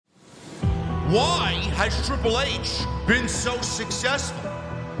Why has Triple H been so successful?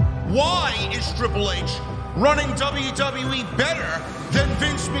 Why is Triple H running WWE better than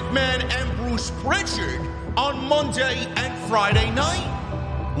Vince McMahon and Bruce Pritchard on Monday and Friday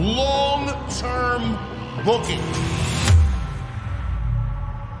night? Long-term booking.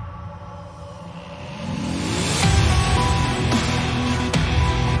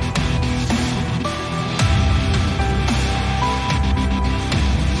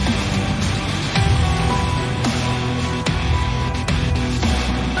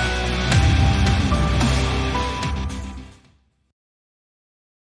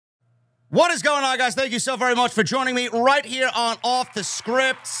 What is going on, guys? Thank you so very much for joining me right here on Off the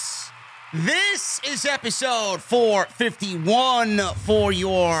Scripts. This is episode 451 for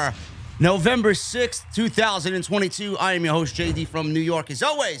your November 6th, 2022. I am your host, JD from New York, as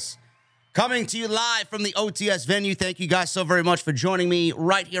always, coming to you live from the OTS venue. Thank you guys so very much for joining me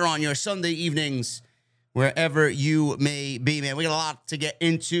right here on your Sunday evenings, wherever you may be, man. We got a lot to get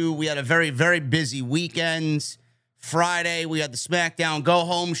into. We had a very, very busy weekend. Friday, we had the SmackDown Go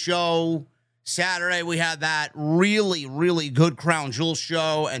Home show. Saturday, we had that really, really good Crown Jewel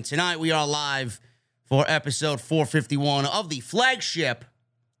show. And tonight, we are live for episode 451 of the flagship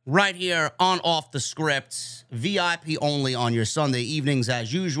right here on Off the Script. VIP only on your Sunday evenings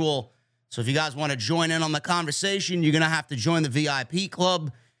as usual. So if you guys want to join in on the conversation, you're going to have to join the VIP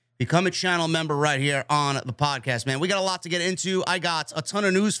club. Become a channel member right here on the podcast, man. We got a lot to get into. I got a ton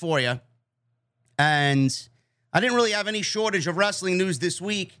of news for you. And I didn't really have any shortage of wrestling news this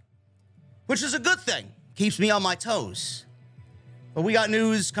week, which is a good thing. Keeps me on my toes. But we got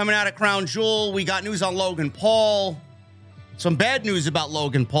news coming out of Crown Jewel. We got news on Logan Paul. Some bad news about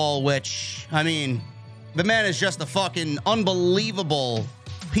Logan Paul, which, I mean, the man is just a fucking unbelievable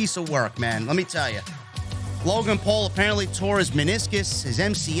piece of work, man. Let me tell you. Logan Paul apparently tore his meniscus, his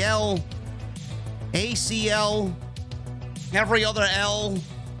MCL, ACL, every other L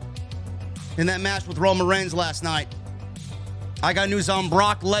in that match with Roman Reigns last night. I got news on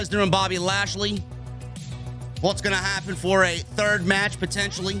Brock Lesnar and Bobby Lashley. What's going to happen for a third match,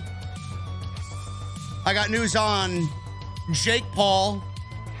 potentially. I got news on Jake Paul.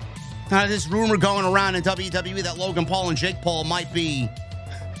 This rumor going around in WWE that Logan Paul and Jake Paul might be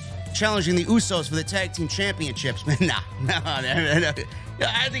challenging the Usos for the tag team championships. Man, nah.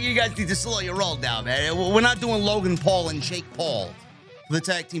 I think you guys need to slow your roll down, man. We're not doing Logan Paul and Jake Paul the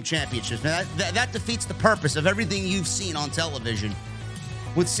tag team championships, man. That defeats the purpose of everything you've seen on television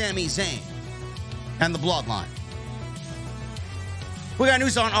with Sami Zayn and the Bloodline. We got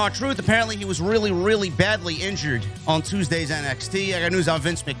news on R-Truth. Apparently, he was really, really badly injured on Tuesday's NXT. I got news on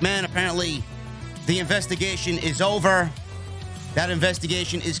Vince McMahon. Apparently, the investigation is over. That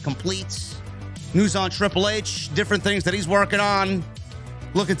investigation is complete. News on Triple H. Different things that he's working on.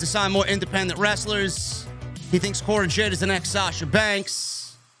 Looking to sign more independent wrestlers. He thinks Cora Jade is the next Sasha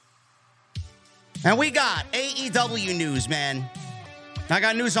Banks. And we got AEW news, man. I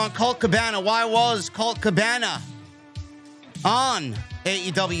got news on Colt Cabana. Why was Colt Cabana on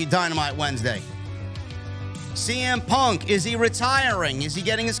AEW Dynamite Wednesday? CM Punk, is he retiring? Is he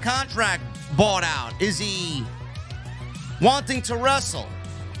getting his contract bought out? Is he wanting to wrestle?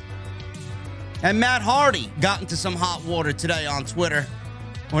 And Matt Hardy got into some hot water today on Twitter.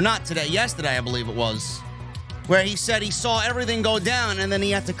 Or not today, yesterday, I believe it was, where he said he saw everything go down, and then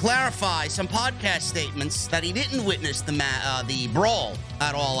he had to clarify some podcast statements that he didn't witness the brawl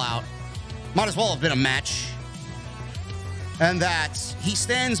at All Out. Might as well have been a match. And that he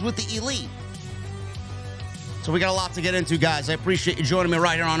stands with the elite. So we got a lot to get into, guys. I appreciate you joining me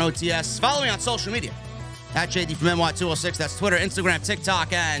right here on OTS. Follow me on social media. At JD from NY206. That's Twitter, Instagram,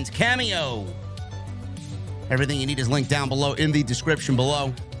 TikTok, and Cameo. Everything you need is linked down below in the description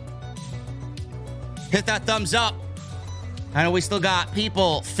below. Hit that thumbs up. I know we still got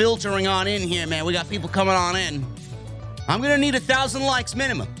people filtering on in here, man. We got people coming on in. I'm going to need 1,000 likes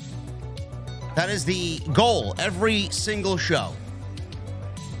minimum. That is the goal every single show.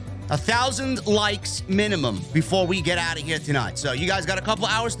 1,000 likes minimum before we get out of here tonight. So you guys got a couple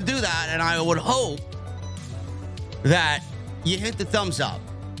hours to do that, and I would hope that you hit the thumbs up.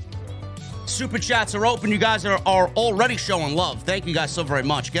 Super chats are open. You guys are already showing love. Thank you guys so very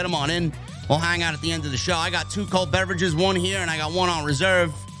much. Get them on in. We'll hang out at the end of the show. I got 2 cold beverages, 1 here, and I got 1 on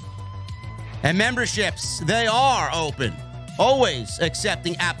reserve. And memberships, they are open. Always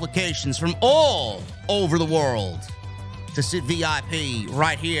accepting applications from all over the world to sit VIP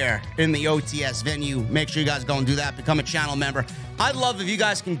right here in the OTS venue. Make sure you guys go and do that. Become a channel member. I'd love if you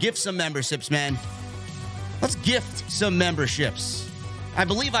guys can gift some memberships, man. Let's gift some memberships. I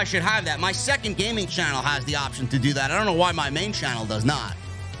believe I should have that. My second gaming channel has the option to do that. I don't know why my main channel does not.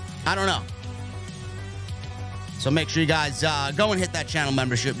 I don't know. So make sure you guys go and hit that channel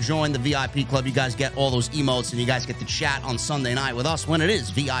membership. Join the VIP club. You guys get all those emotes, and you guys get to chat on Sunday night with us when it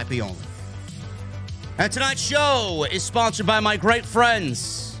is VIP only. And tonight's show is sponsored by my great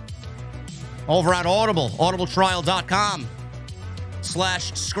friends over at Audible,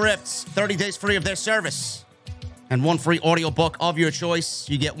 audibletrial.com/scripts. 30 days free of their service. And one free audiobook of your choice.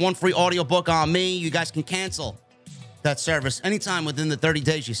 You get one free audiobook on me. You guys can cancel that service anytime within the 30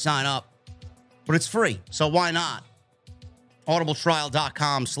 days you sign up. But it's free, so why not?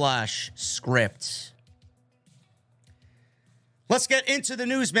 audibletrial.com/script. Let's get into the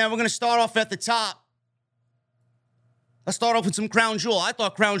news, man. We're going to start off at the top. Let's start off with some Crown Jewel. I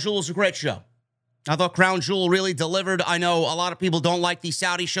thought Crown Jewel was a great show. I thought Crown Jewel really delivered. I know a lot of people don't like these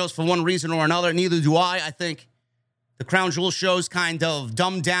Saudi shows for one reason or another. Neither do I. I think the Crown Jewel shows kind of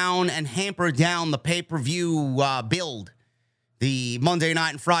dumb down and hamper down the pay-per-view build. The Monday night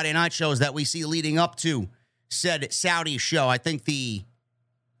and Friday night shows that we see leading up to said Saudi show. I think the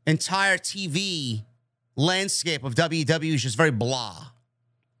entire TV landscape of WWE is just very blah.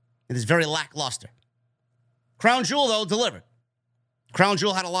 It is very lackluster. Crown Jewel, though, delivered. Crown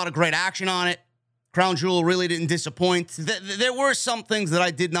Jewel had a lot of great action on it. Crown Jewel really didn't disappoint. There were some things that I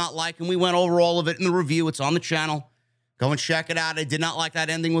did not like, and we went over all of it in the review. It's on the channel. Go and check it out. I did not like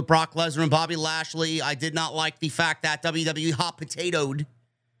that ending with Brock Lesnar and Bobby Lashley. I did not like the fact that WWE hot potatoed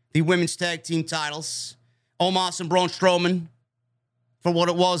the women's tag team titles. Omos and Braun Strowman, for what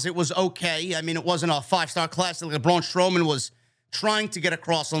it was okay. I mean, it wasn't a 5-star classic like Braun Strowman was trying to get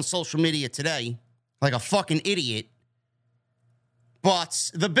across on social media today, like a fucking idiot. But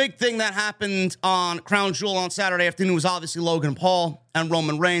the big thing that happened on Crown Jewel on Saturday afternoon was obviously Logan Paul and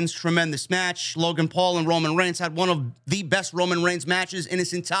Roman Reigns. Tremendous match. Logan Paul and Roman Reigns had one of the best Roman Reigns matches in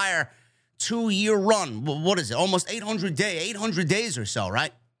his entire 2-year run. What is it? Almost 800 days or so,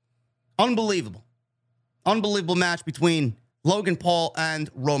 right? Unbelievable. Unbelievable match between Logan Paul and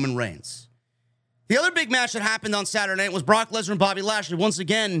Roman Reigns. The other big match that happened on Saturday night was Brock Lesnar and Bobby Lashley. Once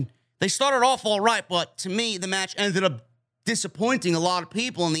again, they started off all right, but to me, the match ended up disappointing a lot of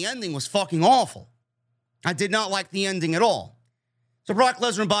people, and the ending was fucking awful. I did not like the ending at all. So Brock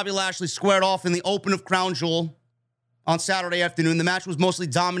Lesnar and Bobby Lashley squared off in the open of Crown Jewel on Saturday afternoon. The match was mostly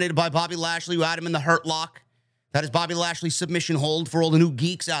dominated by Bobby Lashley, who had him in the Hurt Lock. That is Bobby Lashley's submission hold for all the new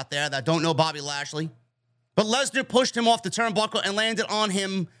geeks out there that don't know Bobby Lashley. But Lesnar pushed him off the turnbuckle and landed on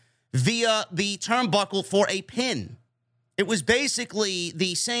him via the turnbuckle for a pin. It was basically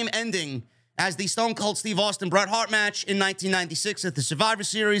the same ending as the Stone Cold Steve Austin Bret Hart match in 1996 at the Survivor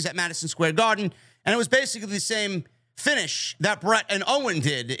Series at Madison Square Garden. And it was basically the same finish that Bret and Owen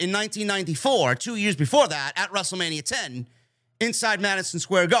did in 1994, 2 years before that, at WrestleMania 10 inside Madison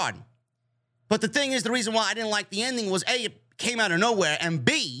Square Garden. But the thing is, the reason why I didn't like the ending was, A, it came out of nowhere, and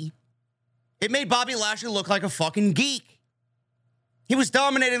B, it made Bobby Lashley look like a fucking geek. He was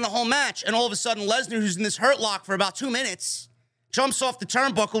dominating the whole match, and all of a sudden, Lesnar, who's in this Hurt Lock for about 2 minutes, jumps off the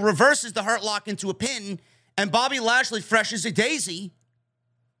turnbuckle, reverses the Hurt Lock into a pin, and Bobby Lashley, fresh as a daisy,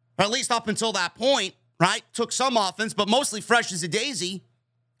 or at least up until that point, right? Took some offense, but mostly fresh as a daisy,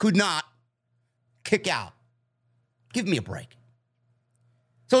 could not kick out. Give me a break.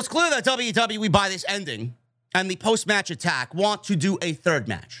 So it's clear that WWE, by this ending and the post-match attack, want to do a third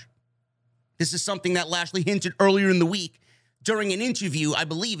match. This is something that Lashley hinted earlier in the week during an interview, I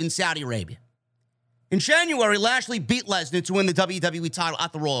believe, in Saudi Arabia. In January, Lashley beat Lesnar to win the WWE title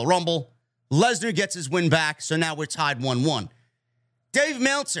at the Royal Rumble. Lesnar gets his win back, so now we're tied 1-1. Dave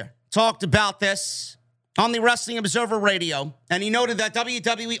Meltzer talked about this on the Wrestling Observer Radio, and he noted that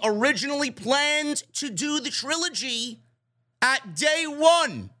WWE originally planned to do the trilogy at day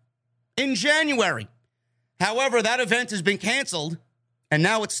 1 in January. However, that event has been canceled, and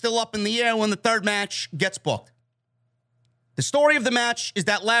now it's still up in the air when the third match gets booked. The story of the match is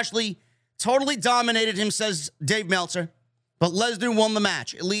that Lashley totally dominated him, says Dave Meltzer, but Lesnar won the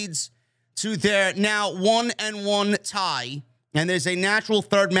match. It leads to their now 1-1 tie, and there's a natural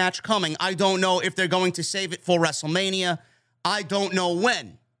third match coming. I don't know if they're going to save it for WrestleMania. I don't know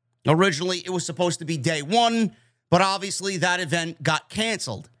when. Originally, it was supposed to be day 1, but obviously that event got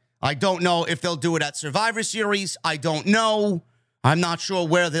canceled. I don't know if they'll do it at Survivor Series. I don't know. I'm not sure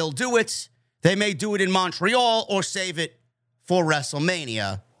where they'll do it. They may do it in Montreal or save it for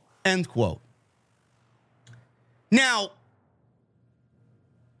WrestleMania. End quote. Now,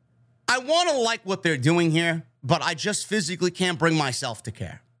 I want to like what they're doing here, but I just physically can't bring myself to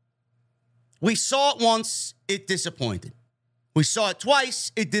care. We saw it once, it disappointed. We saw it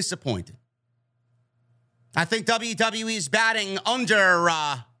twice, it disappointed. I think WWE is batting under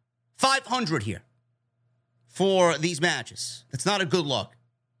 500 here for these matches. That's not a good look.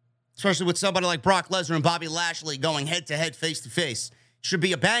 especially with somebody like Brock Lesnar and Bobby Lashley going head-to-head, face-to-face. Should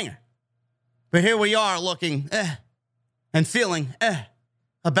be a banger. But here we are looking and feeling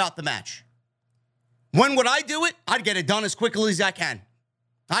about the match. When would I do it? I'd get it done as quickly as I can.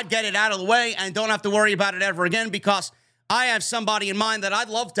 I'd get it out of the way and don't have to worry about it ever again because I have somebody in mind that I'd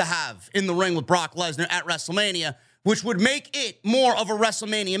love to have in the ring with Brock Lesnar at WrestleMania, which would make it more of a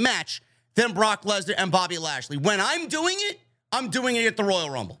WrestleMania match than Brock Lesnar and Bobby Lashley. When I'm doing it at the Royal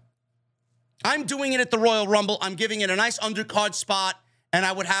Rumble. I'm doing it at the Royal Rumble. I'm giving it a nice undercard spot, and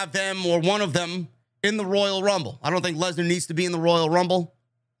I would have them or one of them in the Royal Rumble. I don't think Lesnar needs to be in the Royal Rumble.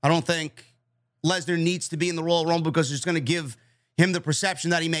 I don't think Lesnar needs to be in the Royal Rumble because it's going to give him the perception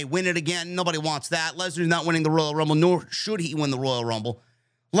that he may win it again. Nobody wants that. Lesnar's not winning the Royal Rumble, nor should he win the Royal Rumble.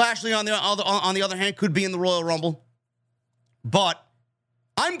 Lashley, on the other hand, could be in the Royal Rumble. But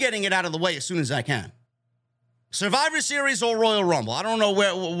I'm getting it out of the way as soon as I can. Survivor Series or Royal Rumble. I don't know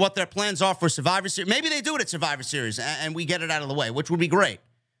what their plans are for Survivor Series. Maybe they do it at Survivor Series and we get it out of the way, which would be great.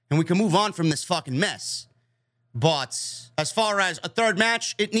 And we can move on from this fucking mess. But as far as a third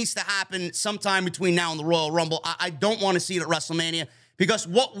match, it needs to happen sometime between now and the Royal Rumble. I don't want to see it at WrestleMania because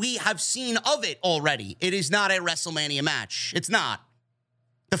what we have seen of it already, it is not a WrestleMania match. It's not.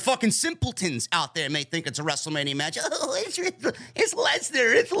 The fucking simpletons out there may think it's a WrestleMania match. Oh, it's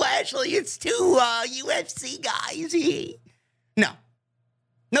Lesnar, it's Lashley, it's two UFC guys. No.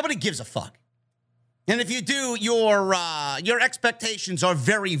 Nobody gives a fuck. And if you do, your expectations are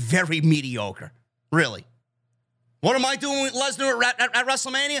very, very mediocre. Really. What am I doing with Lesnar at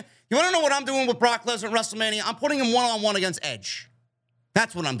WrestleMania? You want to know what I'm doing with Brock Lesnar at WrestleMania? I'm putting him one-on-one against Edge.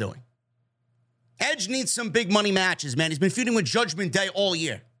 That's what I'm doing. Edge needs some big money matches, man. He's been feuding with Judgment Day all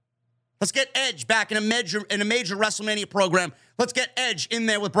year. Let's get Edge back in a major WrestleMania program. Let's get Edge in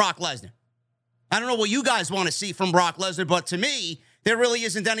there with Brock Lesnar. I don't know what you guys want to see from Brock Lesnar, but to me, there really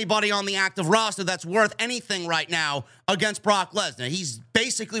isn't anybody on the active roster that's worth anything right now against Brock Lesnar. He's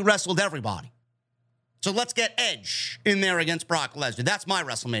basically wrestled everybody. So let's get Edge in there against Brock Lesnar. That's my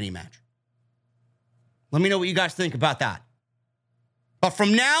WrestleMania match. Let me know what you guys think about that. But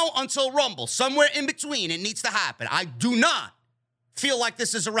from now until Rumble, somewhere in between, it needs to happen. I do not feel like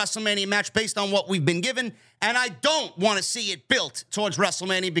this is a WrestleMania match based on what we've been given, and I don't want to see it built towards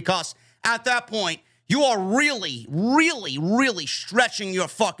WrestleMania because at that point, you are really, really, really stretching your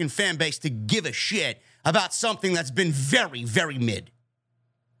fucking fan base to give a shit about something that's been very, very mid.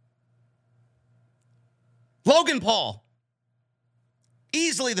 Logan Paul,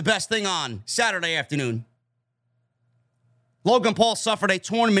 easily the best thing on Saturday afternoon. Logan Paul suffered a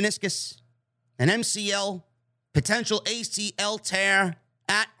torn meniscus, an MCL, potential ACL tear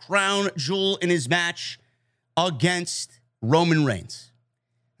at Crown Jewel in his match against Roman Reigns.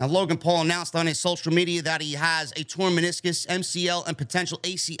 Now, Logan Paul announced on his social media that he has a torn meniscus, MCL, and potential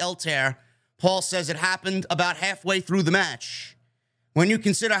ACL tear. Paul says it happened about halfway through the match. When you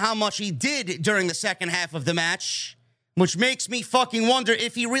consider how much he did during the second half of the match, which makes me fucking wonder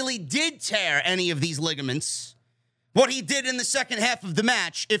if he really did tear any of these ligaments. What he did in the second half of the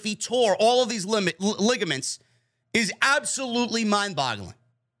match, if he tore all of these ligaments, is absolutely mind-boggling.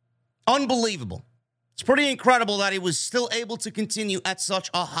 Unbelievable. It's pretty incredible that he was still able to continue at such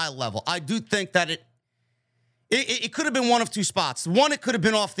a high level. I do think that it could have been one of two spots. One, it could have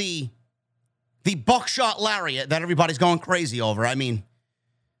been off the buckshot lariat that everybody's going crazy over. I mean,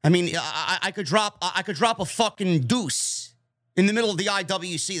 I could drop a fucking deuce in the middle of the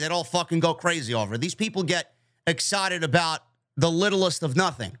IWC. They'd all fucking go crazy over. These people get excited about the littlest of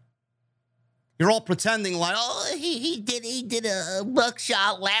nothing. You're all pretending like, oh, he did a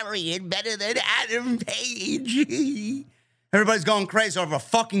buckshot lariat better than Adam Page. Everybody's going crazy over a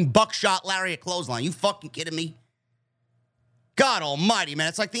fucking buckshot lariat clothesline. You fucking kidding me? God almighty, man.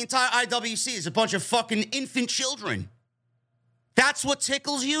 It's like the entire IWC is a bunch of fucking infant children. That's what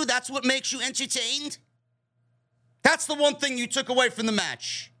tickles you? That's what makes you entertained? That's the one thing you took away from the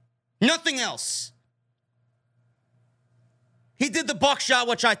match. Nothing else. He did the buckshot,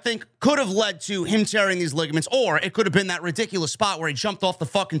 which I think could have led to him tearing these ligaments, or it could have been that ridiculous spot where he jumped off the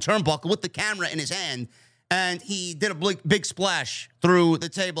fucking turnbuckle with the camera in his hand, and he did a big splash through the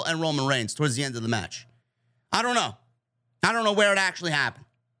table and Roman Reigns towards the end of the match. I don't know. I don't know where it actually happened.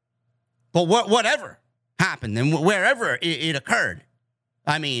 But whatever happened and wherever it occurred,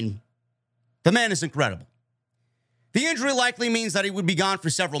 I mean, the man is incredible. The injury likely means that he would be gone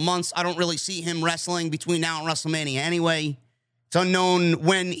for several months. I don't really see him wrestling between now and WrestleMania anyway. It's unknown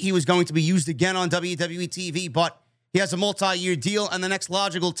when he was going to be used again on WWE TV, but he has a multi-year deal, and the next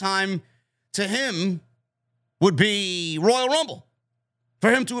logical time to him would be Royal Rumble.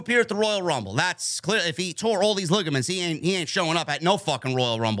 For him to appear at the Royal Rumble. That's clear. If he tore all these ligaments, he ain't showing up at no fucking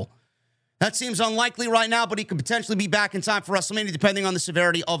Royal Rumble. That seems unlikely right now, but he could potentially be back in time for WrestleMania, depending on the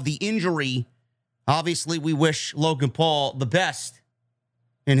severity of the injury. Obviously, we wish Logan Paul the best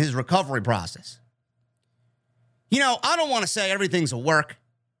in his recovery process. You know, I don't want to say everything's a work.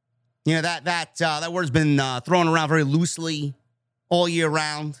 You know, that word's been thrown around very loosely all year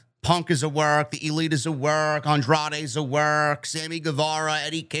round. Punk is a work. The Elite is a work. Andrade is a work. Sammy Guevara,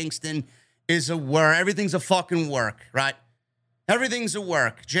 Eddie Kingston is a work. Everything's a fucking work, right? Everything's a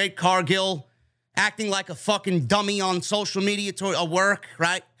work. Jade Cargill acting like a fucking dummy on social media to a work,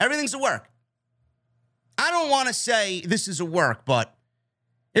 right? Everything's a work. I don't want to say this is a work, but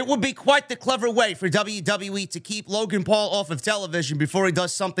it would be quite the clever way for WWE to keep Logan Paul off of television before he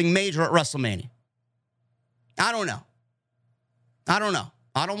does something major at WrestleMania. I don't know.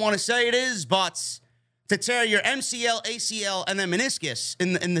 I don't want to say it is, but to tear your MCL, ACL, and then meniscus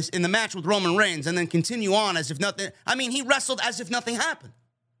in the match with Roman Reigns and then continue on as if nothing... I mean, he wrestled as if nothing happened.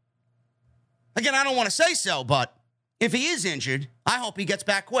 Again, I don't want to say so, but if he is injured, I hope he gets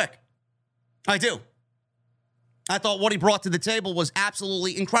back quick. I do. I thought what he brought to the table was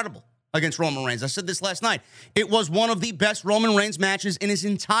absolutely incredible against Roman Reigns. I said this last night. It was one of the best Roman Reigns matches in his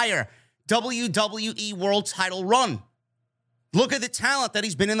entire WWE World title run. Look at the talent that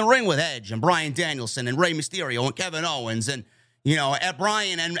he's been in the ring with Edge and Bryan Danielson and Rey Mysterio and Kevin Owens and, you know,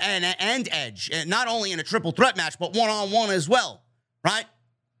 Bryan and Edge. And not only in a triple threat match, but one-on-one as well, right?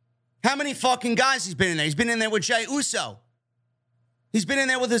 How many fucking guys he's been in there? He's been in there with Jey Uso. He's been in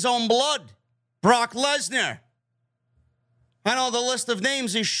there with his own blood. Brock Lesnar. I know the list of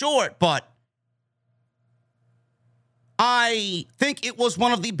names is short, but I think it was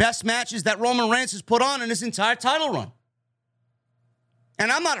one of the best matches that Roman Reigns has put on in his entire title run.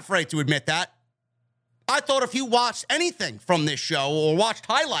 And I'm not afraid to admit that. I thought if you watched anything from this show or watched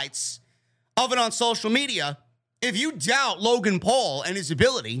highlights of it on social media, if you doubt Logan Paul and his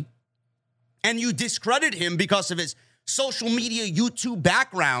ability, and you discredit him because of his social media YouTube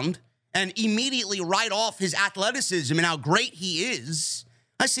background, and immediately write off his athleticism and how great he is,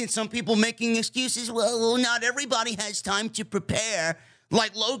 I've seen some people making excuses. Well, not everybody has time to prepare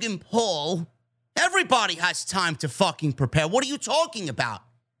like Logan Paul. Everybody has time to fucking prepare. What are you talking about?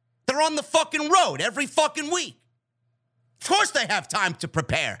 They're on the fucking road every fucking week. Of course they have time to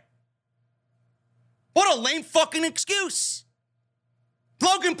prepare. What a lame fucking excuse.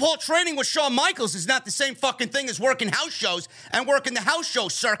 Logan Paul training with Shawn Michaels is not the same fucking thing as working house shows and working the house show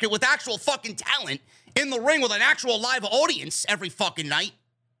circuit with actual fucking talent in the ring with an actual live audience every fucking night.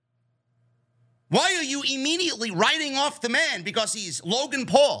 Why are you immediately writing off the man because he's Logan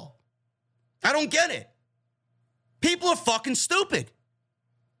Paul? I don't get it. People are fucking stupid.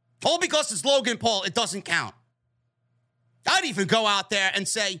 All because it's Logan Paul, it doesn't count. I'd even go out there and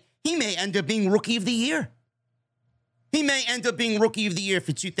say he may end up being Rookie of the Year. He may end up being Rookie of the Year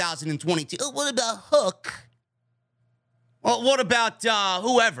for 2022. Oh, what about Hook? Well, what about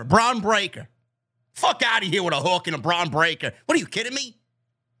whoever? Braun Breaker. Fuck out of here with a Hook and a Braun Breaker. What are you kidding me?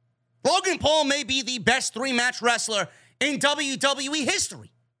 Logan Paul may be the best three-match wrestler in WWE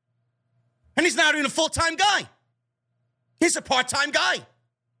history. And he's not even a full-time guy. He's a part-time guy.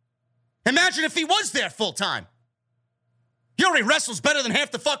 Imagine if he was there full-time. He already wrestles better than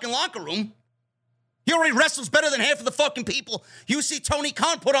half the fucking locker room. He already wrestles better than half of the fucking people you see Tony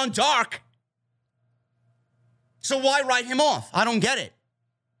Khan put on Dark. So why write him off? I don't get it.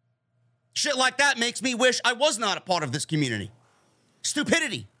 Shit like that makes me wish I was not a part of this community.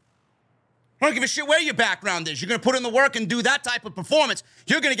 Stupidity. I don't give a shit where your background is. You're going to put in the work and do that type of performance.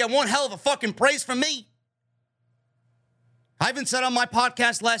 You're going to get one hell of a fucking praise from me. I even said on my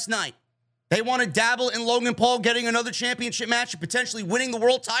podcast last night, they want to dabble in Logan Paul getting another championship match and potentially winning the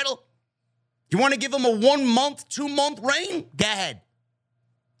world title. You want to give him a 1 month, 2 month reign? Go ahead.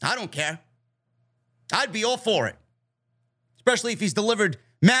 I don't care. I'd be all for it. Especially if he's delivered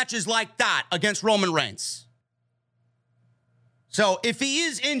matches like that against Roman Reigns. So if he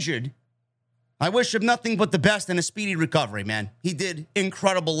is injured, I wish him nothing but the best and a speedy recovery, man. He did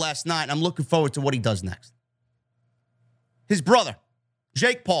incredible last night, and I'm looking forward to what he does next. His brother,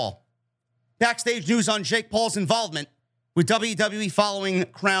 Jake Paul. Backstage news on Jake Paul's involvement with WWE following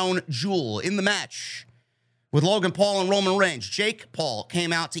Crown Jewel in the match with Logan Paul and Roman Reigns. Jake Paul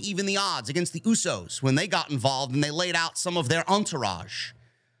came out to even the odds against the Usos when they got involved and they laid out some of their entourage.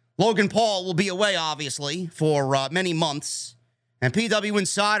 Logan Paul will be away, obviously, for many months. And PW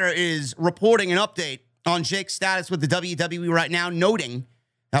Insider is reporting an update on Jake's status with the WWE right now, noting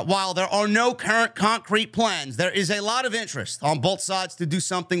that while there are no current concrete plans, there is a lot of interest on both sides to do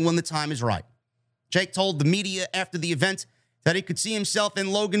something when the time is right. Jake told the media after the event that he could see himself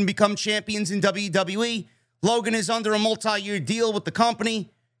and Logan become champions in WWE. Logan is under a multi-year deal with the company.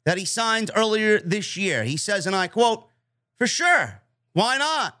 that he signed earlier this year. He says, and I quote, "For sure, why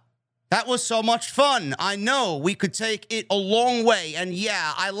not? That was so much fun. I know we could take it a long way, and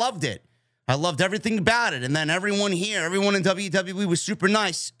yeah, I loved it. I loved everything about it, and then everyone here, everyone in WWE was super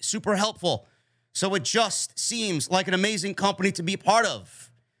nice, super helpful, so it just seems like an amazing company to be a part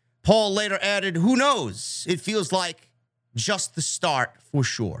of." Paul later added, "Who knows? It feels like just the start for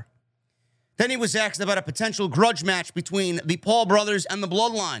sure." Then he was asked about a potential grudge match between the Paul brothers and the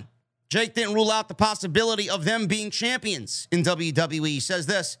Bloodline. Jake didn't rule out the possibility of them being champions in WWE. He says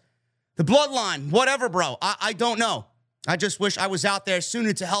this, "The Bloodline, whatever, bro. I don't know. I just wish I was out there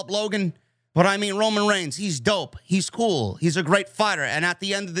sooner to help Logan. But I mean, Roman Reigns, he's dope. He's cool. He's a great fighter. And at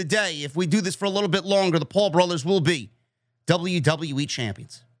the end of the day, if we do this for a little bit longer, the Paul brothers will be WWE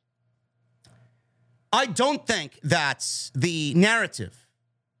champions." I don't think that's the narrative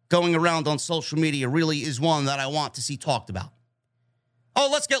going around on social media really is one that I want to see talked about. Oh,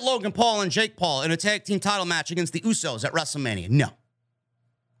 let's get Logan Paul and Jake Paul in a tag team title match against the Usos at WrestleMania. No,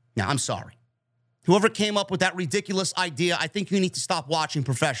 I'm sorry. Whoever came up with that ridiculous idea, I think you need to stop watching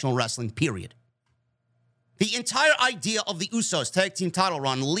professional wrestling, period. The entire idea of the Usos tag team title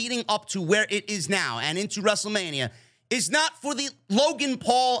run leading up to where it is now and into WrestleMania is not for the Logan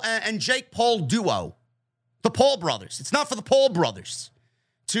Paul and Jake Paul duo, the Paul brothers. It's not for the Paul brothers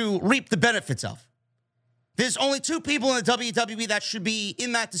to reap the benefits of. There's only two people in the WWE that should be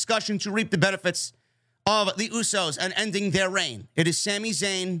in that discussion to reap the benefits of the Usos and ending their reign. It is Sami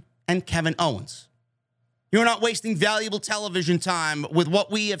Zayn and Kevin Owens. You're not wasting valuable television time with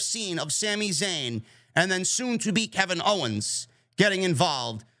what we have seen of Sami Zayn and then soon to be Kevin Owens getting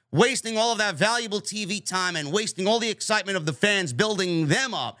involved, wasting all of that valuable TV time and wasting all the excitement of the fans building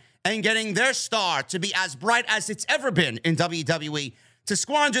them up and getting their star to be as bright as it's ever been in WWE, to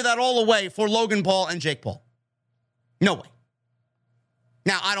squander that all away for Logan Paul and Jake Paul. No way.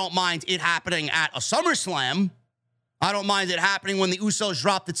 Now, I don't mind it happening at a SummerSlam. I don't mind it happening when the Usos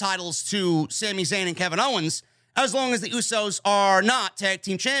drop the titles to Sami Zayn and Kevin Owens, as long as the Usos are not tag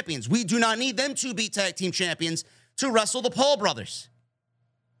team champions. We do not need them to be tag team champions to wrestle the Paul brothers.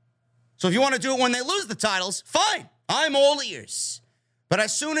 So if you want to do it when they lose the titles, fine. I'm all ears. But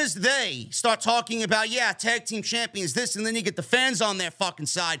as soon as they start talking about, tag team champions, this, and then you get the fans on their fucking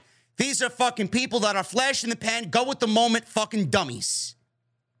side, these are fucking people that are flash in the pan, go with the moment fucking dummies.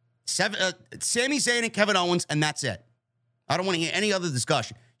 Sami Zayn and Kevin Owens, and that's it. I don't want to hear any other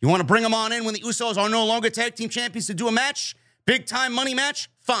discussion. You want to bring them on in when the Usos are no longer tag team champions to do a match? Big time money match?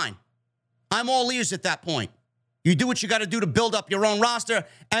 Fine. I'm all ears at that point. You do what you got to do to build up your own roster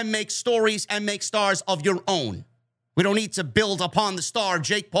and make stories and make stars of your own. We don't need to build upon the star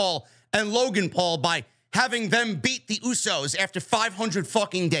Jake Paul and Logan Paul by having them beat the Usos after 500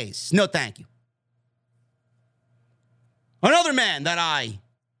 fucking days. No, thank you. Another man that I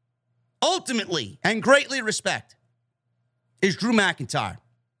ultimately and greatly respect is Drew McIntyre.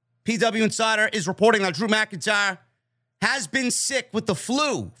 PW Insider is reporting that Drew McIntyre has been sick with the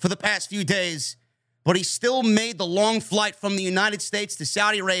flu for the past few days, but he still made the long flight from the United States to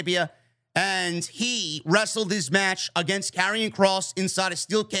Saudi Arabia, and he wrestled his match against Karrion Kross inside a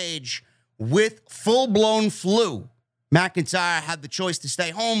steel cage with full-blown flu. McIntyre had the choice to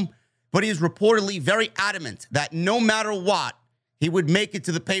stay home, but he is reportedly very adamant that no matter what, he would make it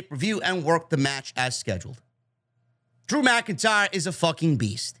to the pay-per-view and work the match as scheduled. Drew McIntyre is a fucking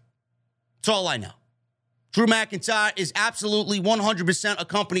beast. That's all I know. Drew McIntyre is absolutely 100% a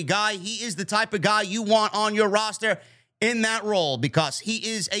company guy. He is the type of guy you want on your roster in that role because he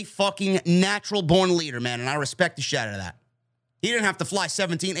is a fucking natural-born leader, man, and I respect the shit out of that. He didn't have to fly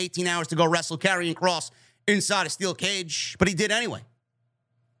 17, 18 hours to go wrestle Karrion Kross inside a steel cage, but he did anyway.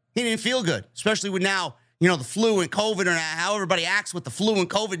 He didn't feel good, especially with now, the flu and COVID and how everybody acts with the flu and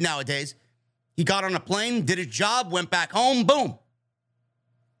COVID nowadays. He got on a plane, did his job, went back home, boom.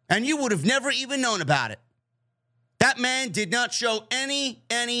 And you would have never even known about it. That man did not show any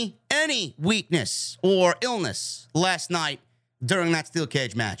weakness or illness last night during that steel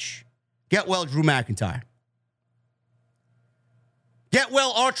cage match. Get well, Drew McIntyre. Get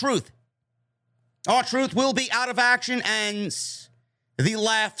well, R-Truth. R-Truth will be out of action, and the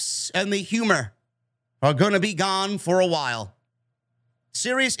laughs and the humor are going to be gone for a while.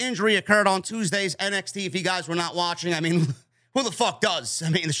 Serious injury occurred on Tuesday's NXT. If you guys were not watching, who the fuck does?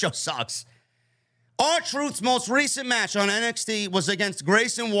 The show sucks. R-Truth's most recent match on NXT was against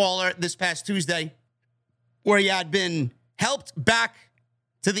Grayson Waller this past Tuesday, where he had been helped back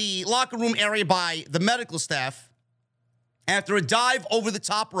to the locker room area by the medical staff after a dive over the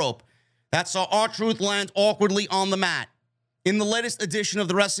top rope that saw R-Truth land awkwardly on the mat. In the latest edition of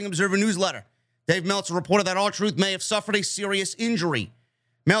the Wrestling Observer newsletter, Dave Meltzer reported that R-Truth may have suffered a serious injury.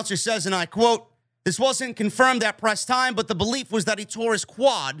 Meltzer says, and I quote, "This wasn't confirmed at press time, but the belief was that he tore his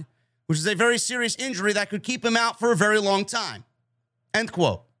quad, which is a very serious injury that could keep him out for a very long time." End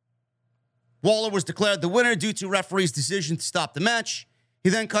quote. Waller was declared the winner due to referee's decision to stop the match. He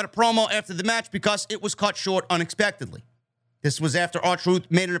then cut a promo after the match because it was cut short unexpectedly. This was after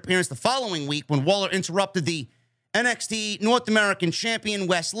R-Truth made an appearance the following week when Waller interrupted the NXT North American champion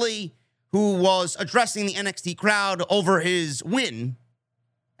Wes Lee, who was addressing the NXT crowd over his win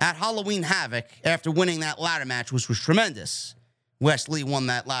at Halloween Havoc after winning that ladder match, which was tremendous. Wes Lee won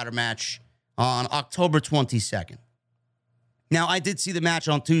that ladder match on October 22nd. Now, I did see the match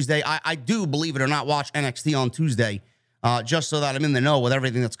on Tuesday. I do, believe it or not, watch NXT on Tuesday, just so that I'm in the know with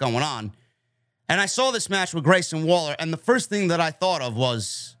everything that's going on. And I saw this match with Grayson Waller, and the first thing that I thought of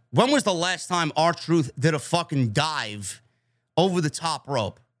was, when was the last time R-Truth did a fucking dive over the top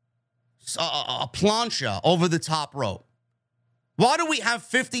rope? A plancha over the top rope. Why do we have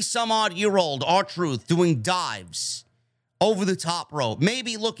 50-some-odd-year-old R-Truth doing dives over the top rope?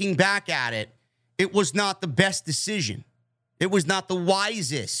 Maybe looking back at it, it was not the best decision. It was not the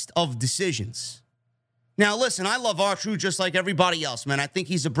wisest of decisions. Now, listen, I love R-Truth just like everybody else, man. I think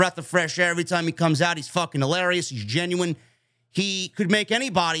he's a breath of fresh air. Every time he comes out, he's fucking hilarious. He's genuine. He could make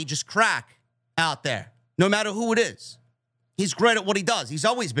anybody just crack out there, no matter who it is. He's great at what he does. He's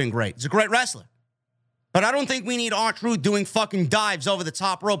always been great. He's a great wrestler. But I don't think we need R-Truth doing fucking dives over the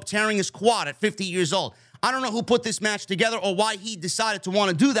top rope, tearing his quad at 50 years old. I don't know who put this match together or why he decided to want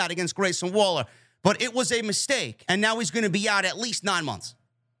to do that against Grayson Waller, but it was a mistake, and now he's going to be out at least 9 months.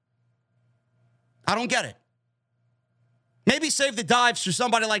 I don't get it. Maybe save the dives for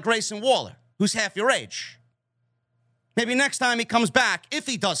somebody like Grayson Waller, who's half your age. Maybe next time he comes back, if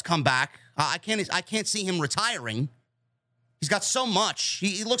he does come back, I can't see him retiring. He's got so much.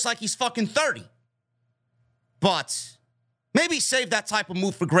 He looks like he's fucking 30. But maybe save that type of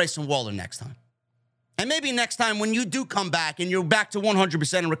move for Grayson Waller next time. And maybe next time when you do come back and you're back to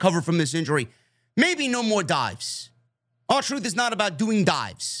 100% and recover from this injury, maybe no more dives. R-Truth is not about doing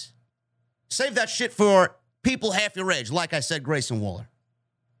dives. Save that shit for people half your age, like I said, Grayson Waller.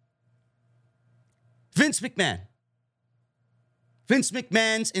 Vince McMahon. Vince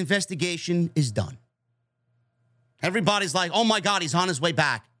McMahon's investigation is done. Everybody's like, oh my God, he's on his way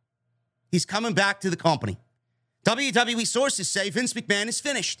back. He's coming back to the company. WWE sources say Vince McMahon is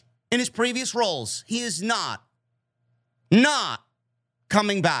finished in his previous roles. He is not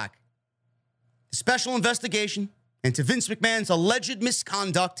coming back. The special investigation into Vince McMahon's alleged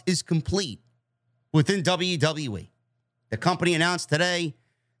misconduct is complete within WWE. The company announced today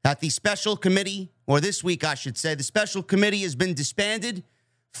that the special committee, or this week I should say, the special committee has been disbanded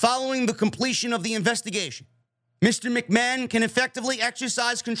following the completion of the investigation. Mr. McMahon can effectively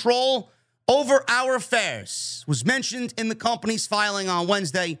exercise control over our affairs, was mentioned in the company's filing on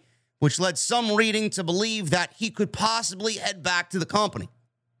Wednesday, which led some reading to believe that he could possibly head back to the company.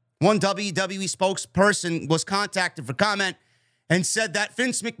 One WWE spokesperson was contacted for comment and said that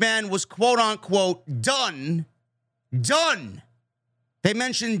Vince McMahon was quote-unquote done. They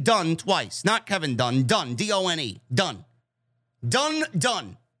mentioned Dunn twice, not Kevin Dunn, Dunn, D-O-N-E, Dunn.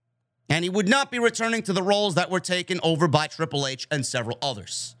 Done. And he would not be returning to the roles that were taken over by Triple H and several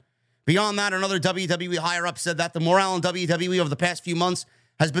others. Beyond that, another WWE higher-up said that the morale in WWE over the past few months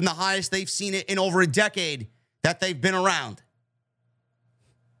has been the highest they've seen it in over a decade that they've been around.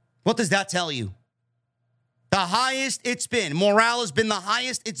 What does that tell you? The highest it's been. Morale has been the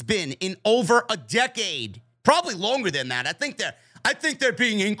highest it's been in over a decade. Probably longer than that. I think they're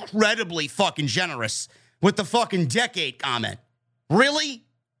being incredibly fucking generous with the fucking decade comment. Really?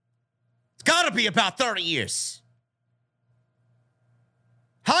 It's got to be about 30 years.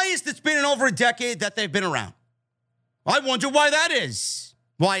 Highest it's been in over a decade that they've been around. I wonder why that is.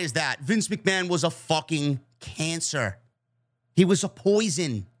 Why is that? Vince McMahon was a fucking cancer. He was a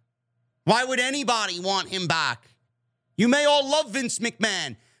poison. Why would anybody want him back? You may all love Vince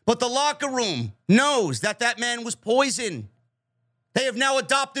McMahon, but the locker room knows that that man was poison. They have now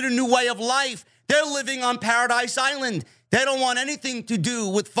adopted a new way of life. They're living on Paradise Island. They don't want anything to do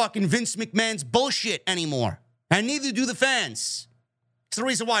with fucking Vince McMahon's bullshit anymore. And neither do the fans. It's the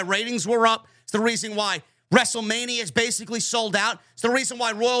reason why ratings were up. It's the reason why WrestleMania is basically sold out. It's the reason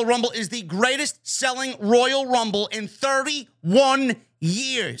why Royal Rumble is the greatest selling Royal Rumble in 31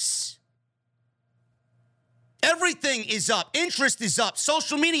 years. Everything is up. Interest is up.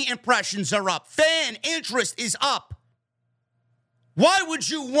 Social media impressions are up. Fan interest is up. Why would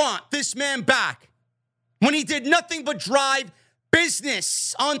you want this man back when he did nothing but drive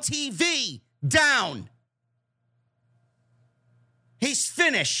business on TV down? He's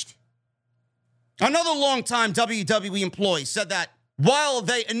finished. Another longtime WWE employee said that while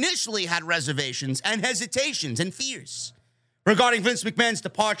they initially had reservations and hesitations and fears regarding Vince McMahon's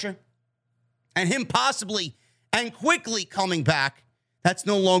departure and him possibly and quickly coming back, that's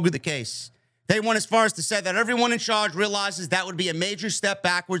no longer the case. They went as far as to say that everyone in charge realizes that would be a major step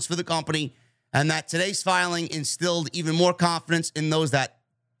backwards for the company, and that today's filing instilled even more confidence in those that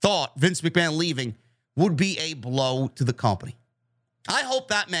thought Vince McMahon leaving would be a blow to the company. I hope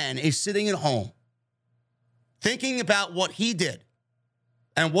that man is sitting at home thinking about what he did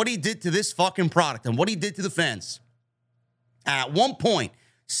and what he did to this fucking product and what he did to the fans. And at one point,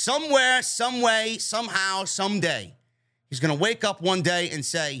 somewhere, some way, somehow, someday, he's going to wake up one day and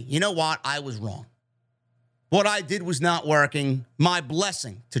say, you know what? I was wrong. What I did was not working. My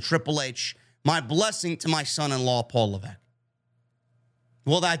blessing to Triple H. My blessing to my son-in-law, Paul Levesque.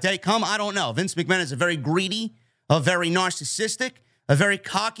 Will that day come? I don't know. Vince McMahon is a very greedy, a very narcissistic, a very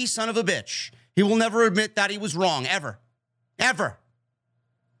cocky son of a bitch. He will never admit that he was wrong, ever. Ever.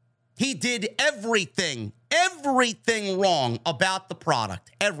 He did everything wrong about the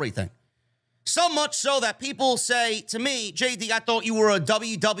product. Everything. So much so that people say to me, JD, I thought you were a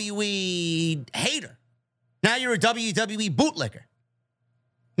WWE hater. Now you're a WWE bootlicker.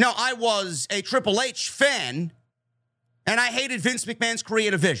 No, I was a Triple H fan, and I hated Vince McMahon's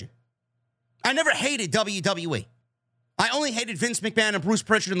creative vision. I never hated WWE. I only hated Vince McMahon and Bruce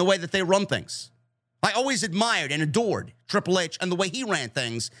Pritchard in the way that they run things. I always admired and adored Triple H and the way he ran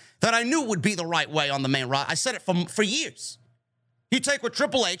things that I knew would be the right way on the main roster. I said it for years. You take what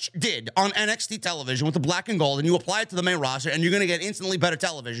Triple H did on NXT television with the black and gold, and you apply it to the main roster, and you're going to get instantly better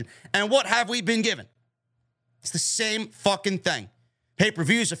television. And what have we been given? It's the same fucking thing.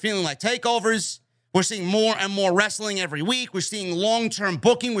 Pay-per-views are feeling like takeovers. We're seeing more and more wrestling every week. We're seeing long-term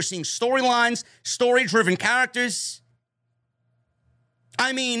booking. We're seeing storylines, story-driven characters.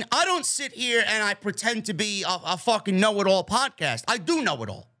 I mean, I don't sit here and I pretend to be a fucking know-it-all podcast. I do know it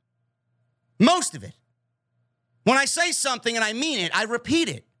all. Most of it. When I say something and I mean it, I repeat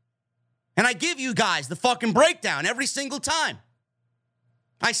it. And I give you guys the fucking breakdown every single time.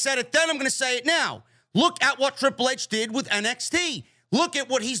 I said it then, I'm going to say it now. Look at what Triple H did with NXT. Look at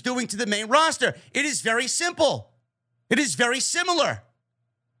what he's doing to the main roster. It is very simple. It is very similar.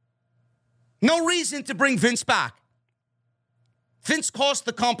 No reason to bring Vince back. Vince cost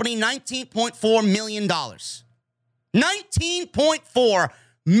the company $19.4 million. $19.4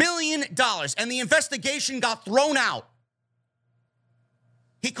 million. And the investigation got thrown out.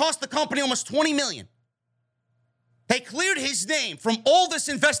 He cost the company almost $20 million. They cleared his name from all this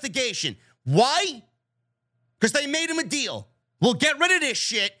investigation. Why? Because they made him a deal. We'll get rid of this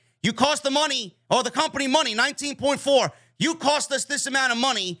shit. You cost the money, or the company money, 19.4. You cost us this amount of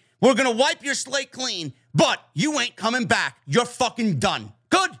money. We're going to wipe your slate clean, but you ain't coming back. You're fucking done.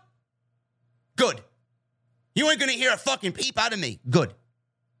 Good. Good. You ain't going to hear a fucking peep out of me. Good.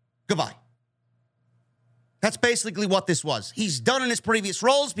 Goodbye. That's basically what this was. He's done in his previous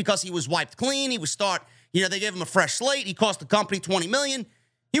roles because he was wiped clean. He was they gave him a fresh slate. He cost the company $20 million.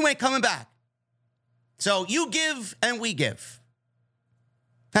 You ain't coming back. So you give and we give.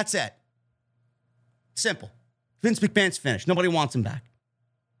 That's it. Simple. Vince McMahon's finished. Nobody wants him back.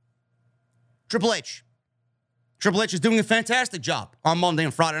 Triple H. Triple H is doing a fantastic job on Monday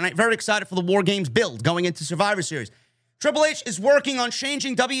and Friday night. Very excited for the War Games build going into Survivor Series. Triple H is working on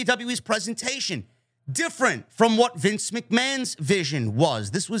changing WWE's presentation. Different from what Vince McMahon's vision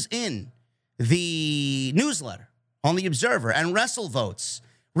was. This was in the newsletter on The Observer, and WrestleVotes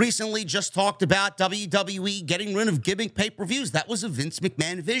recently just talked about WWE getting rid of gimmick pay-per-views. That was a Vince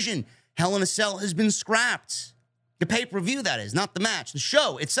McMahon vision. Hell in a Cell has been scrapped. The pay-per-view, that is, not the match. The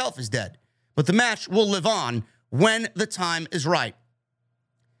show itself is dead. But the match will live on when the time is right.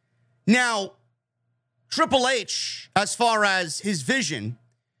 Now, Triple H, as far as his vision,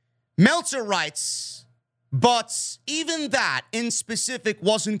 Meltzer writes, but even that in specific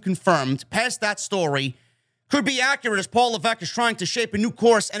wasn't confirmed. Past that story could be accurate, as Paul Levesque is trying to shape a new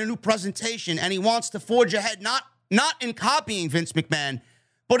course and a new presentation, and he wants to forge ahead, not in copying Vince McMahon,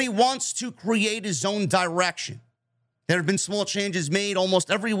 but he wants to create his own direction. There have been small changes made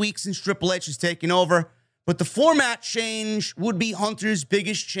almost every week since Triple H has taken over, but the format change would be Hunter's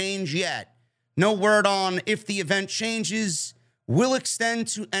biggest change yet. No word on if the event changes will extend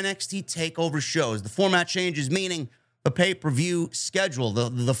to NXT TakeOver shows. The format changes, meaning the pay-per-view schedule,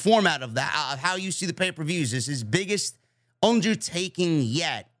 the format of that, how you see the pay-per-views is his biggest undertaking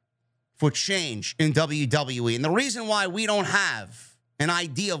yet for change in WWE. And the reason why we don't have an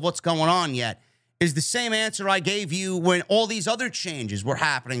idea of what's going on yet is the same answer I gave you when all these other changes were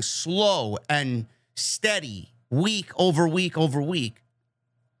happening, slow and steady, week over week over week.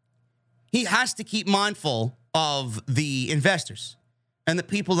 He has to keep mindful of the investors. and the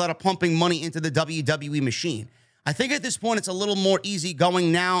people that are pumping money into the WWE machine. I think at this point it's a little more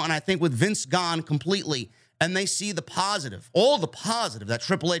easygoing now, and I think with Vince gone completely, and they see the positive, all the positive that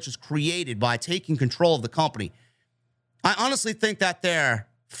Triple H has created by taking control of the company, I honestly think that their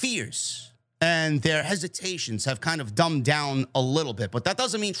fears and their hesitations have kind of dumbed down a little bit. But that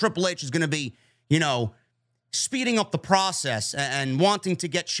doesn't mean Triple H is going to be, speeding up the process and wanting to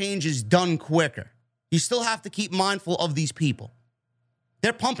get changes done quicker. You still have to keep mindful of these people.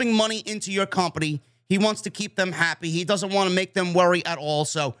 They're pumping money into your company. He wants to keep them happy. He doesn't want to make them worry at all.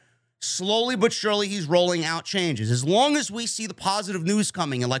 So slowly but surely, he's rolling out changes. As long as we see the positive news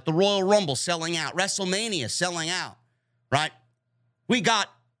coming in, like the Royal Rumble selling out, WrestleMania selling out, right? We got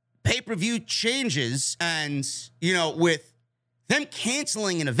pay-per-view changes and, with them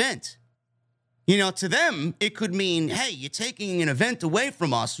canceling an event, to them, it could mean, hey, you're taking an event away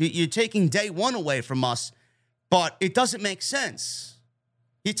from us. You're taking day one away from us, but it doesn't make sense.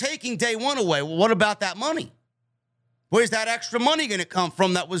 You're taking day one away. Well, what about that money? Where's that extra money going to come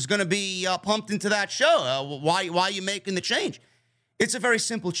from that was going to be pumped into that show? Why are you making the change? It's a very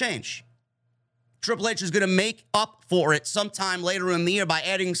simple change. Triple H is going to make up for it sometime later in the year by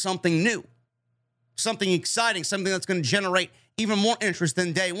adding something new, something exciting, something that's going to generate even more interest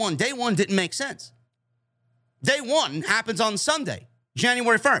than day one. Day one didn't make sense. Day one happens on Sunday,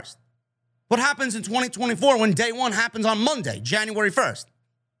 January 1st. What happens in 2024 when day one happens on Monday, January 1st?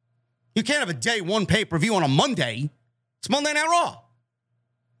 You can't have a day one pay-per-view on a Monday. It's Monday Night Raw.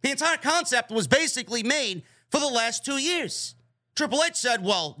 The entire concept was basically made for the last 2 years. Triple H said,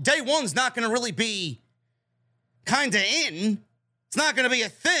 well, day one's not going to really be kind of in. It's not going to be a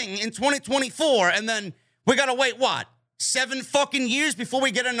thing in 2024. And then we got to wait, 7 fucking years before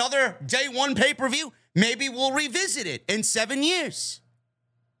we get another day one pay-per-view? Maybe we'll revisit it in 7 years.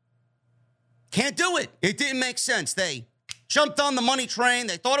 Can't do it. It didn't make sense. They jumped on the money train.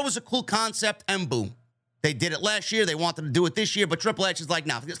 They thought it was a cool concept, and boom. They did it last year. They wanted to do it this year, but Triple H is like,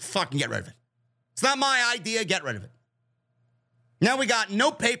 no, just fucking get rid of it. It's not my idea. Get rid of it. Now we got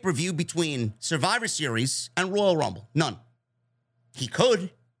no pay-per-view between Survivor Series and Royal Rumble. None. He could.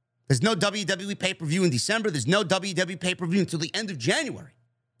 There's no WWE pay-per-view in December. There's no WWE pay-per-view until the end of January.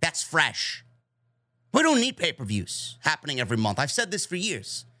 That's fresh. We don't need pay-per-views happening every month. I've said this for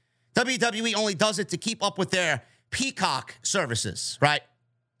years. WWE only does it to keep up with their Peacock services, right?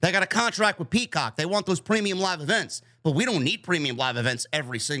 They got a contract with Peacock. They want those premium live events, but we don't need premium live events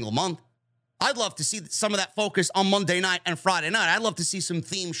every single month. I'd love to see some of that focus on Monday night and Friday night. I'd love to see some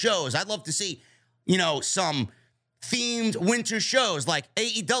themed shows. I'd love to see, some themed winter shows like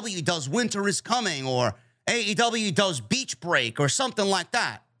AEW does Winter is Coming or AEW does Beach Break or something like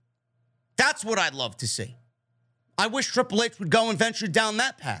that. That's what I'd love to see. I wish Triple H would go and venture down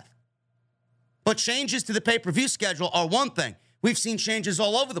that path. But changes to the pay-per-view schedule are one thing. We've seen changes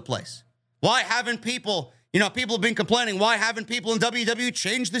all over the place. Why haven't people, people have been complaining, why haven't people in WWE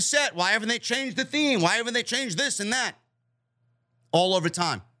changed the set? Why haven't they changed the theme? Why haven't they changed this and that? All over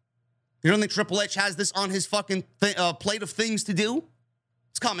time. You don't think Triple H has this on his fucking plate of things to do?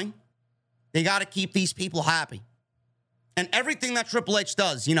 It's coming. They got to keep these people happy. And everything that Triple H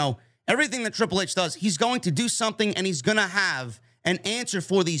does, he's going to do something and he's going to have an answer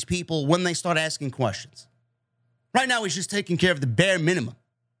for these people when they start asking questions. Right now, he's just taking care of the bare minimum.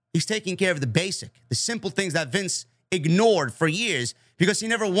 He's taking care of the basic, the simple things that Vince ignored for years because he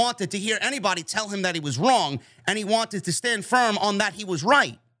never wanted to hear anybody tell him that he was wrong, and he wanted to stand firm on that he was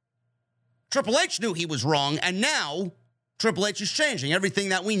right. Triple H knew he was wrong, and now Triple H is changing. Everything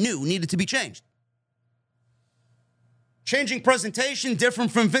that we knew needed to be changed. Changing presentation,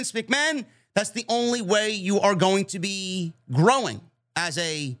 different from Vince McMahon, that's the only way you are going to be growing as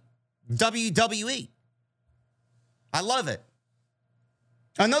a WWE. I love it.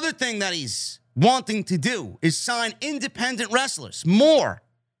 Another thing that he's wanting to do is sign independent wrestlers, more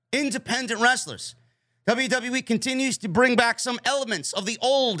independent wrestlers. WWE continues to bring back some elements of the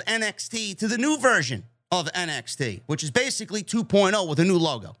old NXT to the new version of NXT, which is basically 2.0 with a new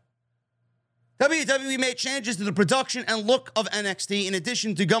logo. WWE made changes to the production and look of NXT in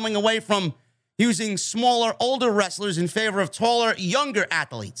addition to going away from using smaller, older wrestlers in favor of taller, younger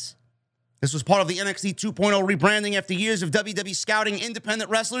athletes. This was part of the NXT 2.0 rebranding after years of WWE scouting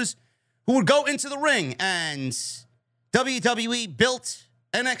independent wrestlers who would go into the ring, and WWE built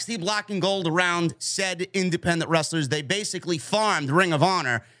NXT Black and Gold around said independent wrestlers. They basically farmed Ring of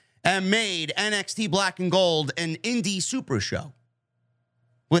Honor and made NXT Black and Gold an indie super show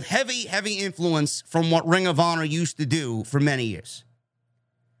with heavy, heavy influence from what Ring of Honor used to do for many years.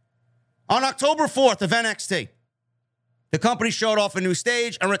 On October 4th of NXT, the company showed off a new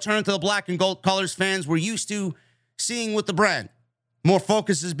stage and returned to the black and gold colors fans were used to seeing with the brand. More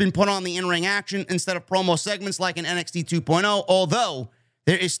focus has been put on the in-ring action instead of promo segments like in NXT 2.0, although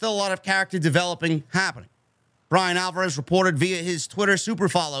there is still a lot of character developing happening. Brian Alvarez reported via his Twitter super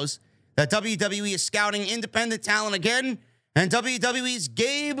follows that WWE is scouting independent talent again, and WWE's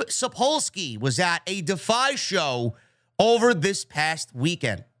Gabe Sapolsky was at a Defy show over this past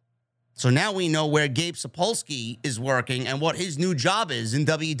weekend. So now we know where Gabe Sapolsky is working and what his new job is in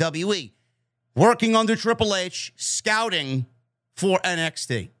WWE. Working under Triple H, scouting for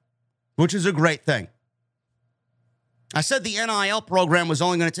NXT, which is a great thing. I said the NIL program was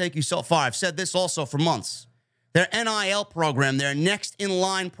only going to take you so far. I've said this also for months. Their NIL program, their next in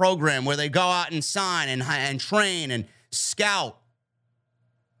line program where they go out and sign and train and scout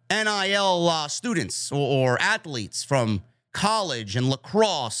NIL students or athletes from college and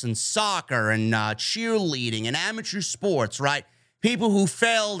lacrosse and soccer and cheerleading and amateur sports, right? People who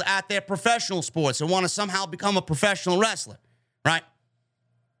failed at their professional sports and want to somehow become a professional wrestler, right?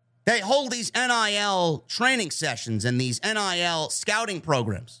 They hold these NIL training sessions and these NIL scouting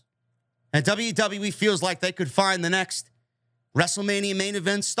programs. And WWE feels like they could find the next WrestleMania main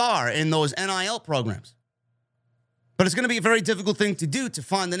event star in those NIL programs. But it's going to be a very difficult thing to do to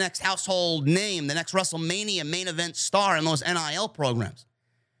find the next household name, the next WrestleMania main event star in those NIL programs.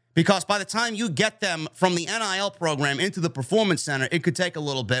 Because by the time you get them from the NIL program into the Performance Center, it could take a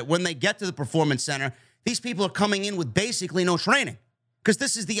little bit. When they get to the Performance Center, these people are coming in with basically no training. Because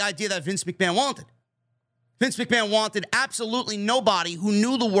this is the idea that Vince McMahon wanted. Vince McMahon wanted absolutely nobody who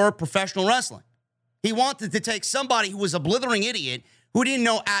knew the word professional wrestling. He wanted to take somebody who was a blithering idiot, who didn't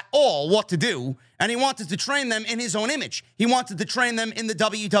know at all what to do, and he wanted to train them in his own image. He wanted to train them in the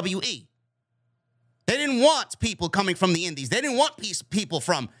WWE. They didn't want people coming from the indies. They didn't want people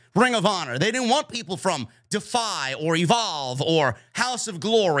from Ring of Honor. They didn't want people from Defy or Evolve or House of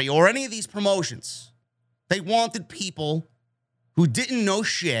Glory or any of these promotions. They wanted people who didn't know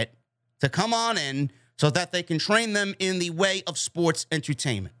shit to come on in so that they can train them in the way of sports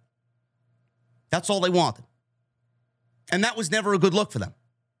entertainment. That's all they wanted. And that was never a good look for them.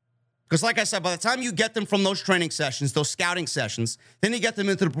 Because like I said, by the time you get them from those training sessions, those scouting sessions, then you get them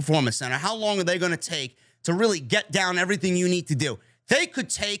into the Performance Center, how long are they going to take to really get down everything you need to do? They could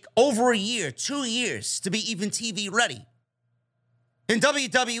take over a year, 2 years to be even TV ready. In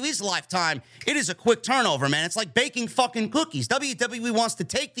WWE's lifetime, it is a quick turnover, man. It's like baking fucking cookies. WWE wants to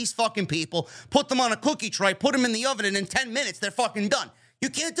take these fucking people, put them on a cookie tray, put them in the oven, and in 10 minutes, they're fucking done. You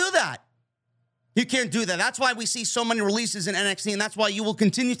can't do that. You can't do that. That's why we see so many releases in NXT, and that's why you will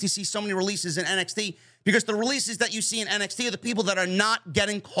continue to see so many releases in NXT, because the releases that you see in NXT are the people that are not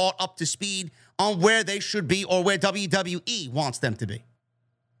getting caught up to speed on where they should be or where WWE wants them to be.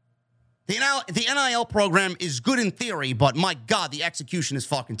 The NIL program is good in theory, but my God, the execution is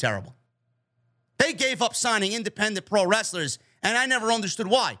fucking terrible. They gave up signing independent pro wrestlers, and I never understood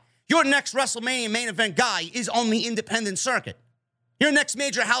why. Your next WrestleMania main event guy is on the independent circuit. Your next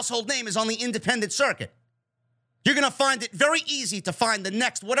major household name is on the independent circuit. You're going to find it very easy to find the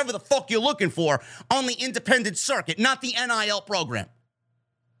next whatever the fuck you're looking for on the independent circuit, not the NIL program.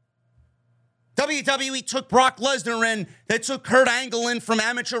 WWE took Brock Lesnar in. They took Kurt Angle in from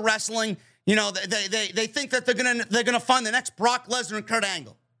amateur wrestling. You know, they think that they're gonna find the next Brock Lesnar and Kurt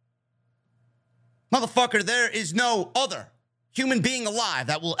Angle. Motherfucker, there is no other human being alive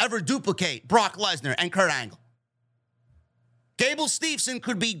that will ever duplicate Brock Lesnar and Kurt Angle. Gable Steveson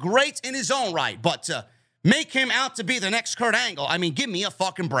could be great in his own right, but to make him out to be the next Kurt Angle, I mean, give me a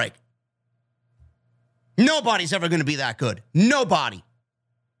fucking break. Nobody's ever going to be that good. Nobody.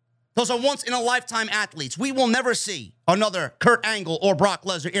 Those are once-in-a-lifetime athletes. We will never see another Kurt Angle or Brock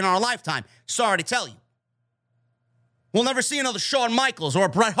Lesnar in our lifetime. Sorry to tell you. We'll never see another Shawn Michaels or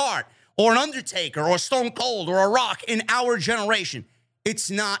Bret Hart or an Undertaker or Stone Cold or a Rock in our generation.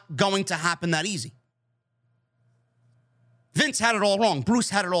 It's not going to happen that easy. Vince had it all wrong. Bruce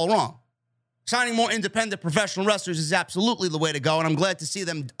had it all wrong. Signing more independent professional wrestlers is absolutely the way to go, and I'm glad to see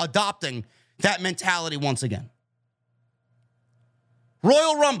them adopting that mentality once again.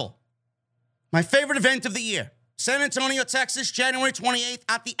 Royal Rumble. My favorite event of the year. San Antonio, Texas, January 28th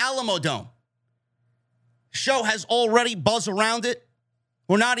at the Alamo Dome. The show has already buzz around it.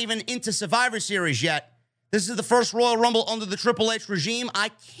 We're not even into Survivor Series yet. This is the first Royal Rumble under the Triple H regime.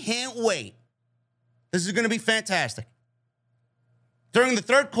 I can't wait. This is going to be fantastic. During the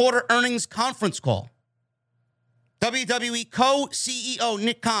third quarter earnings conference call, WWE co-CEO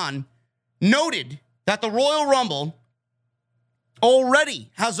Nick Khan noted that the Royal Rumble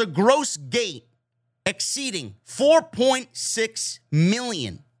already has a gross gate exceeding 4.6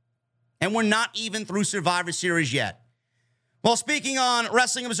 million. And we're not even through Survivor Series yet. Well, speaking on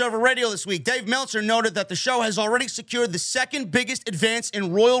Wrestling Observer Radio this week, Dave Meltzer noted that the show has already secured the second biggest advance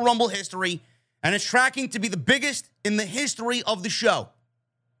in Royal Rumble history and is tracking to be the biggest in the history of the show.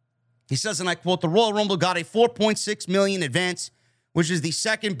 He says, and I quote, the Royal Rumble got a 4.6 million advance, which is the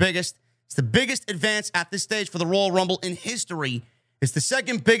second biggest. It's the biggest advance at this stage for the Royal Rumble in history. It's the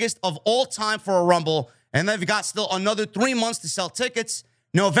second biggest of all time for a Rumble, and they've got still another 3 months to sell tickets.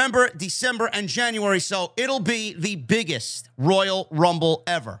 November, December, and January. So it'll be the biggest Royal Rumble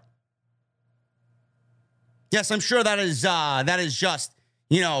ever. Yes, I'm sure that is just,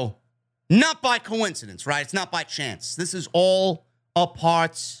 not by coincidence, right? It's not by chance. This is all a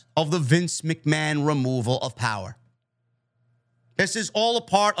part of the Vince McMahon removal of power. This is all a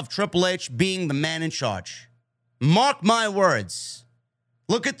part of Triple H being the man in charge. Mark my words.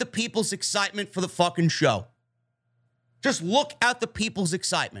 Look at the people's excitement for the fucking show. Just look at the people's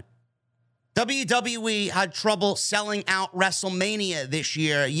excitement. WWE had trouble selling out WrestleMania this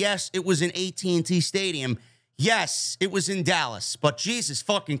year. Yes, it was in AT&T Stadium. Yes, it was in Dallas. But Jesus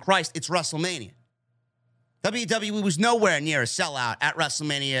fucking Christ, it's WrestleMania. WWE was nowhere near a sellout at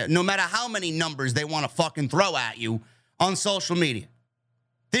WrestleMania, no matter how many numbers they want to fucking throw at you on social media.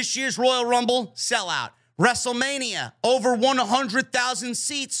 This year's Royal Rumble, sellout. WrestleMania, over 100,000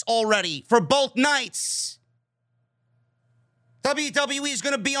 seats already for both nights. WWE is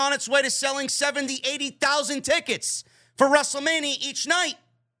going to be on its way to selling 70, 80,000 tickets for WrestleMania each night.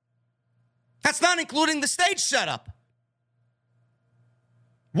 That's not including the stage setup.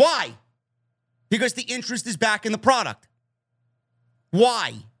 Why? Because the interest is back in the product.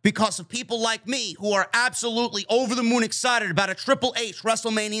 Why? Because of people like me who are absolutely over the moon excited about a Triple H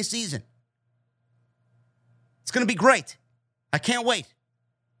WrestleMania season. It's going to be great. I can't wait.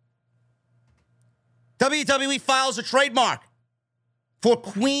 WWE files a trademark for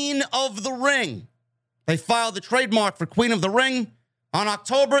Queen of the Ring. They filed the trademark for Queen of the Ring on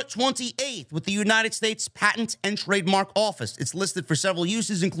October 28th with the United States Patent and Trademark Office. It's listed for several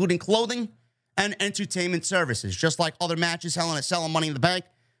uses, including clothing and entertainment services. Just like other matches, Hell in a Cell and Money in the Bank,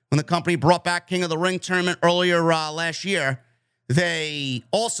 when the company brought back King of the Ring tournament earlier last year, they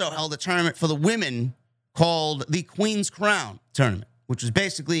also held a tournament for the women called the Queen's Crown Tournament, which was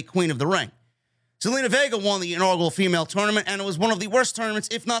basically Queen of the Ring. Zelina Vega won the inaugural female tournament, and it was one of the worst tournaments,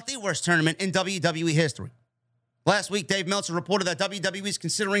 if not the worst tournament, in WWE history. Last week, Dave Meltzer reported that WWE is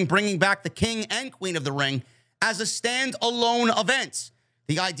considering bringing back the King and Queen of the Ring as a standalone event.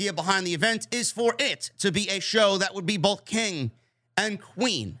 The idea behind the event is for it to be a show that would be both King and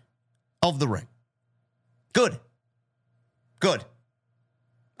Queen of the Ring. Good. Good.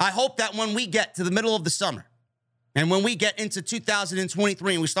 I hope that when we get to the middle of the summer, and when we get into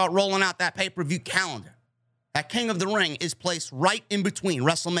 2023 and we start rolling out that pay-per-view calendar, that King of the Ring is placed right in between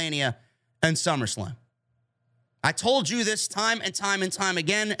WrestleMania and SummerSlam. I told you this time and time and time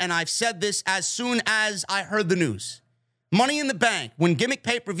again, and I've said this as soon as I heard the news. Money in the Bank, when gimmick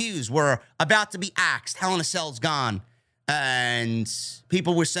pay-per-views were about to be axed, Hell in a Cell's gone, and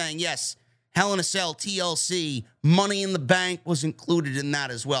people were saying, yes, Hell in a Cell, TLC, Money in the Bank was included in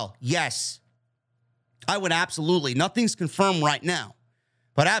that as well. Yes. I would absolutely, nothing's confirmed right now,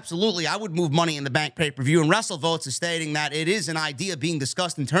 but absolutely, I would move Money in the Bank pay-per-view. And WrestleVotes is stating that it is an idea being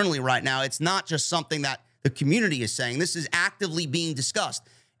discussed internally right now. It's not just something that the community is saying. This is actively being discussed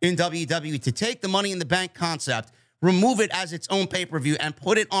in WWE to take the Money in the Bank concept, remove it as its own pay-per-view, and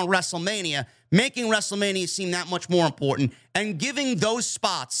put it on WrestleMania, making WrestleMania seem that much more important and giving those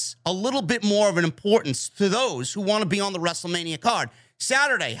spots a little bit more of an importance to those who want to be on the WrestleMania card.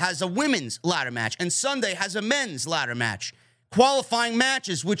 Saturday has a women's ladder match, and Sunday has a men's ladder match. Qualifying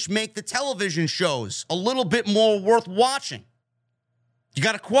matches, which make the television shows a little bit more worth watching. You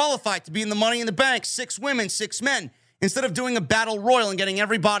got to qualify to be in the Money in the Bank, 6 women, 6 men, instead of doing a battle royal and getting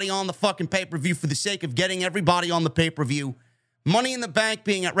everybody on the fucking pay-per-view for the sake of getting everybody on the pay-per-view. Money in the Bank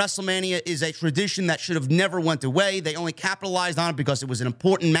being at WrestleMania is a tradition that should have never went away. They only capitalized on it because it was an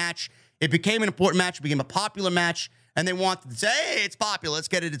important match. It became an important match, it became a popular match, and they wanted to say, hey, it's popular, let's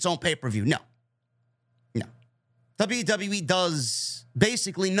get it its own pay-per-view. No. WWE does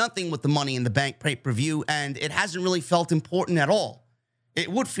basically nothing with the Money in the Bank pay-per-view, and it hasn't really felt important at all. It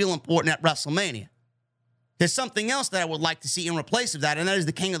would feel important at WrestleMania. There's something else that I would like to see in replace of that, and that is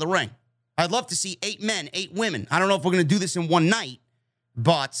the King of the Ring. I'd love to see 8 men, 8 women. I don't know if we're going to do this in one night,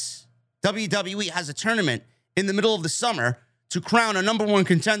 but WWE has a tournament in the middle of the summer to crown a number one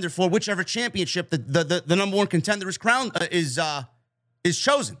contender for whichever championship the number one contender is crowned is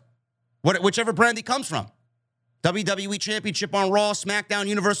chosen, whichever brand he comes from. WWE Championship on Raw, SmackDown,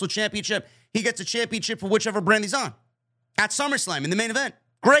 Universal Championship. He gets a championship for whichever brand he's on. At SummerSlam in the main event.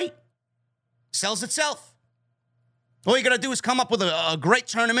 Great. Sells itself. All you got to do is come up with a great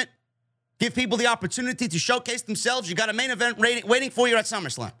tournament, give people the opportunity to showcase themselves. You got a main event waiting for you at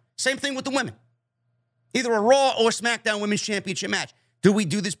SummerSlam. Same thing with the women. Either a Raw or SmackDown Women's Championship match. Do we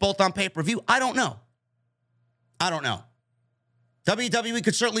do this both on pay-per-view? I don't know. WWE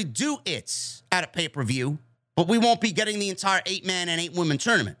could certainly do it at a pay-per-view, but we won't be getting the entire 8-man and 8-woman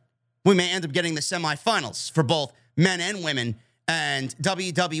tournament. We may end up getting the semifinals for both men and women, and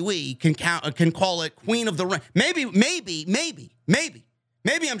WWE can call it Queen of the Ring. Maybe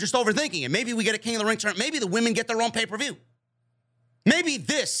I'm just overthinking it. Maybe we get a King of the Ring tournament. Maybe the women get their own pay-per-view. Maybe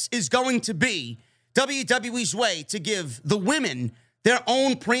this is going to be WWE's way to give the women their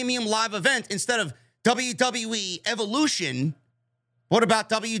own premium live event instead of WWE Evolution. What about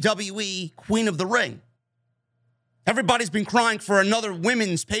WWE Queen of the Ring? Everybody's been crying for another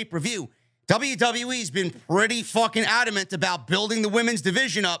women's pay-per-view. WWE's been pretty fucking adamant about building the women's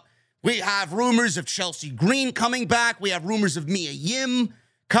division up. We have rumors of Chelsea Green coming back. We have rumors of Mia Yim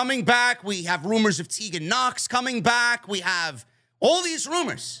coming back. We have rumors of Tegan Nox coming back. We have all these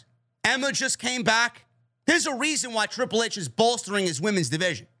rumors. Emma just came back. There's a reason why Triple H is bolstering his women's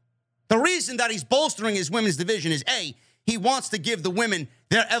division. The reason that he's bolstering his women's division is, A, he wants to give the women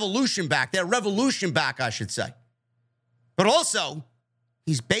their evolution back, their revolution back, I should say. But also,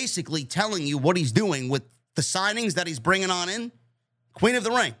 he's basically telling you what he's doing with the signings that he's bringing on in. Queen of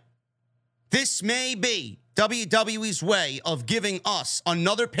the Ring. This may be WWE's way of giving us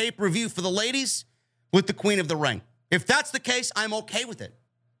another pay-per-view for the ladies with the Queen of the Ring. If that's the case, I'm okay with it.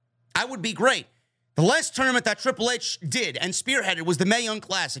 I would be great. The last tournament that Triple H did and spearheaded was the Mae Young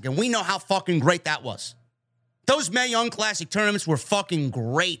Classic, and we know how fucking great that was. Those Mae Young Classic tournaments were fucking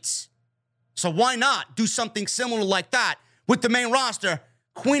great. So why not do something similar like that with the main roster,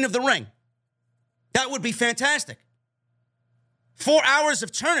 Queen of the Ring? That would be fantastic. 4 hours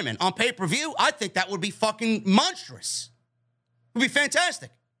of tournament on pay-per-view, I think that would be fucking monstrous. It would be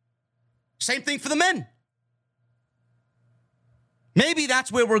fantastic. Same thing for the men. Maybe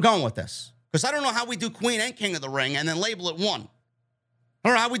that's where we're going with this. Because I don't know how we do Queen and King of the Ring and then label it one. I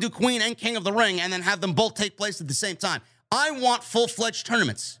don't know how we do Queen and King of the Ring and then have them both take place at the same time. I want full-fledged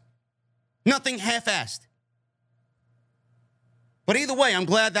tournaments. Nothing half-assed. But either way, I'm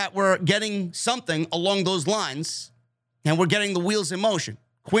glad that we're getting something along those lines and we're getting the wheels in motion.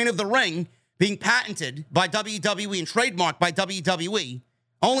 Queen of the Ring being patented by WWE and trademarked by WWE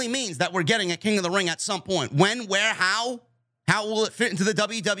only means that we're getting a King of the Ring at some point. When, where, how? How will it fit into the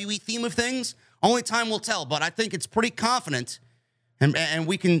WWE theme of things? Only time will tell, but I think it's pretty confident, and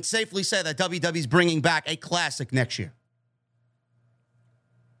we can safely say that WWE's bringing back a classic next year.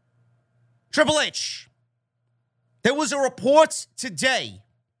 Triple H. There was a report today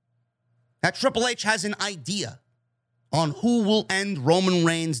that Triple H has an idea on who will end Roman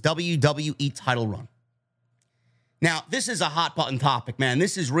Reigns' WWE title run. Now, this is a hot-button topic, man.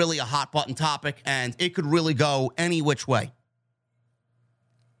 This is really a hot-button topic, and it could really go any which way.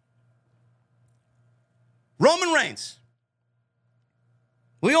 Roman Reigns.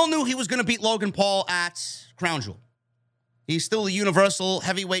 We all knew he was going to beat Logan Paul at Crown Jewel. He's still the Universal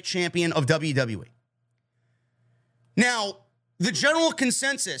Heavyweight Champion of WWE. Now, the general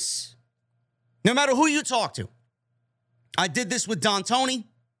consensus, no matter who you talk to, I did this with Don Tony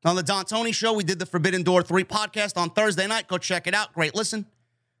on the Don Tony Show. We did the Forbidden Door 3 podcast on Thursday night. Go check it out. Great listen.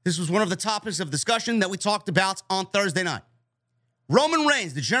 This was one of the topics of discussion that we talked about on Thursday night. Roman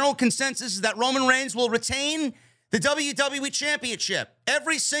Reigns, the general consensus is that Roman Reigns will retain the WWE Championship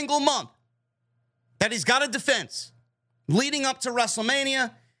every single month that he's got a defense leading up to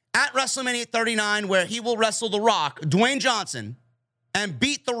WrestleMania, at WrestleMania 39, where he will wrestle The Rock, Dwayne Johnson, and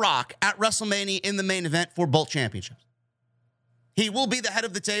beat The Rock at WrestleMania in the main event for both championships. He will be the head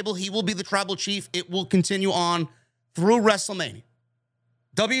of the table. He will be the tribal chief. It will continue on through WrestleMania.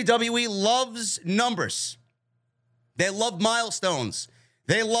 WWE loves numbers. They love milestones.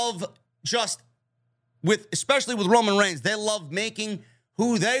 They love especially with Roman Reigns, they love making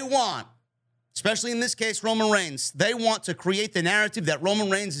who they want, especially in this case, Roman Reigns. They want to create the narrative that Roman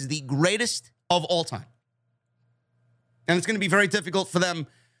Reigns is the greatest of all time. And it's going to be very difficult for them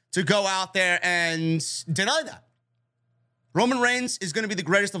to go out there and deny that. Roman Reigns is going to be the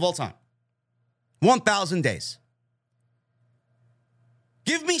greatest of all time. 1,000 days.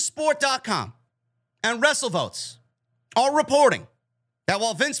 GiveMeSport.com and WrestleVotes are reporting that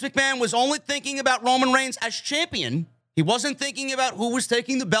while Vince McMahon was only thinking about Roman Reigns as champion, he wasn't thinking about who was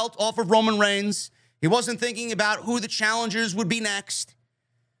taking the belt off of Roman Reigns. He wasn't thinking about who the challengers would be next.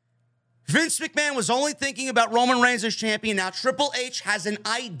 Vince McMahon was only thinking about Roman Reigns as champion. Now Triple H has an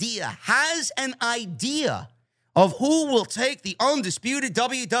idea of who will take the undisputed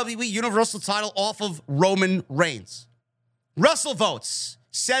WWE Universal title off of Roman Reigns. WrestleVotes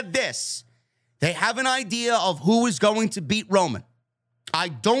said this. They have an idea of who is going to beat Roman. I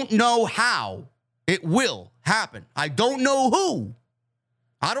don't know how it will happen. I don't know who.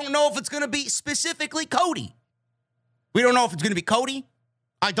 I don't know if it's going to be specifically Cody. We don't know if it's going to be Cody.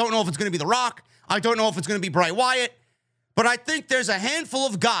 I don't know if it's going to be The Rock. I don't know if it's going to be Bray Wyatt. But I think there's a handful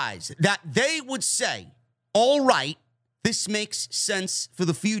of guys that they would say, all right, this makes sense for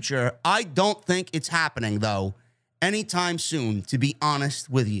the future. I don't think it's happening, though, anytime soon, to be honest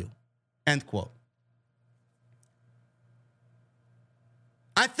with you. End quote.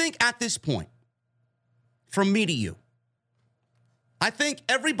 I think at this point, from me to you, I think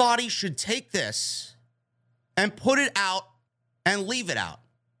everybody should take this and put it out and leave it out.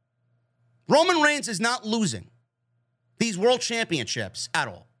 Roman Reigns is not losing these world championships at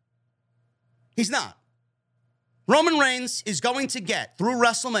all. He's not. Roman Reigns is going to get through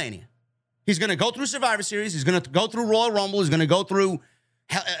WrestleMania. He's going to go through Survivor Series. He's going to go through Royal Rumble. He's going to go through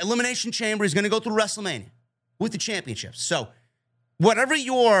Elimination Chamber. He's going to go through WrestleMania with the championships. So whatever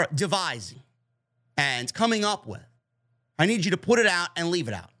you're devising and coming up with, I need you to put it out and leave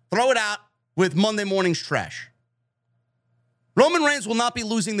it out. Throw it out with Monday morning's trash. Roman Reigns will not be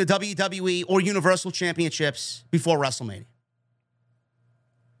losing the WWE or Universal Championships before WrestleMania.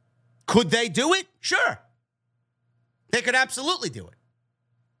 Could they do it? Sure. They could absolutely do it.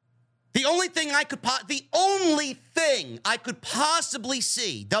 The only thing I could possibly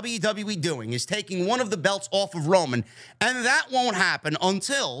see WWE doing is taking one of the belts off of Roman, and that won't happen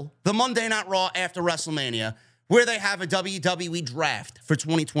until the Monday Night Raw after WrestleMania, where they have a WWE draft for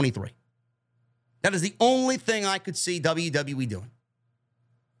 2023. That is the only thing I could see WWE doing.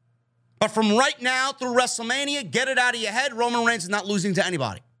 But from right now through WrestleMania, get it out of your head, Roman Reigns is not losing to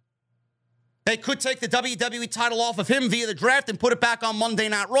anybody. They could take the WWE title off of him via the draft and put it back on Monday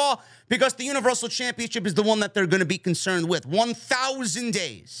Night Raw because the Universal Championship is the one that they're going to be concerned with. 1,000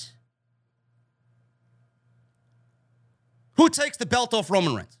 days. Who takes the belt off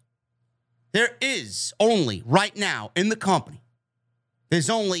Roman Reigns? There is only, right now, in the company,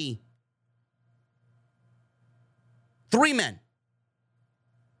 there's only 3 men.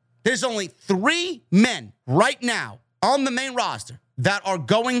 There's only 3 men right now on the main roster that are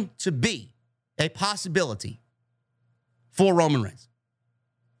going to be a possibility for Roman Reigns.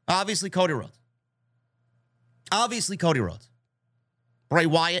 Obviously, Cody Rhodes. Bray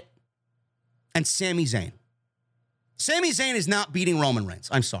Wyatt and Sami Zayn. Sami Zayn is not beating Roman Reigns.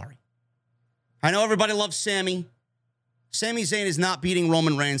 I'm sorry. I know everybody loves Sami. Sami Zayn is not beating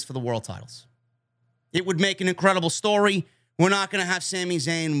Roman Reigns for the world titles. It would make an incredible story. We're not going to have Sami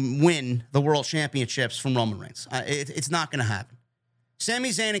Zayn win the world championships from Roman Reigns. It's not going to happen. Sami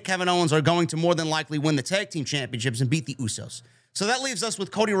Zayn and Kevin Owens are going to more than likely win the tag team championships and beat the Usos. So that leaves us with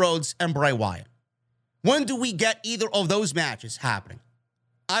Cody Rhodes and Bray Wyatt. When do we get either of those matches happening?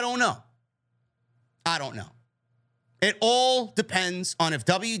 I don't know. It all depends on if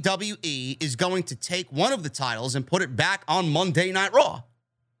WWE is going to take one of the titles and put it back on Monday Night Raw.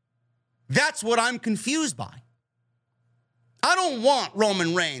 That's what I'm confused by. I don't want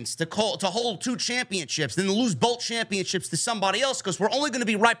Roman Reigns to hold 2 championships, then lose both championships to somebody else because we're only going to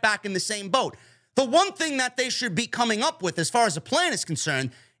be right back in the same boat. The one thing that they should be coming up with as far as a plan is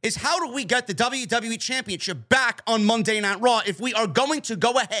concerned is how do we get the WWE Championship back on Monday Night Raw if we are going to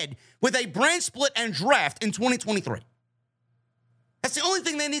go ahead with a brand split and draft in 2023? That's the only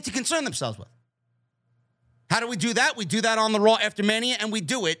thing they need to concern themselves with. How do we do that? We do that on the Raw after Mania, and we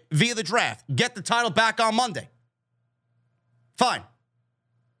do it via the draft. Get the title back on Monday. Fine.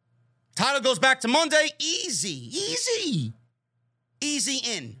 Title goes back to Monday. Easy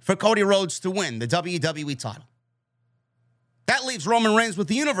in for Cody Rhodes to win the WWE title. That leaves Roman Reigns with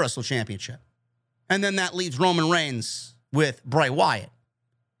the Universal Championship. And then that leaves Roman Reigns with Bray Wyatt.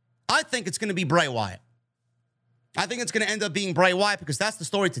 I think it's going to be Bray Wyatt. I think it's going to end up being Bray Wyatt because that's the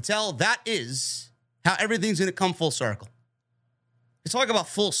story to tell. That is how everything's going to come full circle. Let's talk about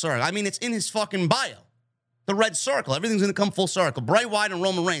full circle. I mean, it's in his fucking bio. The red circle. Everything's going to come full circle. Bray Wyatt and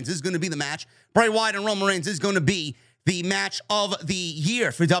Roman Reigns is going to be the match. Bray Wyatt and Roman Reigns is going to be the match of the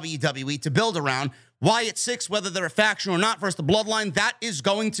year for WWE to build around. Wyatt 6, whether they're a faction or not versus the Bloodline, that is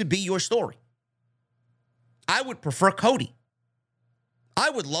going to be your story. I would prefer Cody.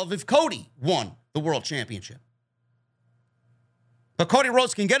 I would love if Cody won the world championship. But Cody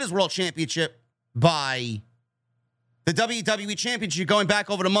Rhodes can get his world championship by the WWE Championship going back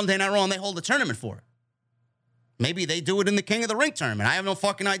over to Monday Night Raw and they hold a tournament for it. Maybe they do it in the King of the Ring tournament. I have no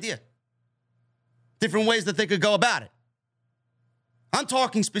fucking idea. Different ways that they could go about it. I'm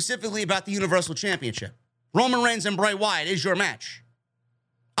talking specifically about the Universal Championship. Roman Reigns and Bray Wyatt is your match.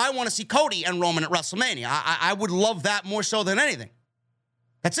 I want to see Cody and Roman at WrestleMania. I would love that more so than anything.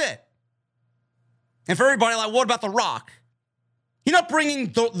 That's it. And for everybody like, what about The Rock? You're not bringing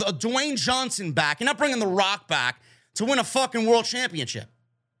the Dwayne Johnson back. You're not bringing The Rock back to win a fucking world championship.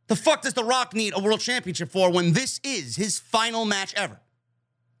 The fuck does The Rock need a world championship for when this is his final match ever?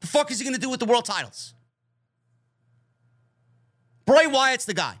 The fuck is he going to do with the world titles? Bray Wyatt's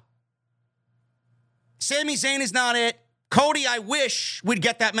the guy. Sami Zayn is not it. Cody, I wish we'd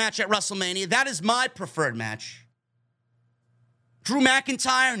get that match at WrestleMania. That is my preferred match. Drew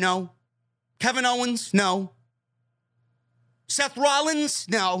McIntyre? No. Kevin Owens? No. Seth Rollins?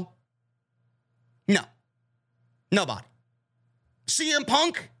 No. No. Nobody. CM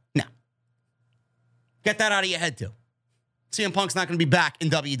Punk? No. Get that out of your head, too. CM Punk's not going to be back in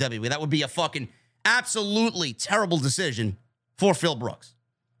WWE. That would be a fucking absolutely terrible decision for Phil Brooks.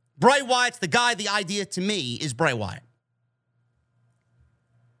 Bray Wyatt's the guy. The idea to me is Bray Wyatt.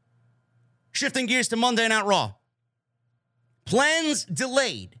 Shifting gears to Monday Night Raw. Plans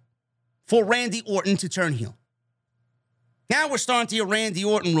delayed for Randy Orton to turn heel. Now we're starting to hear Randy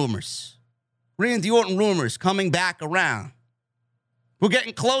Orton rumors. Randy Orton rumors coming back around. We're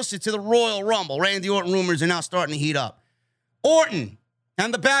getting closer to the Royal Rumble. Randy Orton rumors are now starting to heat up. Orton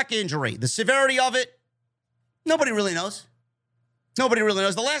and the back injury, the severity of it, nobody really knows. Nobody really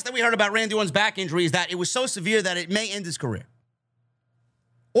knows. The last that we heard about Randy Orton's back injury is that it was so severe that it may end his career.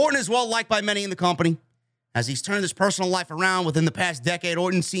 Orton is well liked by many in the company. As he's turned his personal life around within the past decade,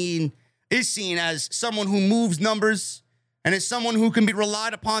 Orton is seen as someone who moves numbers and is someone who can be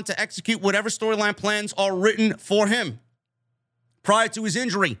relied upon to execute whatever storyline plans are written for him. Prior to his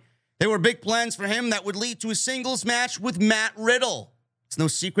injury, there were big plans for him that would lead to a singles match with Matt Riddle. It's no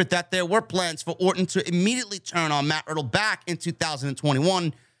secret that there were plans for Orton to immediately turn on Matt Riddle back in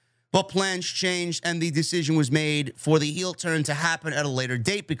 2021, but plans changed and the decision was made for the heel turn to happen at a later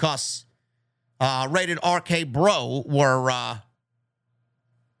date because Rated RK Bro were,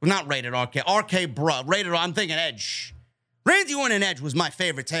 not Rated RK, RK Bro, I'm thinking Edge. Randy Orton and Edge was my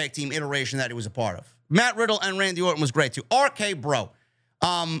favorite tag team iteration that he was a part of. Matt Riddle and Randy Orton was great too. RK Bro,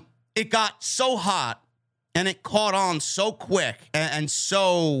 it got so hot and it caught on so quick and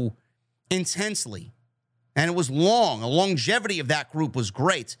so intensely, and it was long. The longevity of that group was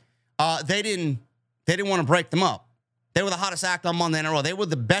great. They didn't want to break them up. They were the hottest act on Monday Night Raw. They were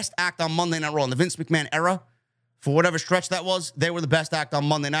the best act on Monday Night Raw in the Vince McMahon era. For whatever stretch that was, they were the best act on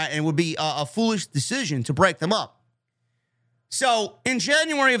Monday night, and it would be a foolish decision to break them up. So, in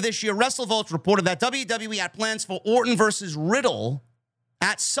January of this year, WrestleVotes reported that WWE had plans for Orton versus Riddle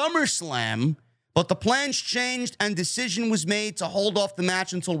at SummerSlam, but the plans changed and decision was made to hold off the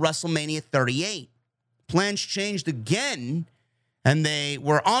match until WrestleMania 38. Plans changed again, and they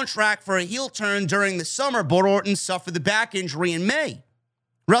were on track for a heel turn during the summer, but Orton suffered the back injury in May.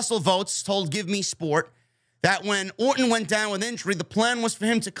 WrestleVotes told Give Me Sport that when Orton went down with injury, the plan was for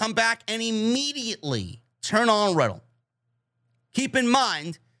him to come back and immediately turn on Riddle. Keep in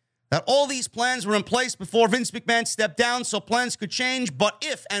mind that all these plans were in place before Vince McMahon stepped down, so plans could change, but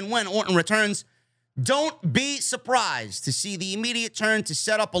if and when Orton returns, don't be surprised to see the immediate turn to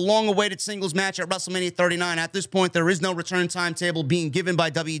set up a long-awaited singles match at WrestleMania 39. At this point, there is no return timetable being given by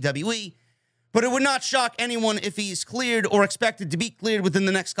WWE, but it would not shock anyone if he's cleared or expected to be cleared within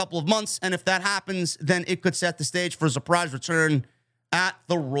the next couple of months, and if that happens, then it could set the stage for a surprise return at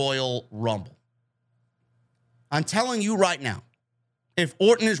the Royal Rumble. I'm telling you right now, if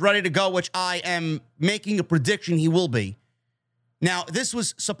Orton is ready to go, which I am making a prediction he will be. Now, this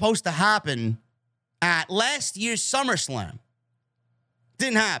was supposed to happen at last year's SummerSlam.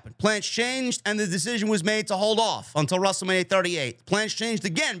 Didn't happen. Plans changed, and the decision was made to hold off until WrestleMania 38. Plans changed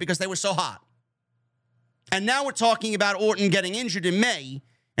again because they were so hot. And now we're talking about Orton getting injured in May,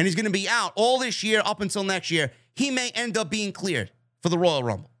 and he's going to be out all this year up until next year. He may end up being cleared for the Royal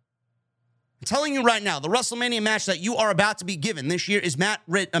Rumble. I'm telling you right now, the WrestleMania match that you are about to be given this year is Matt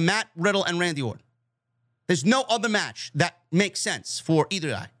Riddle and Randy Orton. There's no other match that makes sense for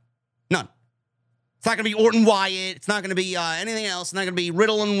either guy. None. It's not going to be Orton Wyatt. It's not going to be anything else. It's not going to be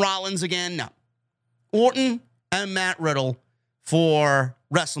Riddle and Rollins again. No. Orton and Matt Riddle for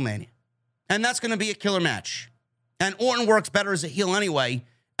WrestleMania. And that's going to be a killer match. And Orton works better as a heel anyway.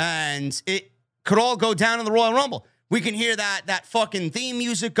 And it could all go down in the Royal Rumble. We can hear that fucking theme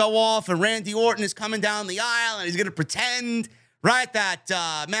music go off, and Randy Orton is coming down the aisle, and he's going to pretend, right, that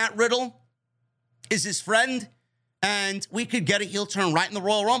Matt Riddle is his friend, and we could get a heel turn right in the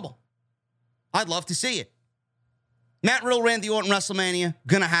Royal Rumble. I'd love to see it. Matt Riddle, Randy Orton, WrestleMania,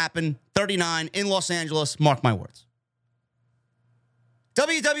 gonna happen, 39 in Los Angeles, mark my words.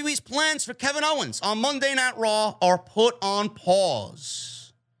 WWE's plans for Kevin Owens on Monday Night Raw are put on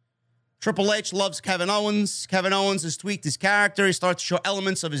pause. Triple H loves Kevin Owens. Kevin Owens has tweaked his character. He starts to show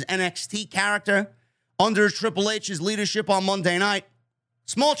elements of his NXT character under Triple H's leadership on Monday night.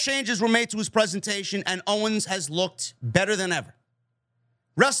 Small changes were made to his presentation, and Owens has looked better than ever.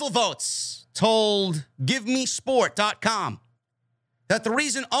 WrestleVotes told GiveMeSport.com that the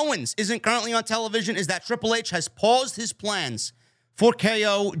reason Owens isn't currently on television is that Triple H has paused his plans for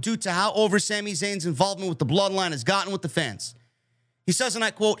KO due to how over Sami Zayn's involvement with the Bloodline has gotten with the fans. He says, and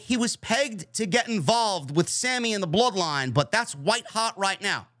I quote, "He was pegged to get involved with Sami and the Bloodline, but that's white hot right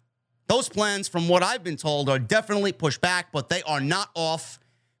now. Those plans, from what I've been told, are definitely pushed back, but they are not off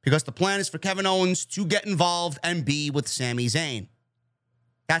because the plan is for Kevin Owens to get involved and be with Sami Zayn."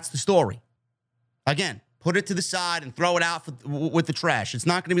 That's the story. Again, put it to the side and throw it out with the trash. It's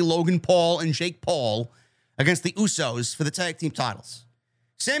not going to be Logan Paul and Jake Paul against the Usos for the tag team titles.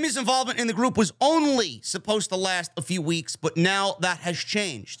 Sami's involvement in the group was only supposed to last a few weeks, but now that has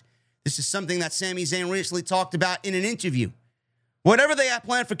changed. This is something that Sami Zayn recently talked about in an interview. Whatever they had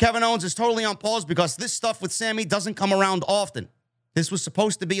planned for Kevin Owens is totally on pause because this stuff with Sami doesn't come around often. This was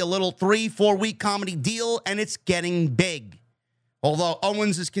supposed to be a little 3-4 week comedy deal, and it's getting big. Although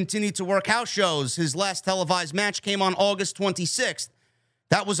Owens has continued to work house shows, his last televised match came on August 26th.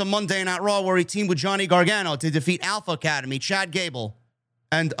 That was a Monday Night Raw where he teamed with Johnny Gargano to defeat Alpha Academy, Chad Gable,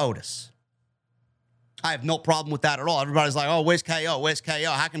 and Otis. I have no problem with that at all. Everybody's like, oh, where's KO? Where's KO?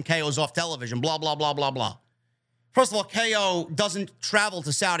 How come KO's off television? Blah, blah, blah, blah, blah. First of all, KO doesn't travel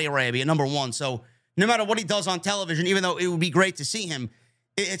to Saudi Arabia, number one. So no matter what he does on television, even though it would be great to see him,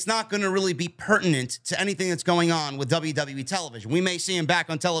 it's not going to really be pertinent to anything that's going on with WWE television. We may see him back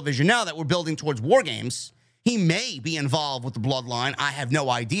on television now that we're building towards War Games. He may be involved with the Bloodline. I have no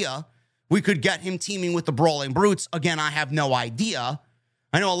idea. We could get him teaming with the Brawling Brutes. Again, I have no idea.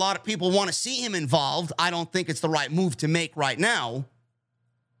 I know a lot of people want to see him involved. I don't think it's the right move to make right now.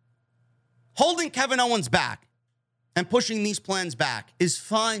 Holding Kevin Owens back and pushing these plans back is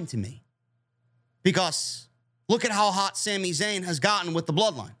fine to me. Because look at how hot Sami Zayn has gotten with the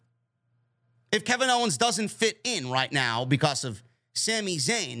Bloodline. If Kevin Owens doesn't fit in right now because of Sami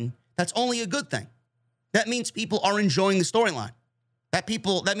Zayn, that's only a good thing. That means people are enjoying the storyline. That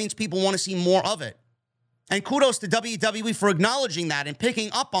means people want to see more of it. And kudos to WWE for acknowledging that and picking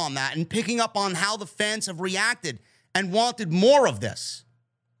up on that and picking up on how the fans have reacted and wanted more of this.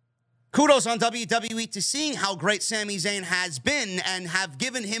 Kudos on WWE to seeing how great Sami Zayn has been and have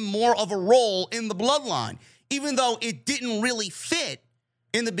given him more of a role in the Bloodline. Even though it didn't really fit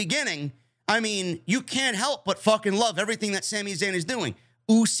in the beginning, I mean, you can't help but fucking love everything that Sami Zayn is doing.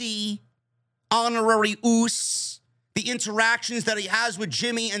 Usi, honorary Us, the interactions that he has with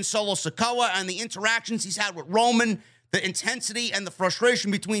Jimmy and Solo Sikoa, and the interactions he's had with Roman, the intensity and the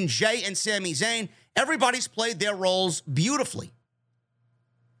frustration between Jay and Sami Zayn. Everybody's played their roles beautifully.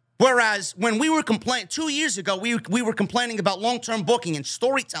 Whereas when we were complaining 2 years ago, we were complaining about long-term booking and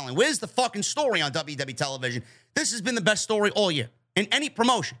storytelling. Where's the fucking story on WWE television? This has been the best story all year in any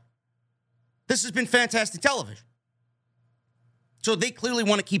promotion. This has been fantastic television. So they clearly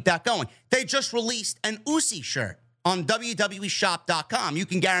want to keep that going. They just released an Usi shirt on WWEshop.com. You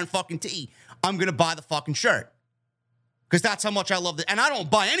can guarantee I'm going to buy the fucking shirt. Because that's how much I love it. And I don't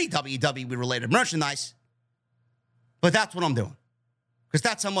buy any WWE-related merchandise. But that's what I'm doing. Because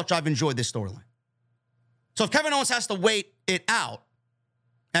that's how much I've enjoyed this storyline. So if Kevin Owens has to wait it out,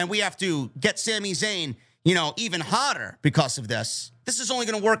 and we have to get Sami Zayn, even hotter because of this, this is only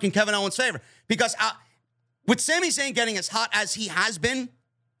going to work in Kevin Owens' favor. Because with Sami Zayn getting as hot as he has been,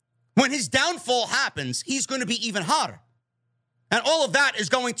 when his downfall happens, he's going to be even hotter. And all of that is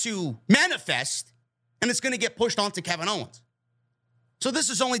going to manifest, and it's going to get pushed onto Kevin Owens. So this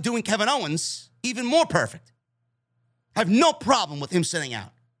is only doing Kevin Owens even more perfect. I have no problem with him sitting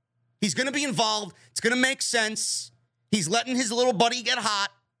out. He's going to be involved. It's going to make sense. He's letting his little buddy get hot.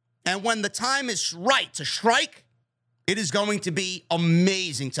 And when the time is right to strike, it is going to be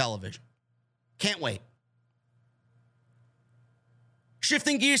amazing television. Can't wait.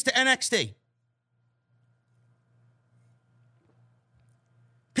 Shifting gears to NXT.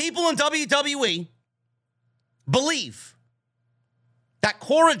 People in WWE believe that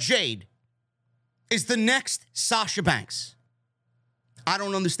Cora Jade is the next Sasha Banks. I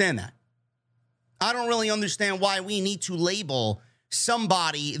don't understand that. I don't really understand why we need to label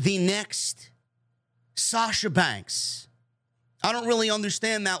somebody the next Sasha Banks. I don't really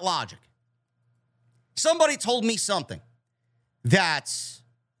understand that logic. Somebody told me something that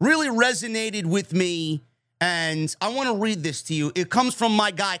really resonated with me, and I want to read this to you. It comes from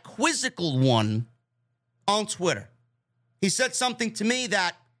my guy, Quizzical One, on Twitter. He said something to me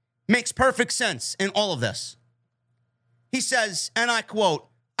that makes perfect sense in all of this. He says, and I quote,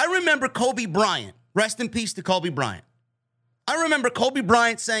 I remember Kobe Bryant. Rest in peace to Kobe Bryant. I remember Kobe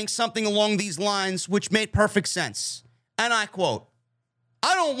Bryant saying something along these lines which made perfect sense. And I quote,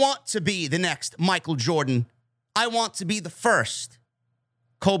 "I don't want to be the next Michael Jordan. I want to be the first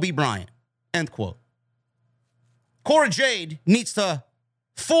Kobe Bryant." End quote. Cora Jade needs to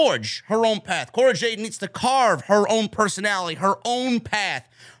forge her own path. Cora Jade needs to carve her own personality, her own path.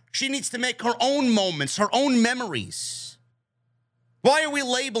 She needs to make her own moments, her own memories. Why are we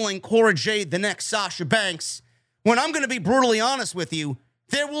labeling Cora Jade the next Sasha Banks when I'm going to be brutally honest with you?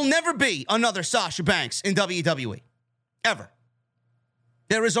 There will never be another Sasha Banks in WWE. Ever.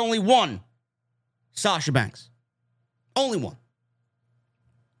 There is only one Sasha Banks. Only one.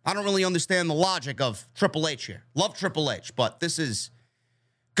 I don't really understand the logic of Triple H here. Love Triple H, but this is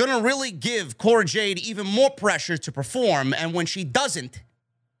going to really give Cora Jade even more pressure to perform. And when she doesn't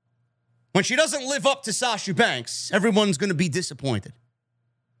live up to Sasha Banks, everyone's going to be disappointed.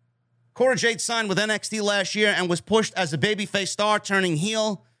 Cora Jade signed with NXT last year and was pushed as a babyface star, turning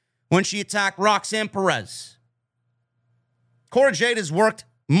heel when she attacked Roxanne Perez. Cora Jade has worked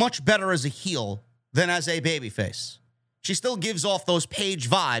much better as a heel than as a babyface. She still gives off those Paige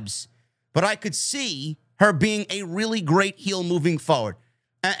vibes, but I could see her being a really great heel moving forward.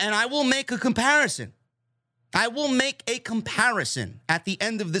 And I will make a comparison. I will make a comparison at the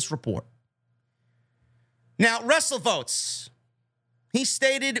end of this report. Now, WrestleVotes, he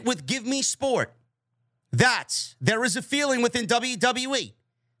stated with Give Me Sport that there is a feeling within WWE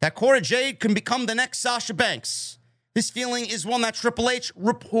that Cora Jade can become the next Sasha Banks. This feeling is one that Triple H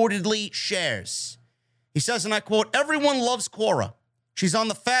reportedly shares. He says, and I quote, "Everyone loves Cora. She's on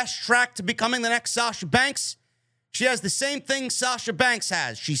the fast track to becoming the next Sasha Banks. She has the same thing Sasha Banks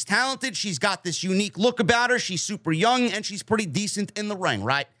has. She's talented. She's got this unique look about her. She's super young, and she's pretty decent in the ring,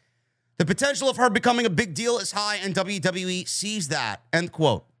 right? The potential of her becoming a big deal is high, and WWE sees that." End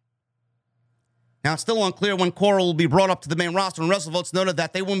quote. Now, it's still unclear when Cora will be brought up to the main roster, and WrestleVotes noted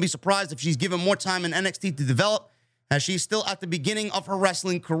that they wouldn't be surprised if she's given more time in NXT to develop, as she's still at the beginning of her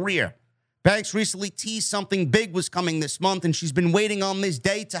wrestling career. Banks recently teased something big was coming this month, and she's been waiting on this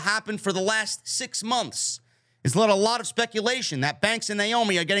day to happen for the last 6 months. It's led a lot of speculation that Banks and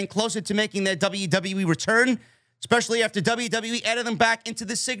Naomi are getting closer to making their WWE return, especially after WWE added them back into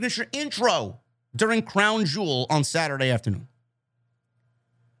the signature intro during Crown Jewel on Saturday afternoon.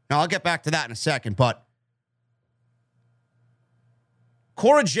 Now, I'll get back to that in a second, but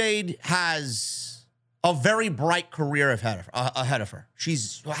Cora Jade has a very bright career ahead of her.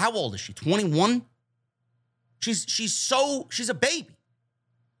 She's, how old is she? 21? She's a baby.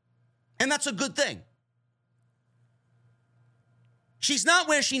 And that's a good thing. She's not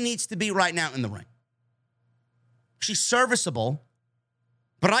where she needs to be right now in the ring. She's serviceable,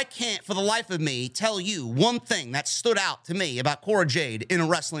 but I can't, for the life of me, tell you one thing that stood out to me about Cora Jade in a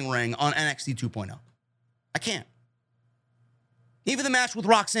wrestling ring on NXT 2.0. I can't. Even the match with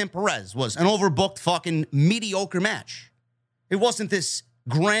Roxanne Perez was an overbooked fucking mediocre match. It wasn't this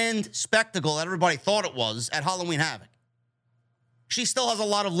grand spectacle that everybody thought it was at Halloween Havoc. She still has a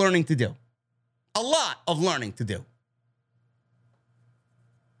lot of learning to do. A lot of learning to do.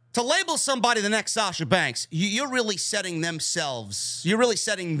 To label somebody the next Sasha Banks, you're really setting them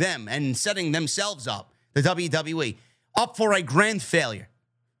and setting themselves up, the WWE, up for a grand failure.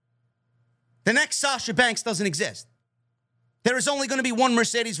 The next Sasha Banks doesn't exist. There is only going to be one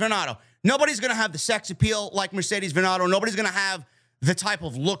Mercedes Varnado. Nobody's going to have the sex appeal like Mercedes Varnado. Nobody's going to have the type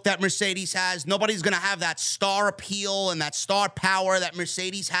of look that Mercedes has. Nobody's going to have that star appeal and that star power that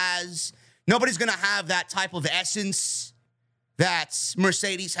Mercedes has. Nobody's going to have that type of essence that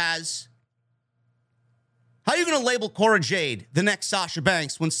Mercedes has. How are you going to label Cora Jade the next Sasha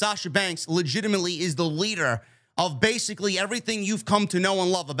Banks when Sasha Banks legitimately is the leader of basically everything you've come to know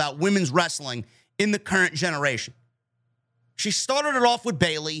and love about women's wrestling in the current generation? She started it off with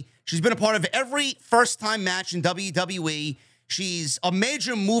Bayley. She's been a part of every first-time match in WWE. She's a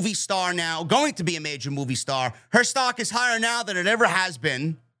major movie star now, going to be a major movie star. Her stock is higher now than it ever has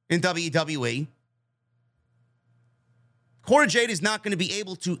been in WWE. Cora Jade is not going to be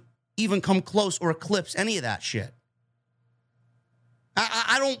able to even come close or eclipse any of that shit.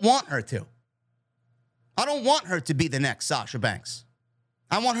 I don't want her to. I don't want her to be the next Sasha Banks.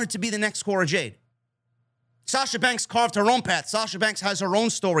 I want her to be the next Cora Jade. Sasha Banks carved her own path. Sasha Banks has her own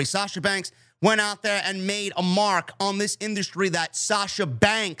story. Sasha Banks went out there and made a mark on this industry that Sasha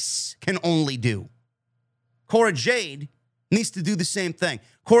Banks can only do. Cora Jade needs to do the same thing.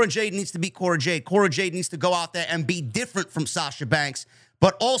 Cora Jade needs to be Cora Jade. Cora Jade needs to go out there and be different from Sasha Banks,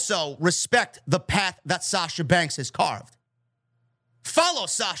 but also respect the path that Sasha Banks has carved. Follow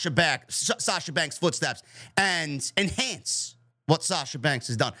Sasha Banks' footsteps and enhance what Sasha Banks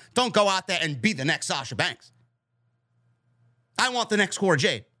has done. Don't go out there and be the next Sasha Banks. I want the next Cora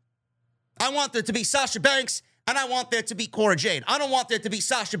Jade. I want there to be Sasha Banks, and I want there to be Cora Jade. I don't want there to be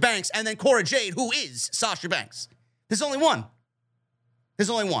Sasha Banks and then Cora Jade, who is Sasha Banks. There's only one. There's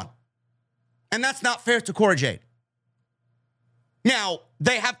only one. And that's not fair to Cora Jade. Now,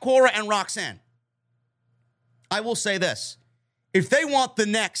 they have Cora and Roxanne. I will say this. If they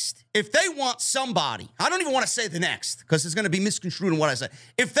want somebody, I don't even want to say the next, because it's going to be misconstrued in what I say.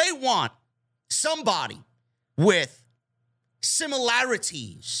 If they want somebody with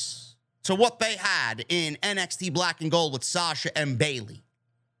similarities to what they had in NXT Black and Gold with Sasha and Bayley,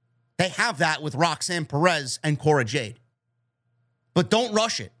 they have that with Roxanne Perez and Cora Jade. But don't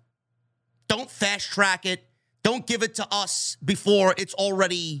rush it. Don't fast track it. Don't give it to us before it's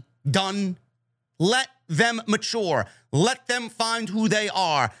already done. Let them mature. Let them find who they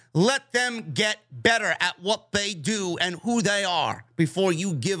are. Let them get better at what they do and who they are before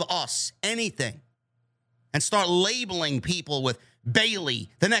you give us anything. And start labeling people with Bayley,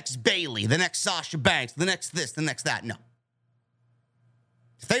 the next Sasha Banks, the next this, the next that. No.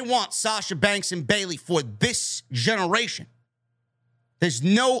 If they want Sasha Banks and Bayley for this generation, there's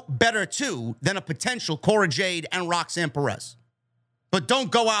no better two than a potential Cora Jade and Roxanne Perez. But don't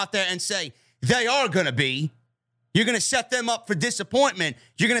go out there and say they are going to be. You're going to set them up for disappointment.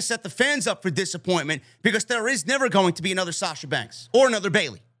 You're going to set the fans up for disappointment because there is never going to be another Sasha Banks or another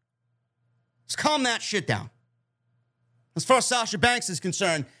Bayley. Just calm that shit down. As far as Sasha Banks is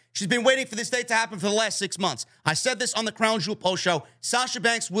concerned, she's been waiting for this day to happen for the last 6 months. I said this on the Crown Jewel post show. Sasha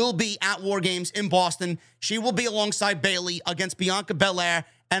Banks will be at War Games in Boston. She will be alongside Bayley against Bianca Belair,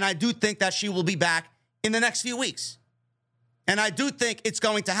 and I do think that she will be back in the next few weeks. And I do think it's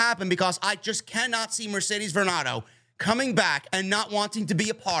going to happen because I just cannot see Mercedes Varnado coming back and not wanting to be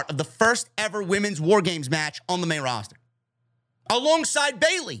a part of the first ever women's War Games match on the main roster. Alongside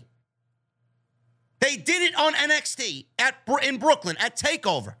Bayley. They did it on NXT in Brooklyn at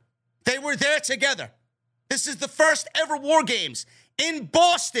TakeOver. They were there together. This is the first ever War Games in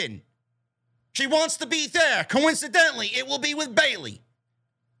Boston. She wants to be there. Coincidentally, it will be with Bayley.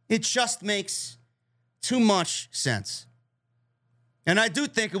 It just makes too much sense. And I do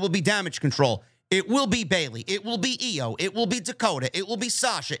think it will be Damage Control. It will be Bayley. It will be Io. It will be Dakota. It will be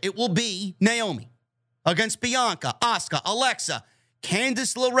Sasha. It will be Naomi against Bianca, Asuka, Alexa,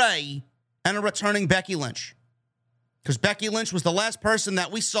 Candice LeRae, and a returning Becky Lynch. Because Becky Lynch was the last person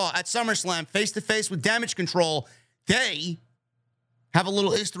that we saw at SummerSlam face-to-face with Damage Control. They have a little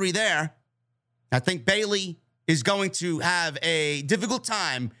history there. I think Bayley is going to have a difficult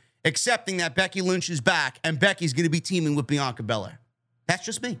time accepting that Becky Lynch is back and Becky's going to be teaming with Bianca Belair. That's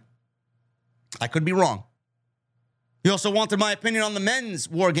just me. I could be wrong. You also wanted my opinion on the men's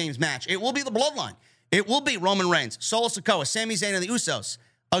War Games match. It will be the Bloodline. It will be Roman Reigns, Solo Sikoa, Sami Zayn, and the Usos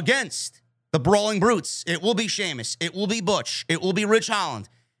against the Brawling Brutes. It will be Sheamus. It will be Butch. It will be Rich Holland.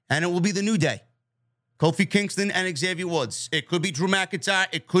 And it will be the New Day. Kofi Kingston and Xavier Woods. It could be Drew McIntyre.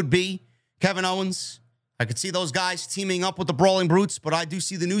 It could be Kevin Owens. I could see those guys teaming up with the Brawling Brutes, but I do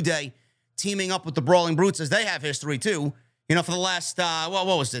see the New Day teaming up with the Brawling Brutes as they have history too. You know, for the last, what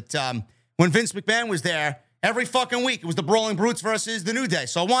was it? When Vince McMahon was there, every fucking week it was the Brawling Brutes versus the New Day.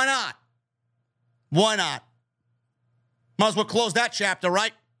 So why not? Why not? Might as well close that chapter,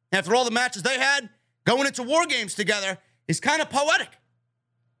 right? After all the matches they had, going into War Games together is kind of poetic.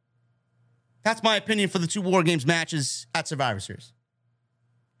 That's my opinion for the two War Games matches at Survivor Series.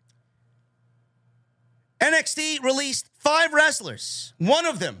 NXT released 5 wrestlers, one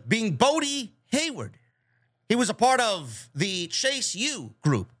of them being Bodhi Hayward. He was a part of the Chase U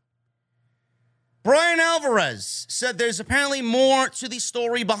group. Brian Alvarez said there's apparently more to the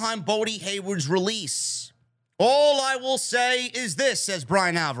story behind Bodhi Hayward's release. All I will say is this, says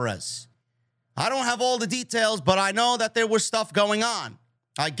Brian Alvarez. I don't have all the details, but I know that there was stuff going on.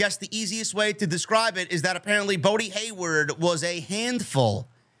 I guess the easiest way to describe it is that apparently Bodhi Hayward was a handful.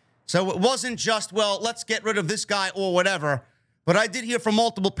 So it wasn't just, well, let's get rid of this guy or whatever. But I did hear from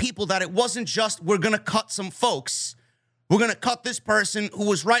multiple people that it wasn't just, we're going to cut some folks. We're going to cut this person who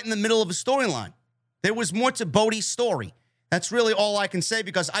was right in the middle of a storyline. There was more to Bodhi's story. That's really all I can say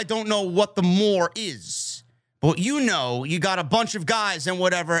because I don't know what the more is. But you know, you got a bunch of guys and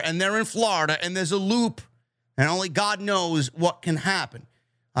whatever, and they're in Florida, and there's a loop, and only God knows what can happen.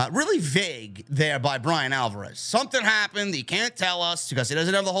 Really vague there by Brian Alvarez. Something happened. He can't tell us because he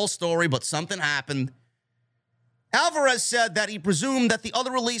doesn't have the whole story, but something happened. Alvarez said that he presumed that the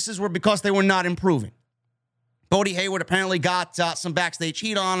other releases were because they were not improving. Bodhi Hayward apparently got some backstage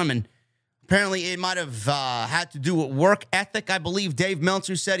heat on him, and apparently it might have had to do with work ethic. I believe Dave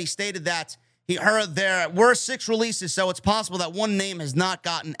Meltzer said he stated that There were 6 releases, so it's possible that one name has not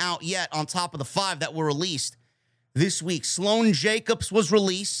gotten out yet on top of the 5 that were released this week. Sloane Jacobs was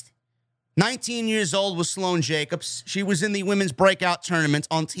released. 19 years old was Sloane Jacobs. She was in the women's breakout tournament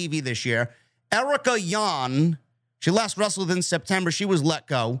on TV this year. Erica Yan, she last wrestled in September. She was let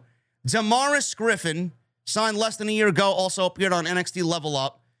go. Damaris Griffin, signed less than a year ago, also appeared on NXT Level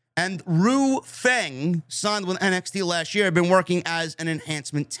Up. And Ru Feng, signed with NXT last year, been working as an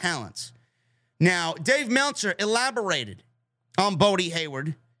enhancement talent. Now, Dave Meltzer elaborated on Bodie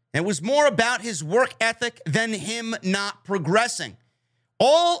Hayward. It was more about his work ethic than him not progressing.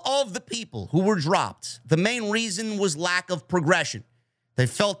 All of the people who were dropped, the main reason was lack of progression. They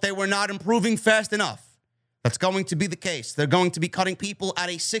felt they were not improving fast enough. That's going to be the case. They're going to be cutting people at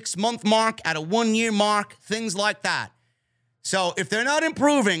a 6-month mark, at a 1-year mark, things like that. So if they're not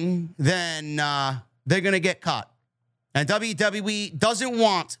improving, then they're going to get cut. And WWE doesn't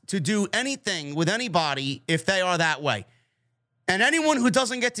want to do anything with anybody if they are that way. And anyone who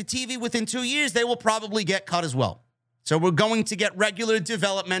doesn't get to TV within 2 years, they will probably get cut as well. So we're going to get regular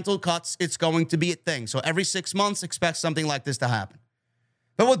developmental cuts. It's going to be a thing. So every 6 months, expect something like this to happen.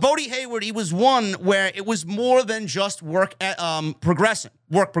 But with Bodie Hayward, he was one where it was more than just work progression.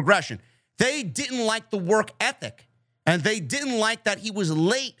 They didn't like the work ethic. And they didn't like that he was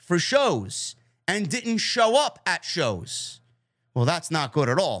late for shows and didn't show up at shows. Well, that's not good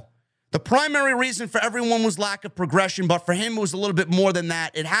at all. The primary reason for everyone was lack of progression, but for him, it was a little bit more than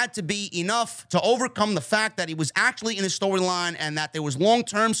that. It had to be enough to overcome the fact that he was actually in a storyline and that there was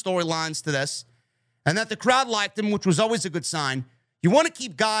long-term storylines to this and that the crowd liked him, which was always a good sign. You want to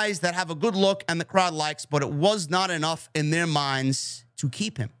keep guys that have a good look and the crowd likes, but it was not enough in their minds to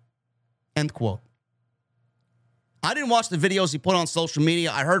keep him. End quote. I didn't watch the videos he put on social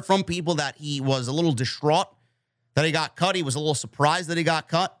media. I heard from people that he was a little distraught that he got cut. He was a little surprised that he got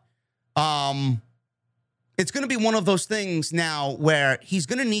cut. It's going to be one of those things now where he's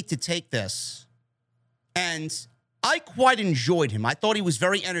going to need to take this. And I quite enjoyed him. I thought he was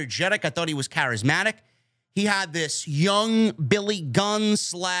very energetic. I thought he was charismatic. He had this young Billy Gunn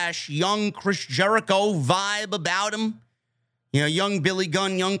 / young Chris Jericho vibe about him. You know, young Billy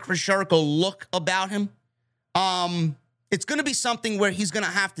Gunn, young Chris Jericho look about him. It's going to be something where he's going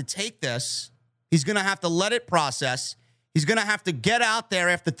to have to take this. He's going to have to let it process. He's going to have to get out there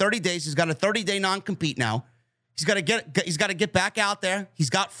after 30 days. He's got a 30-day non-compete now. He's got to get back out there. He's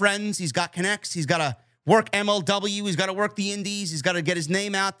got friends. He's got connects. He's got to work MLW. He's got to work the indies. He's got to get his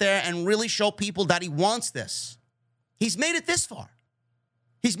name out there and really show people that he wants this. He's made it this far.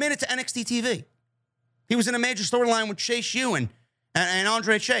 He's made it to NXT TV. He was in a major storyline with Chase U and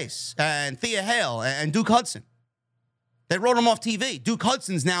Andre Chase and Thea Hale and Duke Hudson. They wrote him off TV. Duke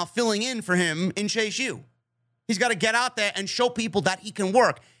Hudson's now filling in for him in Chase U. He's got to get out there and show people that he can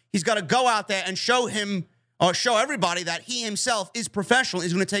work. He's got to go out there and show everybody that he himself is professional,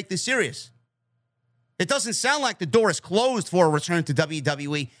 is going to take this serious. It doesn't sound like the door is closed for a return to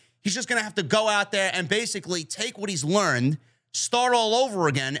WWE. He's just going to have to go out there and basically take what he's learned, start all over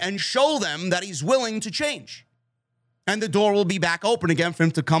again, and show them that he's willing to change. And the door will be back open again for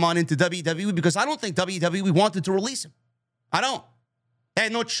him to come on into WWE, because I don't think WWE wanted to release him. I don't. They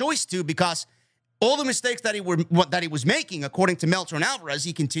had no choice to, because all the mistakes that he was making, according to Meltzer and Alvarez,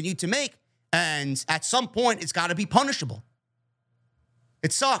 he continued to make. And at some point, it's got to be punishable.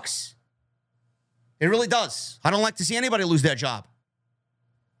 It sucks. It really does. I don't like to see anybody lose their job.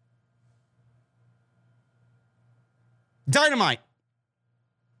 Dynamite.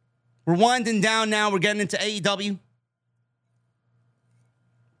 We're winding down now. We're getting into AEW.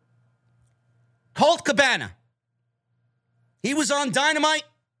 Colt Cabana. He was on Dynamite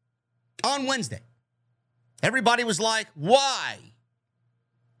on Wednesday. Everybody was like, why?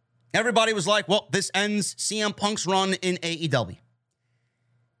 Everybody was like, well, this ends CM Punk's run in AEW.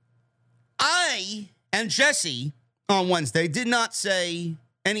 I and Jesse on Wednesday did not say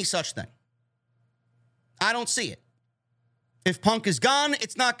any such thing. I don't see it. If Punk is gone,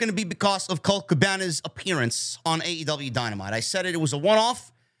 it's not going to be because of Colt Cabana's appearance on AEW Dynamite. I said it was a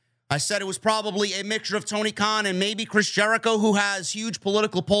one-off. I said it was probably a mixture of Tony Khan and maybe Chris Jericho, who has huge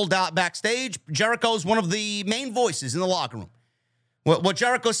political pull out backstage. Jericho is one of the main voices in the locker room. What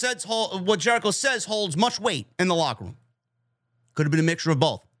Jericho says holds much weight in the locker room. Could have been a mixture of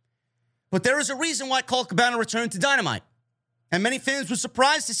both. But there is a reason why Colt Cabana returned to Dynamite. And many fans were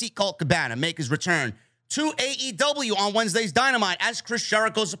surprised to see Colt Cabana make his return to AEW on Wednesday's Dynamite as Chris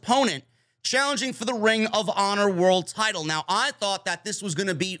Jericho's opponent, challenging for the Ring of Honor World title. Now, I thought that this was going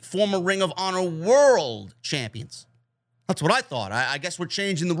to be former Ring of Honor World champions. That's what I thought. I guess we're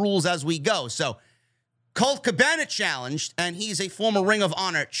changing the rules as we go. So, Colt Cabana challenged, and he's a former Ring of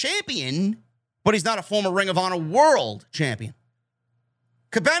Honor champion, but he's not a former Ring of Honor World Champion.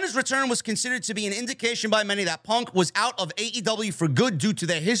 Cabana's return was considered to be an indication by many that Punk was out of AEW for good due to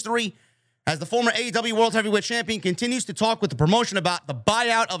their history, as the former AEW World Heavyweight Champion continues to talk with the promotion about the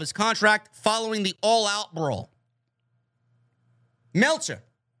buyout of his contract following the All Out brawl. Meltzer,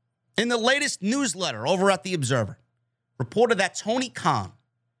 in the latest newsletter over at The Observer, reported that Tony Khan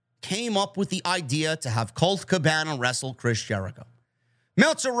came up with the idea to have Colt Cabana wrestle Chris Jericho.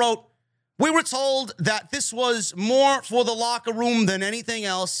 Meltzer wrote, "We were told that this was more for the locker room than anything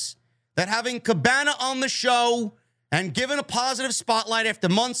else, that having Cabana on the show and given a positive spotlight after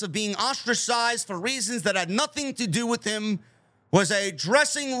months of being ostracized for reasons that had nothing to do with him was a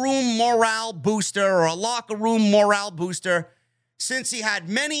dressing room morale booster or a locker room morale booster since he had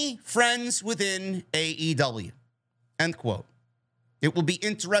many friends within AEW." End quote. It will be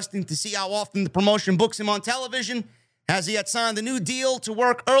interesting to see how often the promotion books him on television, as he had signed a new deal to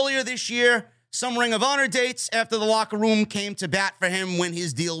work earlier this year, some Ring of Honor dates after the locker room came to bat for him when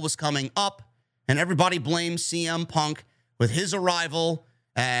his deal was coming up. And everybody blames CM Punk with his arrival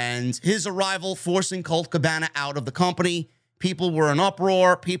and his arrival forcing Colt Cabana out of the company. People were in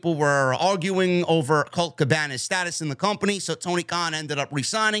uproar. People were arguing over Colt Cabana's status in the company. So Tony Khan ended up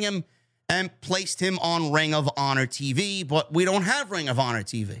re-signing him and placed him on Ring of Honor TV. But we don't have Ring of Honor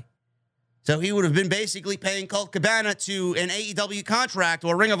TV. So he would have been basically paying Colt Cabana to an AEW contract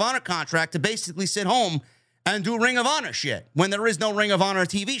or a Ring of Honor contract to basically sit home and do Ring of Honor shit when there is no Ring of Honor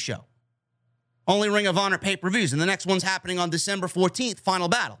TV show. Only Ring of Honor pay-per-views, and the next one's happening on December 14th, Final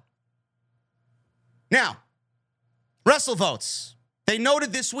Battle. Now, WrestleVotes, they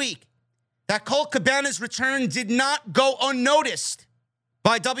noted this week that Colt Cabana's return did not go unnoticed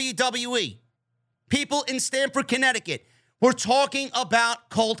by WWE. People in Stamford, Connecticut were talking about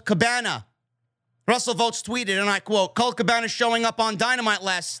Colt Cabana. WrestleVotes tweeted, and I quote, "Colt Cabana showing up on Dynamite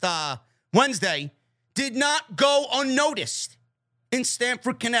last Wednesday did not go unnoticed in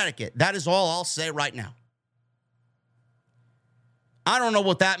Stamford, Connecticut." That is all I'll say right now. I don't know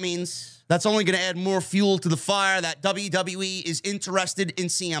what that means. That's only going to add more fuel to the fire that WWE is interested in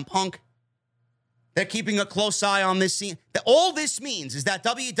CM Punk. They're keeping a close eye on this scene. All this means is that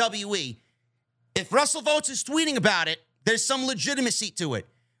WWE, if WrestleVotes is tweeting about it, there's some legitimacy to it.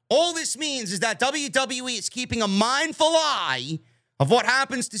 All this means is that WWE is keeping a mindful eye of what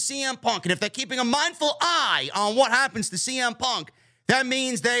happens to CM Punk. And if they're keeping a mindful eye on what happens to CM Punk, that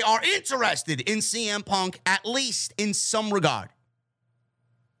means they are interested in CM Punk, at least in some regard.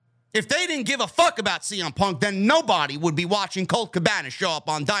 If they didn't give a fuck about CM Punk, then nobody would be watching Colt Cabana show up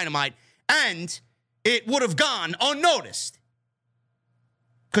on Dynamite, and it would have gone unnoticed.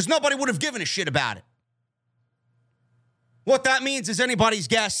 Because nobody would have given a shit about it. What that means is anybody's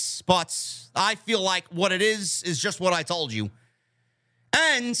guess, but I feel like what it is just what I told you.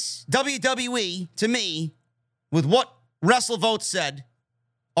 And WWE, to me, with what WrestleVotes said,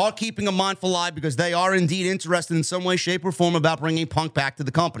 are keeping a mindful eye because they are indeed interested in some way, shape, or form about bringing Punk back to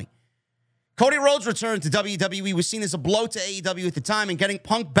the company. Cody Rhodes' return to WWE was seen as a blow to AEW at the time, and getting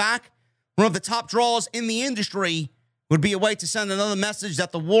Punk back, one of the top draws in the industry, would be a way to send another message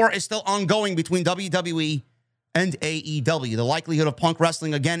that the war is still ongoing between WWE and AEW. The likelihood of Punk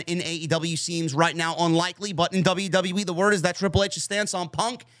wrestling again in AEW seems right now unlikely, but in WWE, the word is that Triple H's stance on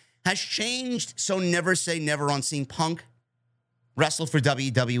Punk has changed, so never say never on seeing Punk wrestle for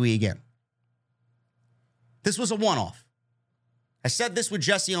WWE again. This was a one-off. I said this with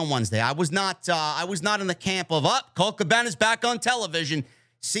Jesse on Wednesday. I was not in the camp of, Colt Cabana's back on television.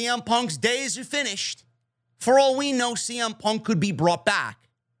 CM Punk's days are finished. For all we know, CM Punk could be brought back.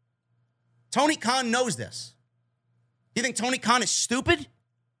 Tony Khan knows this. You think Tony Khan is stupid?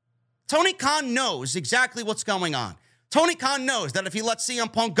 Tony Khan knows exactly what's going on. Tony Khan knows that if he lets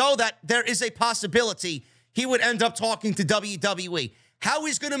CM Punk go, that there is a possibility he would end up talking to WWE. How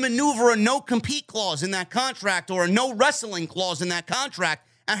he's going to maneuver a no-compete clause in that contract or a no-wrestling clause in that contract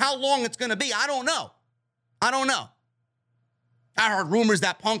and how long it's going to be, I don't know. I heard rumors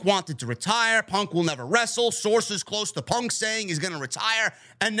that Punk wanted to retire. Punk will never wrestle. Sources close to Punk saying he's going to retire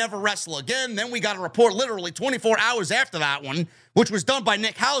and never wrestle again. Then we got a report literally 24 hours after that one, which was done by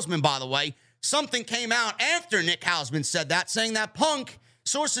Nick Hausman, by the way. Something came out after Nick Hausman said that, saying that Punk,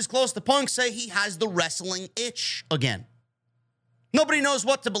 sources close to Punk say he has the wrestling itch again. Nobody knows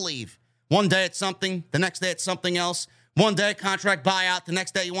what to believe. One day it's something, the next day it's something else. One day contract buyout, the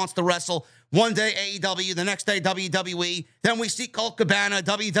next day he wants to wrestle. One day AEW, the next day WWE. Then we see Colt Cabana.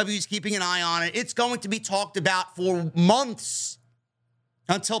 WWE's keeping an eye on it. It's going to be talked about for months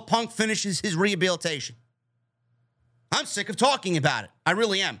until Punk finishes his rehabilitation. I'm sick of talking about it. I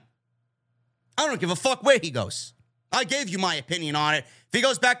really am. I don't give a fuck where he goes. I gave you my opinion on it. If he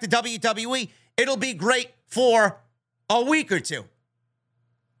goes back to WWE, It'll be great for a week or two.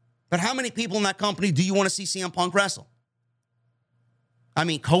 But how many people in that company do you want to see CM Punk wrestle? I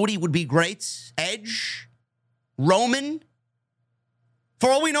mean, Cody would be great. Edge, Roman. For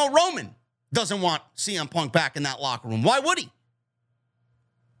all we know, Roman doesn't want CM Punk back in that locker room. Why would he?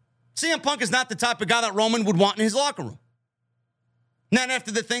 CM Punk is not the type of guy that Roman would want in his locker room. Not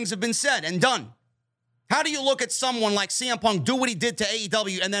after the things have been said and done. How do you look at someone like CM Punk do what he did to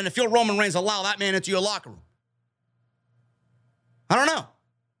AEW, and then if you're Roman Reigns, allow that man into your locker room? I don't know.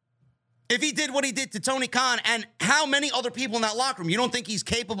 If he did what he did to Tony Khan and how many other people in that locker room, you don't think he's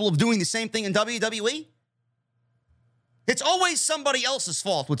capable of doing the same thing in WWE? It's always somebody else's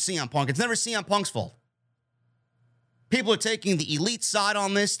fault with CM Punk. It's never CM Punk's fault. People are taking the elite side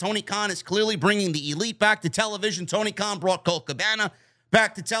on this. Tony Khan is clearly bringing the elite back to television. Tony Khan brought Colt Cabana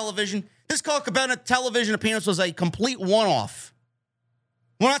back to television. This Colt Cabana television appearance was a complete one-off.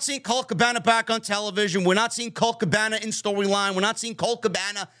 We're not seeing Colt Cabana back on television. We're not seeing Colt Cabana in storyline. We're not seeing Colt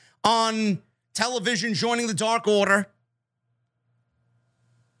Cabana on television joining the Dark Order.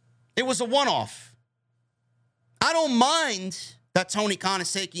 It was a one-off. I don't mind that Tony Khan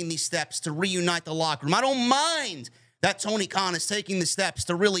is taking these steps to reunite the locker room. I don't mind that Tony Khan is taking the steps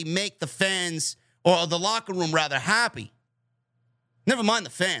to really make the fans, or the locker room rather, happy. Never mind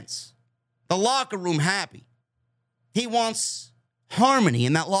the fans. The locker room happy. He wants harmony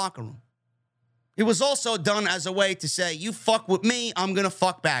in that locker room. It was also done as a way to say, you fuck with me, I'm going to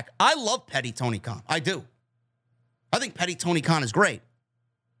fuck back. I love petty Tony Khan. I do. I think petty Tony Khan is great.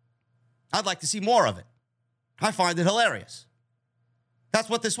 I'd like to see more of it. I find it hilarious. That's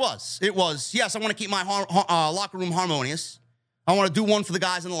what this was. It was, yes, I want to keep my locker room harmonious. I want to do one for the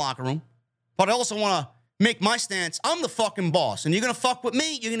guys in the locker room. But I also want to make my stance, I'm the fucking boss. And you're going to fuck with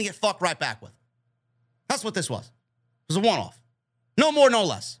me, you're going to get fucked right back with. That's what this was. It was a one-off. No more, no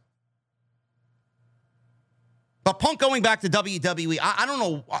less. But Punk going back to WWE, I don't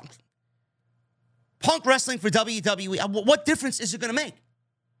know. Punk wrestling for WWE, what difference is it going to make?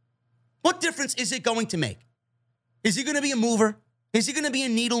 What difference is it going to make? Is he going to be a mover? Is he going to be a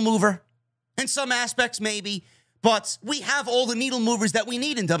needle mover? In some aspects, maybe. But we have all the needle movers that we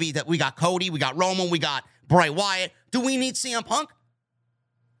need in WWE. We got Cody, we got Roman, we got Bray Wyatt. Do we need CM Punk?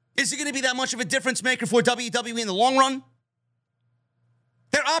 Is he going to be that much of a difference maker for WWE in the long run?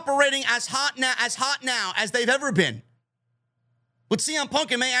 They're operating as hot now as they've ever been. With CM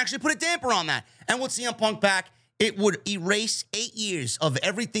Punk, it may actually put a damper on that. And with CM Punk back, it would erase 8 years of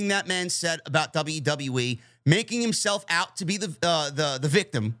everything that man said about WWE, making himself out to be the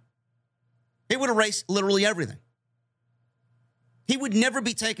victim. It would erase literally everything. He would never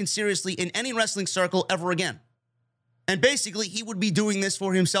be taken seriously in any wrestling circle ever again. And basically, he would be doing this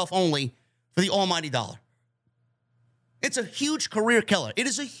for himself only for the almighty dollar. It's a huge career killer. It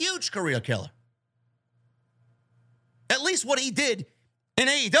is a huge career killer. At least what he did in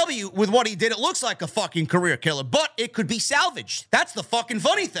AEW, with what he did, it looks like a fucking career killer, but it could be salvaged. That's the fucking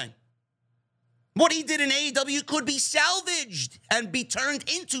funny thing. What he did in AEW could be salvaged and be turned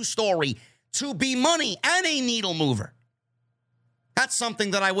into story to be money and a needle mover. That's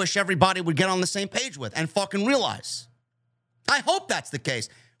something that I wish everybody would get on the same page with and fucking realize. I hope that's the case.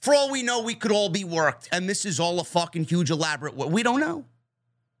 For all we know, we could all be worked, and this is all a fucking huge elaborate work. We don't know.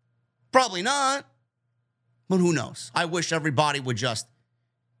 Probably not. But who knows? I wish everybody would just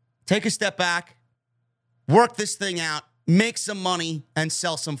take a step back, work this thing out, make some money, and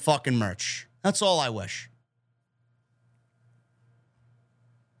sell some fucking merch. That's all I wish.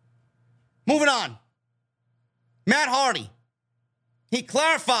 Moving on. Matt Hardy. He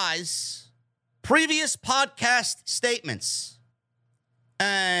clarifies previous podcast statements.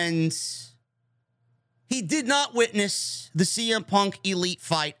 And he did not witness the CM Punk Elite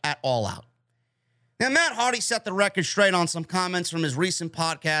fight at All Out. Now, Matt Hardy set the record straight on some comments from his recent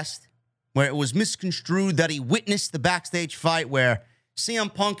podcast where it was misconstrued that he witnessed the backstage fight where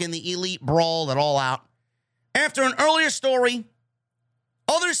CM Punk and the Elite brawled at All Out. After an earlier story,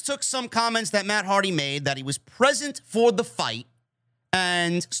 others took some comments that Matt Hardy made that he was present for the fight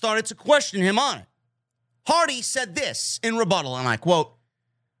and started to question him on it. Hardy said this in rebuttal, and I quote,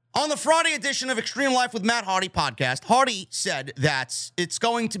 "On the Friday edition of Extreme Life with Matt Hardy podcast, Hardy said that it's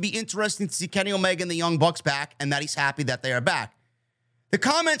going to be interesting to see Kenny Omega and the Young Bucks back and that he's happy that they are back. The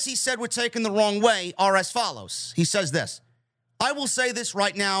comments he said were taken the wrong way are as follows. He says this, I will say this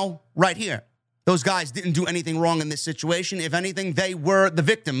right now, right here. Those guys didn't do anything wrong in this situation. If anything, they were the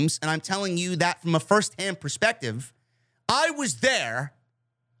victims, and I'm telling you that from a first-hand perspective. I was there.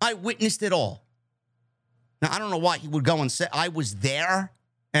 I witnessed it all." Now, I don't know why he would go and say, I was there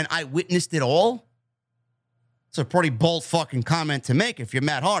and I witnessed it all. It's a pretty bold fucking comment to make if you're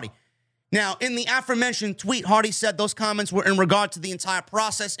Matt Hardy. Now, in the aforementioned tweet, Hardy said those comments were in regard to the entire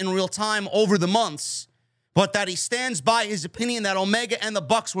process in real time over the months, but that he stands by his opinion that Omega and the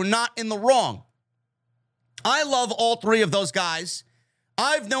Bucks were not in the wrong. I love all three of those guys.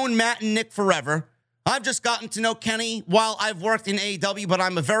 I've known Matt and Nick forever. I've just gotten to know Kenny while I've worked in AEW, but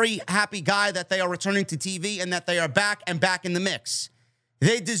I'm a very happy guy that they are returning to TV and that they are back and back in the mix.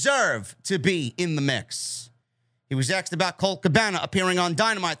 They deserve to be in the mix. He was asked about Colt Cabana appearing on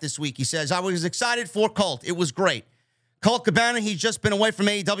Dynamite this week. He says, I was excited for Colt. It was great. Colt Cabana, he's just been away from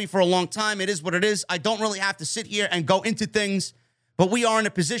AEW for a long time. It is what it is. I don't really have to sit here and go into things, but we are in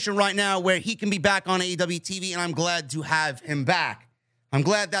a position right now where he can be back on AEW TV, and I'm glad to have him back. I'm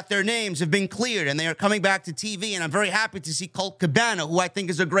glad that their names have been cleared and they are coming back to TV, and I'm very happy to see Colt Cabana, who I think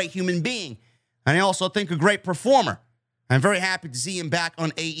is a great human being, and I also think a great performer. I'm very happy to see him back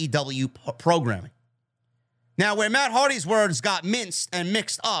on AEW programming. Now, where Matt Hardy's words got minced and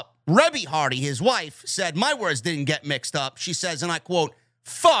mixed up, Rebby Hardy, his wife, said, my words didn't get mixed up. She says, and I quote,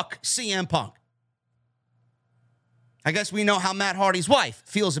 fuck CM Punk. I guess we know how Matt Hardy's wife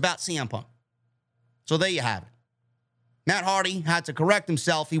feels about CM Punk. So there you have it. Matt Hardy had to correct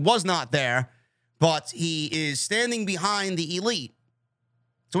himself. He was not there, but he is standing behind the Elite.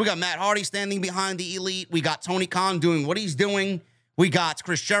 So we got Matt Hardy standing behind the Elite. We got Tony Khan doing what he's doing. We got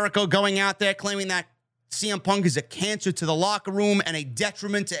Chris Jericho going out there claiming that CM Punk is a cancer to the locker room and a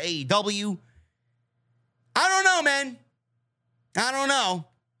detriment to AEW. I don't know, man. I don't know.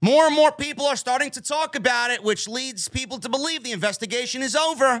 More and more people are starting to talk about it, which leads people to believe the investigation is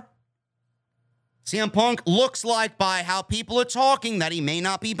over. CM Punk looks like, by how people are talking, that he may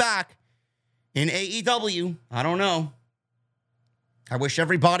not be back in AEW. I don't know. I wish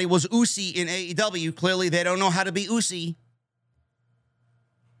everybody was Usi in AEW. Clearly, they don't know how to be Usi.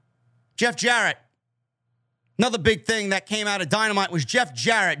 Jeff Jarrett. Another big thing that came out of Dynamite was Jeff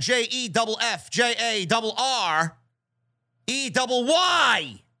Jarrett.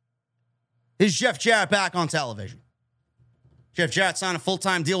 Jeff-Jarrett-E-Y. Is Jeff Jarrett back on television? Jeff Jarrett signed a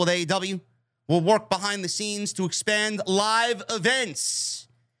full-time deal with AEW. Will work behind the scenes to expand live events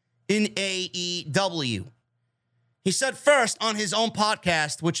in AEW. He said first on his own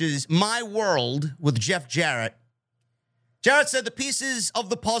podcast, which is My World with Jeff Jarrett. Jarrett said the pieces of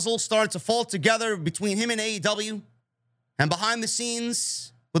the puzzle started to fall together between him and AEW, and behind the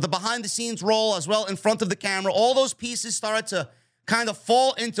scenes, with the behind-the-scenes role as well in front of the camera, all those pieces started to kind of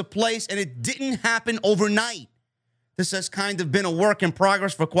fall into place, and it didn't happen overnight. This has kind of been a work in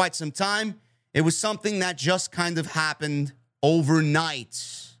progress for quite some time. It was something that just kind of happened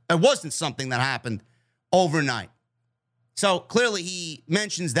overnight. It wasn't something that happened overnight. So clearly he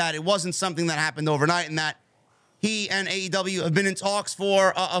mentions that it wasn't something that happened overnight, and that he and AEW have been in talks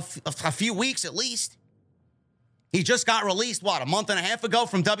for a few weeks at least. He just got released, a month and a half ago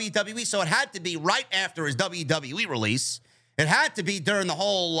from WWE, so it had to be right after his WWE release. It had to be during the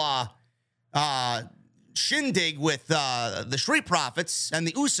whole shindig with the Street Profits and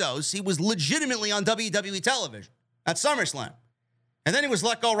the Usos. He was legitimately on WWE television at SummerSlam. And then he was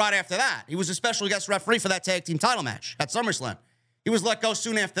let go right after that. He was a special guest referee for that tag team title match at SummerSlam. He was let go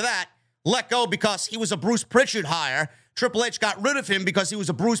soon after that. Let go because he was a Bruce Pritchard hire. Triple H got rid of him because he was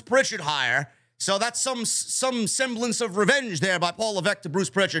a Bruce Pritchard hire. So that's some semblance of revenge there by Paul Levesque to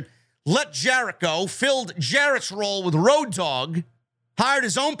Bruce Pritchard. Let Jarrett go, filled Jarrett's role with Road Dogg, hired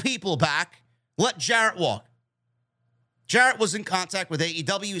his own people back, let Jarrett walk. Jarrett was in contact with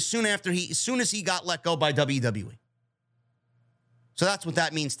AEW as soon as he got let go by WWE. So that's what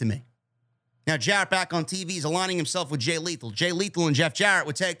that means to me. Now, Jarrett back on TV is aligning himself with Jay Lethal. Jay Lethal and Jeff Jarrett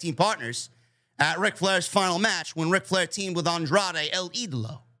were tag team partners at Ric Flair's final match when Ric Flair teamed with Andrade El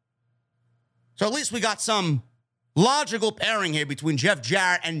Idolo. So at least we got some logical pairing here between Jeff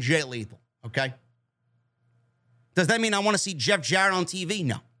Jarrett and Jay Lethal, okay? Does that mean I want to see Jeff Jarrett on TV?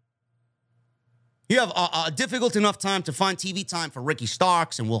 No. You have a difficult enough time to find TV time for Ricky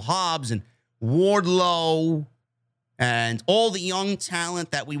Starks and Will Hobbs and Wardlow and all the young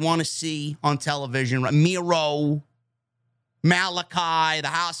talent that we want to see on television. Miro, Malachi, the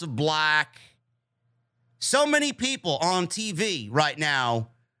House of Black. So many people on TV right now,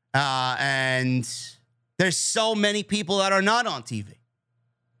 and there's so many people that are not on TV.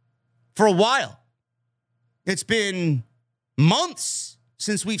 For a while. It's been months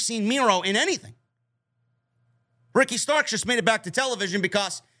since we've seen Miro in anything. Ricky Starks just made it back to television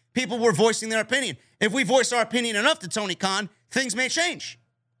because people were voicing their opinion. If we voice our opinion enough to Tony Khan, things may change.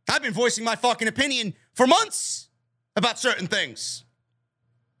 I've been voicing my fucking opinion for months about certain things.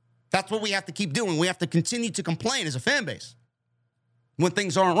 That's what we have to keep doing. We have to continue to complain as a fan base. When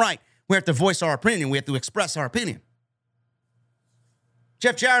things aren't right, we have to voice our opinion. We have to express our opinion.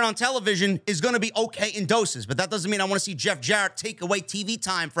 Jeff Jarrett on television is going to be okay in doses, but that doesn't mean I want to see Jeff Jarrett take away TV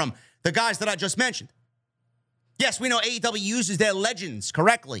time from the guys that I just mentioned. Yes, we know AEW uses their legends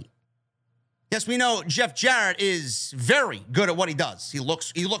correctly. Yes, we know Jeff Jarrett is very good at what he does. He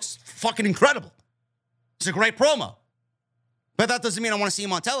looks fucking incredible. It's a great promo. But that doesn't mean I want to see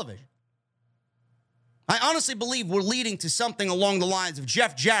him on television. I honestly believe we're leading to something along the lines of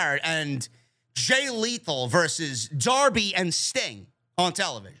Jeff Jarrett and Jay Lethal versus Darby and Sting on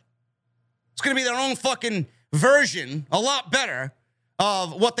television. It's going to be their own fucking version, a lot better,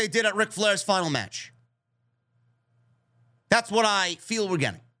 of what they did at Ric Flair's final match. That's what I feel we're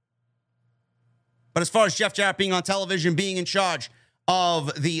getting. But as far as Jeff Jarrett being on television, being in charge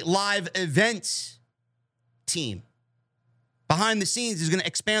of the live events team, behind the scenes, he's going to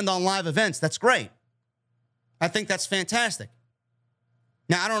expand on live events. That's great. I think that's fantastic.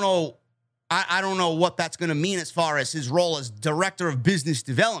 Now, I don't know what that's going to mean as far as his role as director of business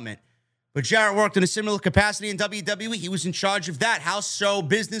development, but Jarrett worked in a similar capacity in WWE. He was in charge of that. House show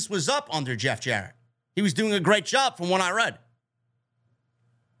business was up under Jeff Jarrett. He was doing a great job from what I read.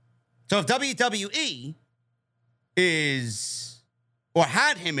 So if WWE is, or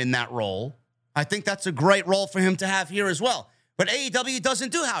had him in that role, I think that's a great role for him to have here as well. But AEW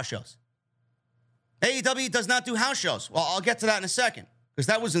doesn't do house shows. AEW does not do house shows. Well, I'll get to that in a second, because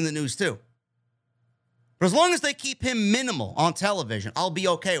that was in the news too. But as long as they keep him minimal on television, I'll be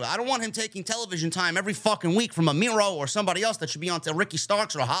okay with it. I don't want him taking television time every fucking week from a Miro or somebody else that should be on to Ricky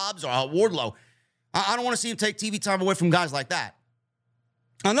Starks or Hobbs or Wardlow. I don't want to see him take TV time away from guys like that.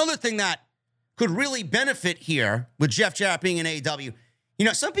 Another thing that could really benefit here with Jeff Jarrett being in AEW, you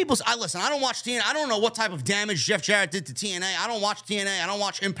know, some people, I don't watch TNA. I don't know what type of damage Jeff Jarrett did to TNA. I don't watch TNA. I don't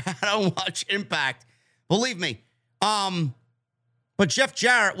watch Impact. I don't watch Impact. Believe me. But Jeff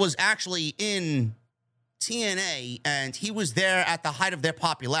Jarrett was actually in TNA, and he was there at the height of their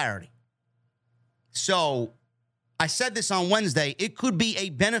popularity. So I said this on Wednesday. It could be a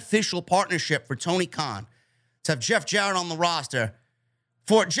beneficial partnership for Tony Khan to have Jeff Jarrett on the roster,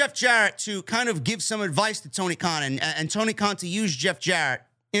 for Jeff Jarrett to kind of give some advice to Tony Khan, and Tony Khan to use Jeff Jarrett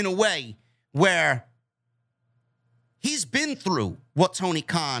in a way where he's been through what Tony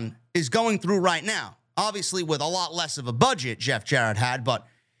Khan is going through right now. Obviously, with a lot less of a budget Jeff Jarrett had, but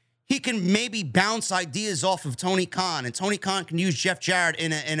he can maybe bounce ideas off of Tony Khan, and Tony Khan can use Jeff Jarrett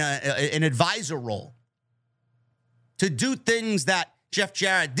in an advisor role to do things that Jeff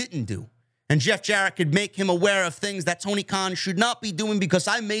Jarrett didn't do. And Jeff Jarrett could make him aware of things that Tony Khan should not be doing, because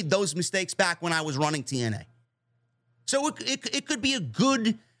I made those mistakes back when I was running TNA. So it could be a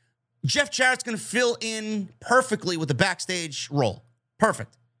good... Jeff Jarrett's going to fill in perfectly with the backstage role.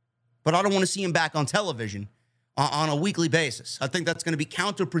 Perfect. But I don't want to see him back on television on a weekly basis. I think that's going to be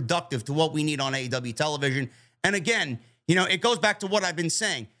counterproductive to what we need on AEW television. And again, you know, it goes back to what I've been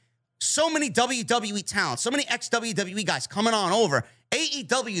saying. So many WWE talents, so many ex-WWE guys coming on over.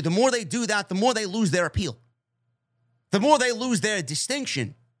 AEW, the more they do that, the more they lose their appeal. The more they lose their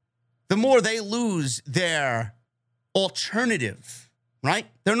distinction. The more they lose their alternative, right?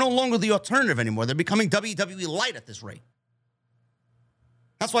 They're no longer the alternative anymore. They're becoming WWE light at this rate.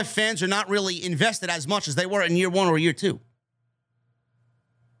 That's why fans are not really invested as much as they were in year one or year two.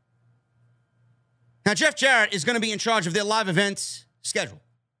 Now, Jeff Jarrett is going to be in charge of their live events schedule,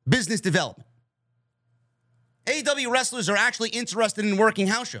 business development. AEW wrestlers are actually interested in working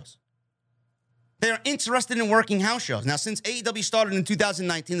house shows. They are interested in working house shows. Now, since AEW started in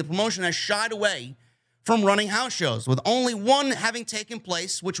 2019, the promotion has shied away from running house shows, with only one having taken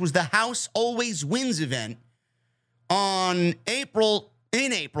place, which was the House Always Wins event in April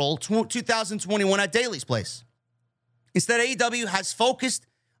 2021 at Daly's Place. Instead, AEW has focused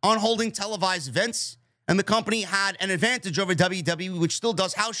on holding televised events, and the company had an advantage over WWE, which still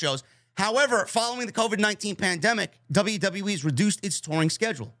does house shows. However, following the COVID-19 pandemic, WWE has reduced its touring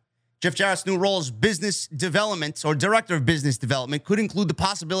schedule. Jeff Jarrett's new role as business development, or director of business development, could include the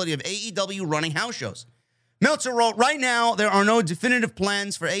possibility of AEW running house shows. Meltzer wrote, right now, there are no definitive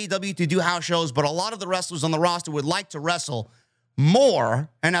plans for AEW to do house shows, but a lot of the wrestlers on the roster would like to wrestle more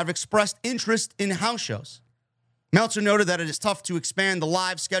and have expressed interest in house shows. Meltzer noted that it is tough to expand the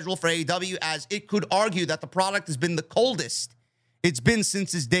live schedule for AEW, as it could argue that the product has been the coldest it's been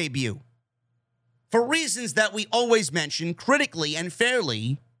since its debut. For reasons that we always mention critically and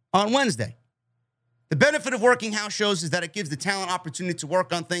fairly on Wednesday. The benefit of working house shows is that it gives the talent opportunity to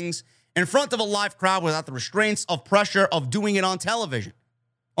work on things in front of a live crowd without the restraints of pressure of doing it on television.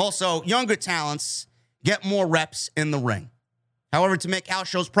 Also, younger talents get more reps in the ring. However, to make house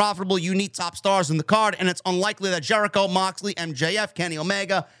shows profitable, you need top stars in the card, and it's unlikely that Jericho, Moxley, MJF, Kenny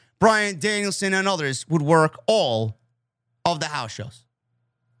Omega, Bryan Danielson, and others would work all of the house shows.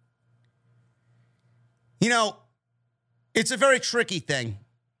 You know, it's a very tricky thing.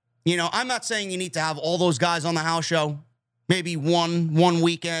 You know, I'm not saying you need to have all those guys on the house show. Maybe one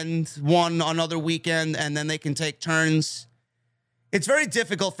weekend, one another weekend, and then they can take turns. It's very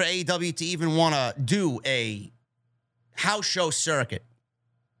difficult for AEW to even want to do a house show circuit.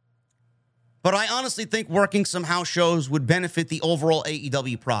 But I honestly think working some house shows would benefit the overall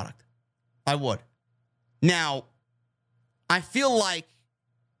AEW product. I would. Now, I feel like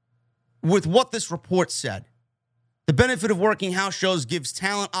with what this report said, the benefit of working house shows gives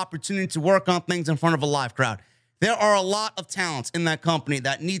talent opportunity to work on things in front of a live crowd. There are a lot of talents in that company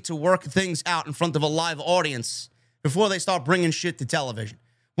that need to work things out in front of a live audience before they start bringing shit to television.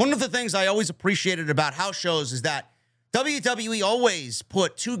 One of the things I always appreciated about house shows is that WWE always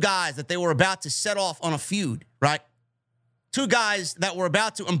put two guys that they were about to set off on a feud, right? Two guys that were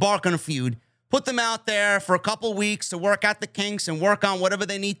about to embark on a feud, put them out there for a couple weeks to work out the kinks and work on whatever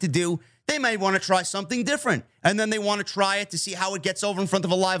they need to do. They may want to try something different, and then they want to try it to see how it gets over in front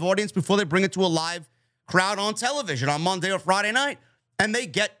of a live audience before they bring it to a live crowd on television on Monday or Friday night, and they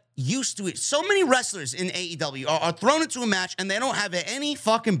get used to it. So many wrestlers in AEW are thrown into a match, and they don't have any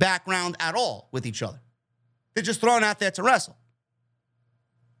fucking background at all with each other. They're just thrown out there to wrestle.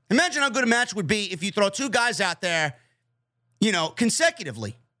 Imagine how good a match would be if you throw two guys out there, you know,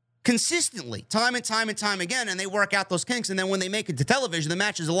 consecutively, consistently, time and time again, and they work out those kinks, and then when they make it to television, the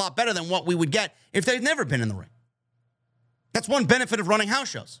match is a lot better than what we would get if they've never been in the ring. That's one benefit of running house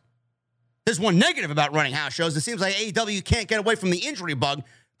shows. There's one negative about running house shows. It seems like AEW can't get away from the injury bug.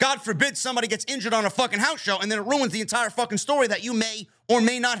 God forbid somebody gets injured on a fucking house show, and then it ruins the entire fucking story that you may or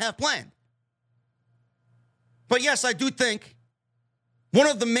may not have planned. But yes, I do think one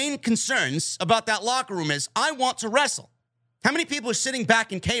of the main concerns about that locker room is I want to wrestle. How many people are sitting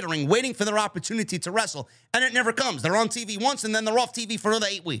back and catering, waiting for their opportunity to wrestle, and it never comes? They're on TV once, and then they're off TV for another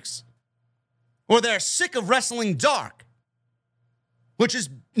 8 weeks. Or they're sick of wrestling dark, which is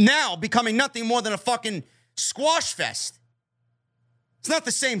now becoming nothing more than a fucking squash fest. It's not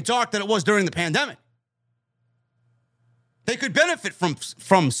the same dark that it was during the pandemic. They could benefit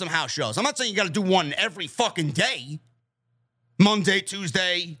from some house shows. I'm not saying you got to do one every fucking day. Monday,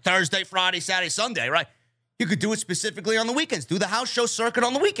 Tuesday, Thursday, Friday, Saturday, Sunday, right? You could do it specifically on the weekends. Do the house show circuit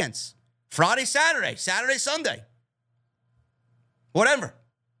on the weekends. Friday, Saturday, Saturday, Sunday. Whatever.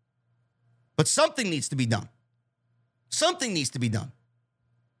 But something needs to be done. Something needs to be done.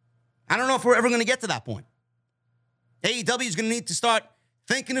 I don't know if we're ever going to get to that point. AEW is going to need to start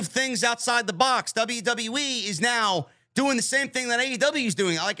thinking of things outside the box. WWE is now doing the same thing that AEW is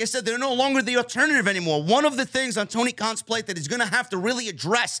doing. Like I said, they're no longer the alternative anymore. One of the things on Tony Khan's plate that he's going to have to really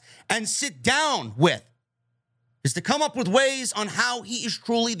address and sit down with is to come up with ways on how he is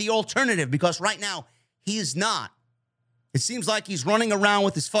truly the alternative, because right now he is not. It seems like he's running around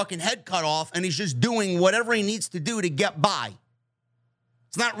with his fucking head cut off and he's just doing whatever he needs to do to get by.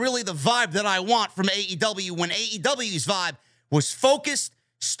 It's not really the vibe that I want from AEW when AEW's vibe was focused,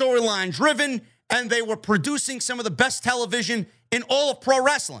 storyline driven, and they were producing some of the best television in all of pro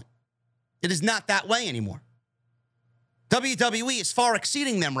wrestling. It is not that way anymore. WWE is far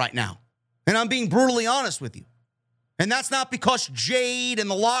exceeding them right now. And I'm being brutally honest with you. And that's not because Jade and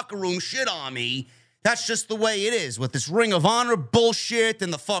the locker room shit on me. That's just the way it is with this Ring of Honor bullshit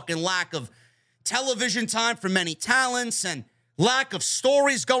and the fucking lack of television time for many talents and lack of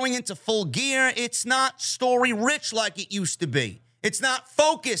stories going into full gear. It's not story rich like it used to be. It's not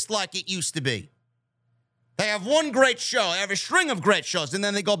focused like it used to be. They have one great show. They have a string of great shows, and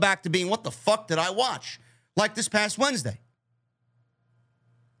then they go back to being, what the fuck did I watch? Like this past Wednesday.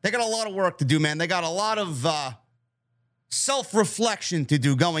 They got a lot of work to do, man. They got a lot of self-reflection to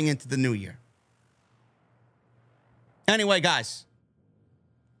do going into the new year. Anyway, guys,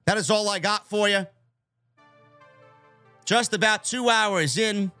 that is all I got for you. Just about 2 hours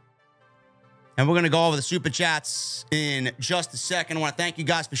in, and we're going to go over the Super Chats in just a second. I want to thank you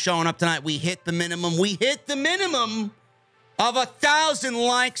guys for showing up tonight. We hit the minimum. We hit the minimum of 1,000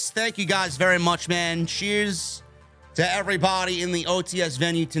 likes. Thank you guys very much, man. Cheers to everybody in the OTS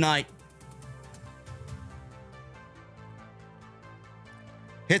venue tonight.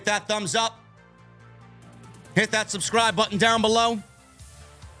 Hit that thumbs up. Hit that subscribe button down below.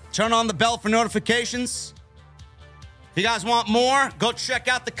 Turn on the bell for notifications. If you guys want more, go check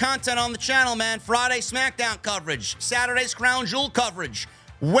out the content on the channel, man. Friday SmackDown coverage. Saturday's Crown Jewel coverage.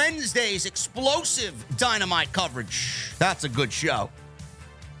 Wednesday's explosive Dynamite coverage. That's a good show.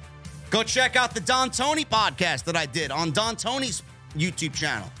 Go check out the Don Tony podcast that I did on Don Tony's YouTube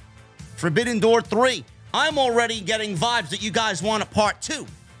channel. Forbidden Door 3. I'm already getting vibes that you guys want a part 2.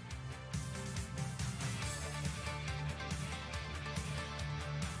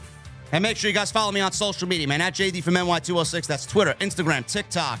 And make sure you guys follow me on social media, man. At JD from NY206. That's Twitter, Instagram,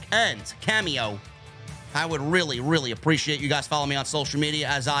 TikTok, and Cameo. I would really, really appreciate you guys follow me on social media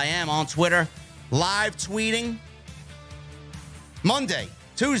as I am on Twitter. Live tweeting Monday,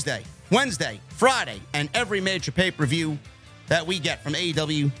 Tuesday, Wednesday, Friday, and every major pay-per-view that we get from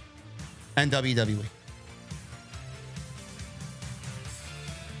AEW and WWE.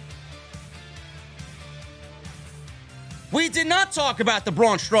 We did not talk about the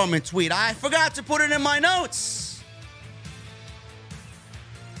Braun Strowman tweet. I forgot to put it in my notes.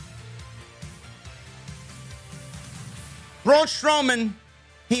 Braun Strowman,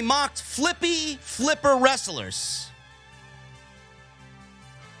 he mocked flippy flipper wrestlers.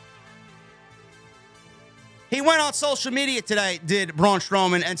 He went on social media today, did Braun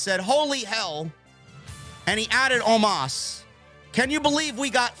Strowman, and said, "Holy hell." And he added Omos. Can you believe we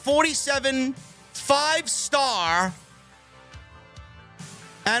got 47 5-star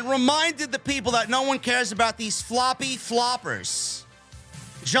and reminded the people that no one cares about these floppy floppers.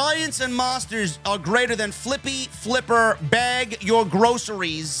 Giants and monsters are greater than flippy flipper bag your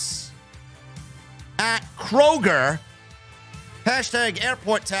groceries at Kroger. Hashtag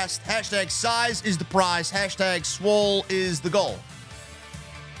airport test. Hashtag size is the prize. Hashtag swole is the goal.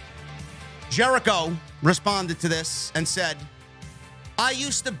 Jericho responded to this and said, I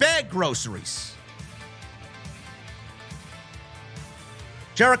used to bag groceries.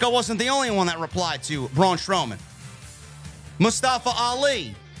 Jericho wasn't the only one that replied to Braun Strowman. Mustafa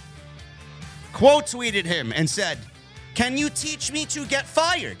Ali quote tweeted him and said, "Can you teach me to get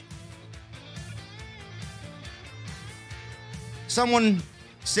fired?" Someone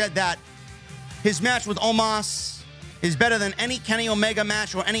said that his match with Omos is better than any Kenny Omega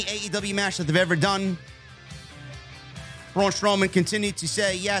match or any AEW match that they've ever done. Braun Strowman continued to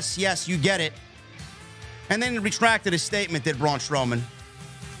say, yes, you get it. And then he retracted his statement, did Braun Strowman.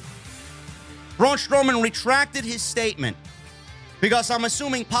 Braun Strowman retracted his statement because I'm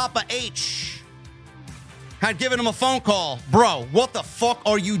assuming Papa H had given him a phone call. Bro, what the fuck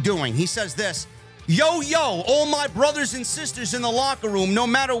are you doing? He says this, yo, all my brothers and sisters in the locker room, no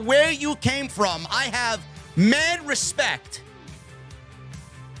matter where you came from, I have mad respect.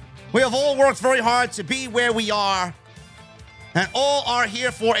 We have all worked very hard to be where we are, and all are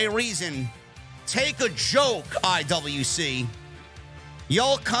here for a reason. Take a joke, IWC.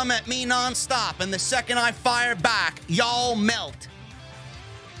 Y'all come at me nonstop, and the second I fire back, y'all melt.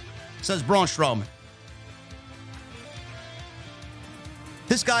 Says Braun Strowman.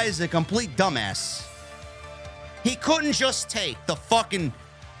 This guy is a complete dumbass. He couldn't just take the fucking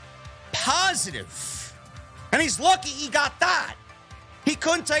positive. And he's lucky he got that. He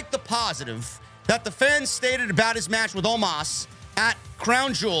couldn't take the positive that the fans stated about his match with Omos at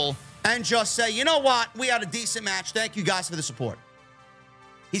Crown Jewel and just say, you know what? We had a decent match. Thank you guys for the support.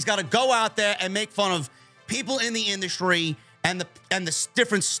 He's got to go out there and make fun of people in the industry and the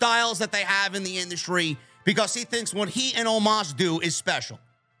different styles that they have in the industry because he thinks what he and Omos do is special.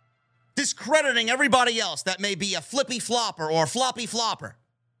 Discrediting everybody else that may be a flippy flopper or floppy flopper.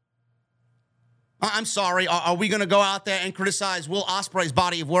 I'm sorry, are we going to go out there and criticize Will Ospreay's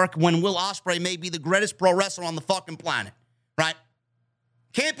body of work when Will Ospreay may be the greatest pro wrestler on the fucking planet, right?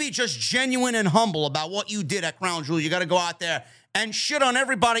 Can't be just genuine and humble about what you did at Crown Jewel. You got to go out there and shit on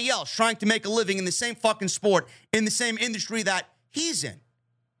everybody else trying to make a living in the same fucking sport, in the same industry that he's in.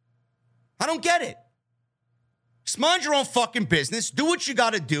 I don't get it. Just mind your own fucking business. Do what you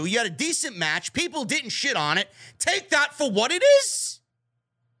got to do. You had a decent match. People didn't shit on it. Take that for what it is.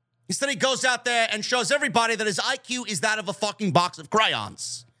 Instead, he goes out there and shows everybody that his IQ is that of a fucking box of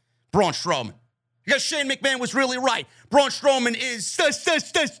crayons. Braun Strowman. Because Shane McMahon was really right. Braun Strowman is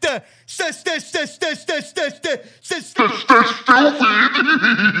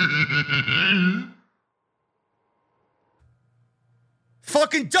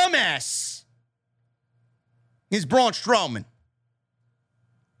fucking dumbass. Is Braun Strowman.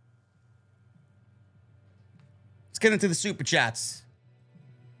 Let's get into the super chats.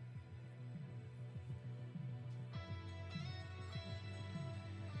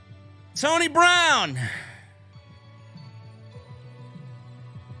 Tony Brown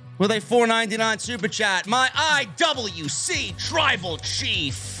with a $4.99 super chat. My IWC tribal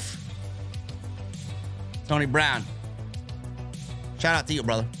chief. Tony Brown. Shout out to you,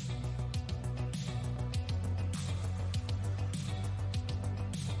 brother.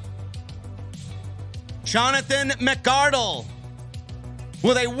 Jonathan McArdle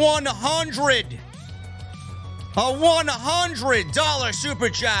with a $100 super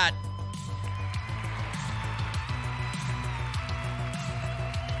chat.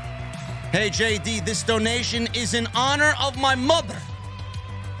 Hey, JD, this donation is in honor of my mother.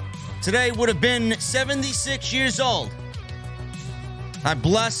 today would have been 76 years old. I'm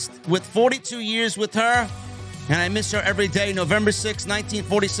blessed with 42 years with her, and I miss her every day, November 6,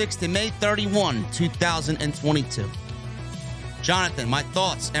 1946 to May 31, 2022. Jonathan, my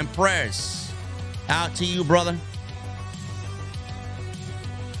thoughts and prayers out to you, brother.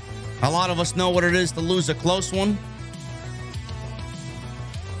 A lot of us know what it is to lose a close one.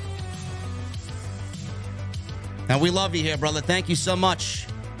 And we love you here, brother. Thank you so much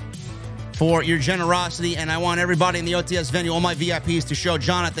for your generosity. And I want everybody in the OTS venue, all my VIPs, to show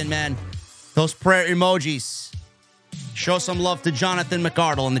Jonathan, man, those prayer emojis. Show some love to Jonathan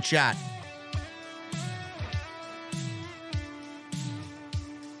McArdle in the chat.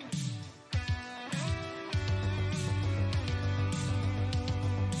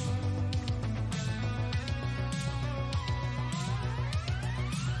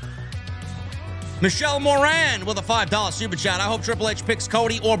 Michelle Moran with a $5 super chat. I hope Triple H picks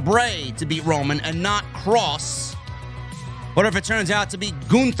Cody or Bray to beat Roman and not Cross. What if it turns out to be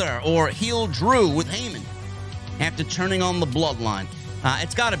Gunther or heel Drew with Heyman after turning on the bloodline?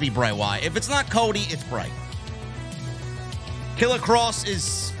 It's got to be Bray Wyatt. If it's not Cody, it's Bray. Killer Cross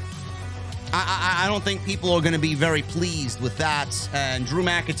is... I don't think people are going to be very pleased with that. And Drew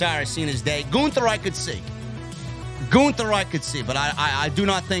McIntyre has seen his day. Gunther I could see. But I do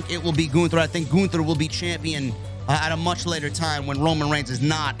not think it will be Gunther. I think Gunther will be champion at a much later time when Roman Reigns is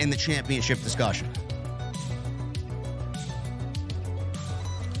not in the championship discussion.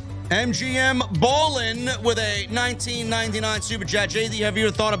 MGM Ballin with a $19.99 super chat. JD, have you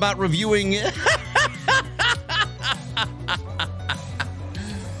ever thought about reviewing it?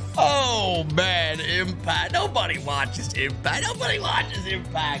 Oh, man, Impact. Nobody watches Impact,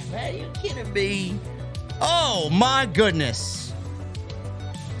 man. You kidding me? Oh, my goodness.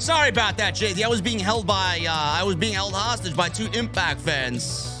 Sorry about that, JD. I was being held hostage by two Impact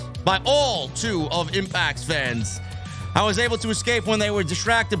fans. By all two of Impact's fans. I was able to escape when they were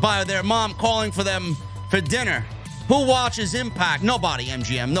distracted by their mom calling for them for dinner. Who watches Impact? Nobody,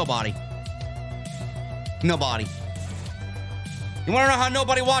 MGM. Nobody. You want to know how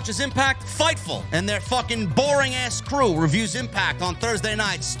nobody watches Impact? Fightful and their fucking boring-ass crew reviews Impact on Thursday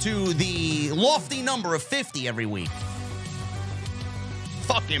nights to the lofty number of 50 every week.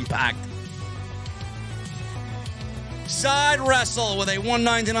 Fuck Impact. Side Wrestle with a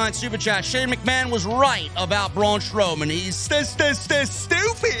 $1.99 super chat. Shane McMahon was right about Braun Strowman. He's stupid.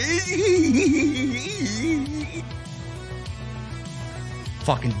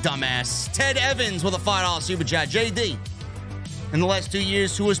 Fucking dumbass. Ted Evans with a $5 super chat. JD. In the last 2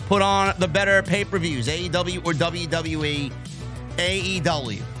 years, who has put on the better pay-per-views, AEW or WWE?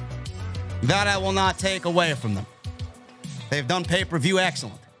 AEW. That I will not take away from them. They've done pay-per-view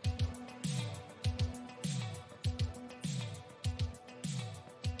excellent.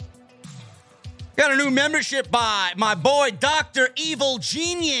 Got a new membership by my boy, Dr. Evil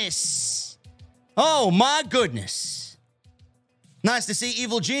Genius. Oh, my goodness. Nice to see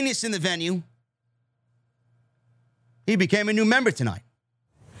Evil Genius in the venue. He became a new member tonight.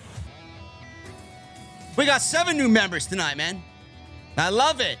 We got 7 new members tonight, man. I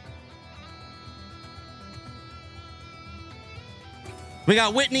love it. We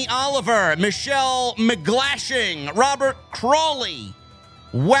got Whitney Oliver, Michelle McGlashing, Robert Crawley,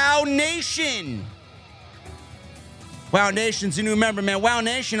 Wow Nation. Wow Nation's a new member, man. Wow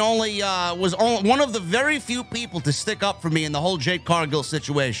Nation was one of the very few people to stick up for me in the whole Jade Cargill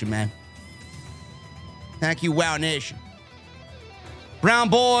situation, man. Thank you, Wow Nation. Brown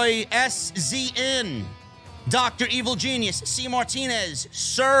Boy SZN, Dr. Evil Genius, C. Martinez,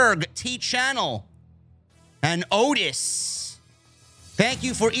 Serg, T Channel, and Otis. Thank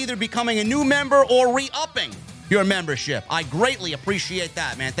you for either becoming a new member or re-upping your membership. I greatly appreciate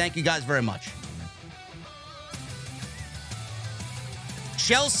that, man. Thank you guys very much.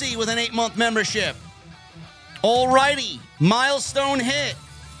 Chelsea with an 8-month membership. Alrighty, milestone hit.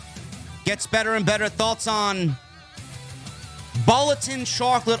 Gets better and better. Thoughts on Bulletin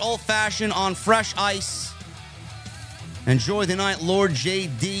Chocolate Old Fashioned on fresh ice. Enjoy the night, Lord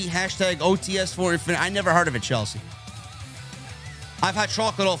JD. Hashtag OTS for Infinite. I never heard of it, Chelsea. I've had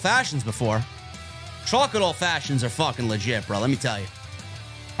chocolate old fashions before. Chocolate old fashions are fucking legit, bro. Let me tell you.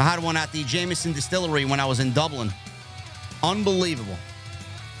 I had one at the Jameson Distillery when I was in Dublin. Unbelievable.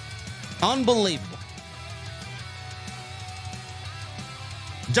 Unbelievable.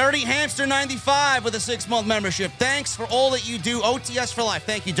 Dirty Hamster 95 with a 6-month membership. Thanks for all that you do. OTS for life.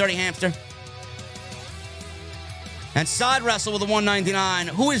 Thank you, Dirty Hamster. And Side Wrestle with a $1.99.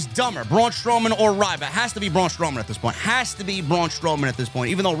 Who is dumber, Braun Strowman or Ryback? Has to be Braun Strowman at this point. Has to be Braun Strowman at this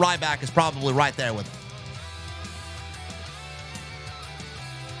point, even though Ryback is probably right there with him.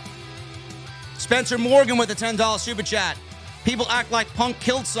 Spencer Morgan with a $10 super chat. People act like Punk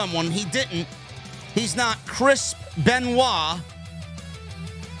killed someone. He didn't. He's not Chris Benoit.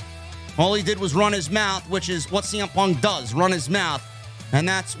 All he did was run his mouth, which is what CM Punk does, run his mouth. And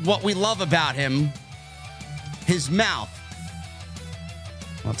that's what we love about him, his mouth.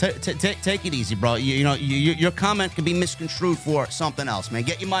 Well, take it easy, bro. You know, your comment can be misconstrued for something else, man.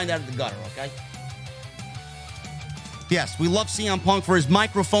 Get your mind out of the gutter, okay? Yes, we love CM Punk for his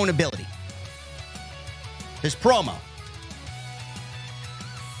microphone ability. His promo.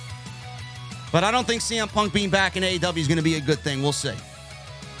 But I don't think CM Punk being back in AEW is going to be a good thing. We'll see.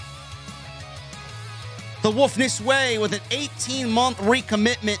 The Wolfness Way with an 18-month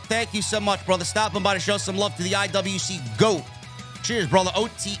recommitment. Thank you so much, brother. Stopping by to show some love to the IWC GOAT. Cheers, brother.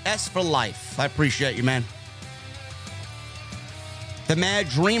 OTS for life. I appreciate you, man. The Mad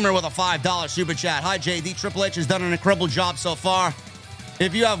Dreamer with a $5 super chat. Hi, JD. Triple H has done an incredible job so far.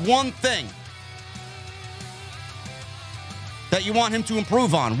 If you have one thing that you want him to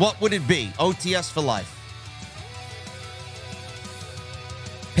improve on, what would it be? OTS for life.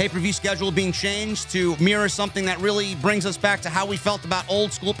 Pay-per-view schedule being changed to mirror something that really brings us back to how we felt about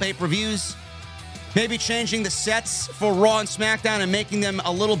old school pay-per-views. Maybe changing the sets for Raw and SmackDown and making them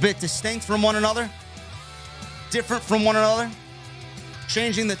a little bit distinct from one another. Different from one another.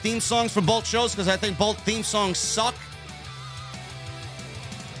 Changing the theme songs for both shows because I think both theme songs suck.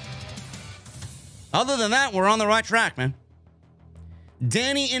 Other than that, we're on the right track, man.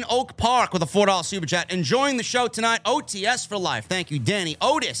 Danny in Oak Park with a $4 super chat. Enjoying the show tonight. OTS for life. Thank you, Danny.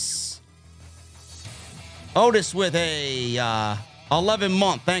 Otis with a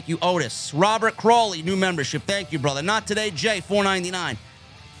 11-month. Thank you, Otis. Robert Crawley, new membership. Thank you, brother. Not today, Jay, $4.99.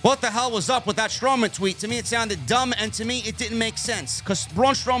 What the hell was up with that Strowman tweet? To me, it sounded dumb, and to me, it didn't make sense. Because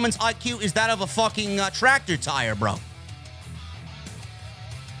Braun Strowman's IQ is that of a fucking tractor tire, bro.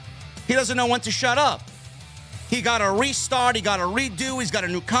 He doesn't know when to shut up. He got a restart. He got a redo. He's got a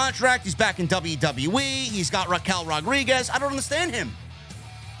new contract. He's back in WWE. He's got Raquel Rodriguez. I don't understand him.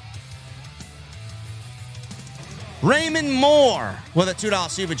 Raymond Moore with a $2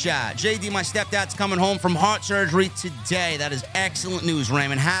 super chat. JD, my stepdad's coming home from heart surgery today. That is excellent news,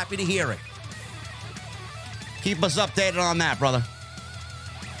 Raymond. Happy to hear it. Keep us updated on that, brother.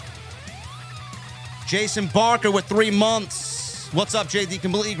 Jason Barker with 3 months. What's up, JD?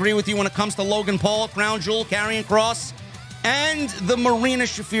 Completely agree with you when it comes to Logan Paul, Crown Jewel, Karrion Kross, and the Marina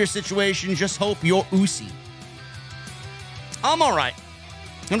Shafir situation. Just hope you're Uzi. I'm all right.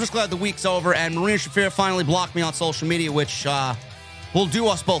 I'm just glad the week's over and Marina Shafir finally blocked me on social media, which will do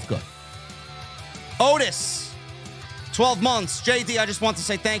us both good. Otis, 12 months. JD, I just want to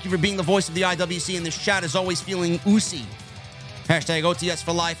say thank you for being the voice of the IWC in this chat. Is always feeling Uzi. Hashtag OTS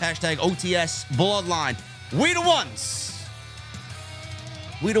for life. Hashtag OTS bloodline. We the ones.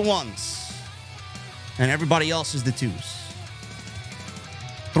 We the ones. And everybody else is the twos.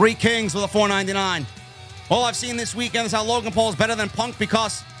 3 Kings with a $4.99. All I've seen this weekend is how Logan Paul is better than Punk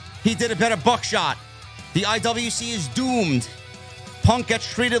because he did a better buckshot. The IWC is doomed. Punk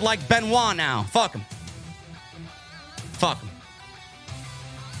gets treated like Benoit now. Fuck him. Fuck him.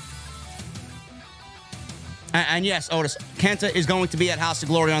 And yes, Otis, Kenta is going to be at House of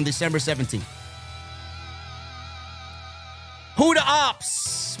Glory on December 17th. Huda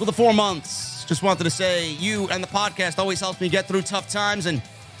Ops with the 4 months. Just wanted to say you and the podcast always helps me get through tough times and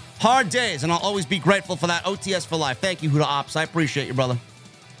hard days, and I'll always be grateful for that. OTS for life. Thank you, Huda Ops. I appreciate you, brother.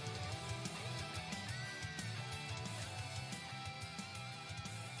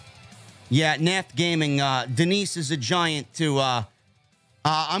 Yeah, Naft Gaming. Denise is a giant too.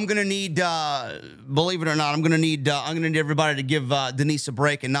 I'm gonna need, believe it or not, I'm gonna need everybody to give Denise a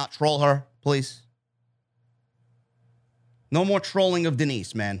break and not troll her, please. No more trolling of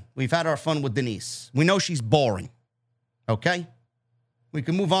Denise, man. We've had our fun with Denise. We know she's boring. Okay? We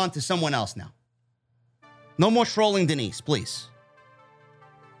can move on to someone else now. No more trolling Denise, please.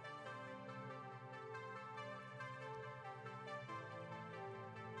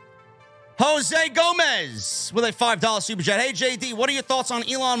 Jose Gomez with a $5 super chat. Hey, JD, what are your thoughts on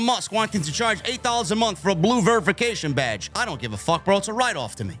Elon Musk wanting to charge $8 a month for a blue verification badge? I don't give a fuck, bro. It's a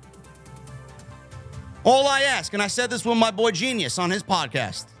write-off to me. All I ask, and I said this with my boy Genius on his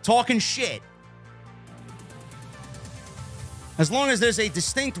podcast, talking shit. As long as there's a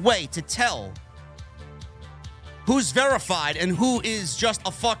distinct way to tell who's verified and who is just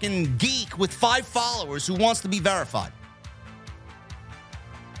a fucking geek with 5 followers who wants to be verified.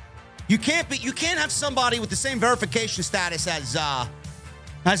 You can't have somebody with the same verification status as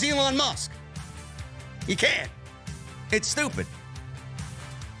Elon Musk. You can't. It's stupid.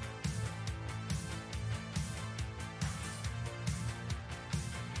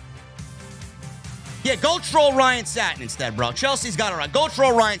 Yeah, go troll Ryan Satin instead, bro. Chelsea's got it right. Go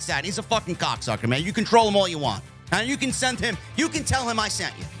troll Ryan Satin. He's a fucking cocksucker, man. You can troll him all you want. And you can send him, you can tell him I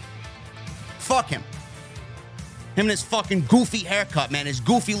sent you. Fuck him. Him and his fucking goofy haircut, man. His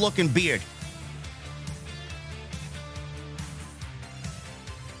goofy looking beard.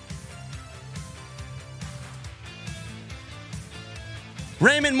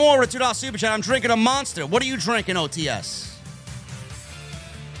 Raymond Moore with $2 super chat. I'm drinking a Monster. What are you drinking, OTS?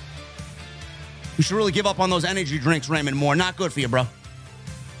 You should really give up on those energy drinks, Raymond Moore. Not good for you, bro.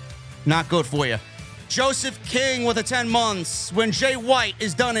 Not good for you. Joseph King with a 10 months. When Jay White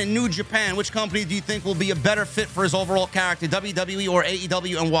is done in New Japan, which company do you think will be a better fit for his overall character, WWE or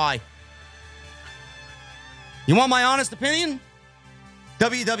AEW, and why? You want my honest opinion?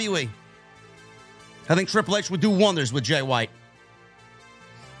 WWE. I think Triple H would do wonders with Jay White.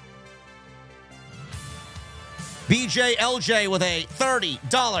 BJLJ with a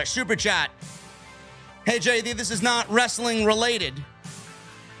 $30 super chat. Hey, JD, this is not wrestling related,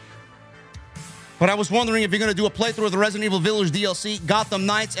 but I was wondering if you're going to do a playthrough of the Resident Evil Village DLC, Gotham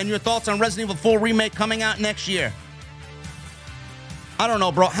Knights, and your thoughts on Resident Evil 4 Remake coming out next year. I don't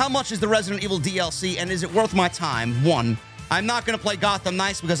know, bro. How much is the Resident Evil DLC, and is it worth my time? One, I'm not going to play Gotham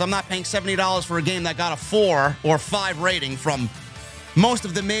Knights because I'm not paying $70 for a game that got a 4 or 5 rating from most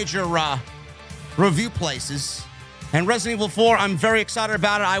of the major review places. And Resident Evil 4, I'm very excited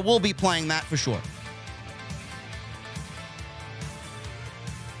about it. I will be playing that for sure.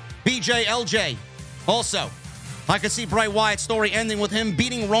 BJLJ. Also, I could see Bray Wyatt's story ending with him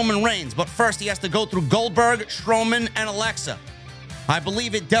beating Roman Reigns, but first he has to go through Goldberg, Strowman, and Alexa. I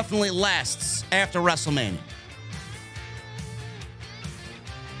believe it definitely lasts after WrestleMania.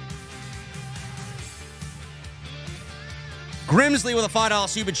 Grimsley with a $5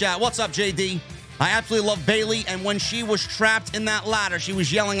 super chat. What's up, JD? I absolutely love Bayley, and when she was trapped in that ladder, she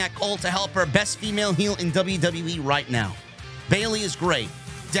was yelling at Cole to help her. Best female heel in WWE right now. Bayley is great.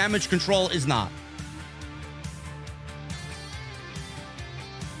 Damage Control is not.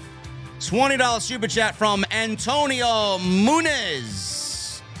 $20 super chat from Antonio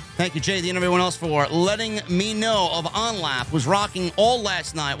Munez. Thank you, JD, and everyone else for letting me know of OnLap. Was rocking all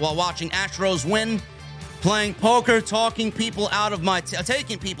last night while watching Astros win, playing poker, taking people out of my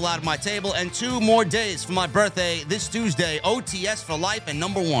table, and 2 more days for my birthday this Tuesday. OTS for life and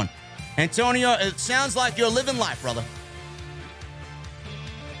number 1. Antonio, it sounds like you're living life, brother.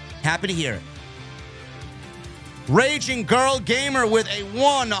 Happy to hear it. Raging Girl Gamer with a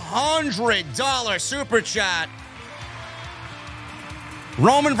 $100 super chat.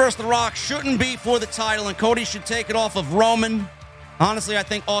 Roman versus The Rock shouldn't be for the title, and Cody should take it off of Roman. Honestly, I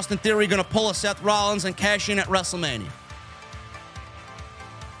think Austin Theory going to pull a Seth Rollins and cash in at WrestleMania.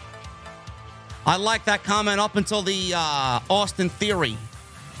 I like that comment up until the Austin Theory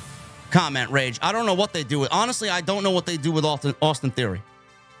comment, Rage. I don't know what they do with. Honestly, I don't know what they do with Austin Theory.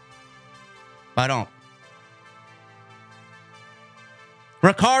 I don't.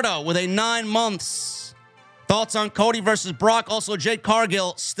 Ricardo with a 9 months. Thoughts on Cody versus Brock. Also, Jade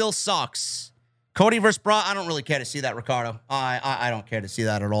Cargill still sucks. Cody versus Brock, I don't really care to see that, Ricardo. I don't care to see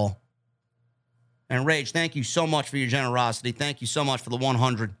that at all. And Rage, thank you so much for your generosity. Thank you so much for the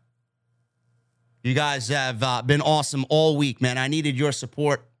 100. You guys have been awesome all week, man. I needed your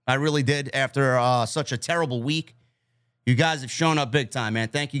support. I really did after such a terrible week. You guys have shown up big time, man.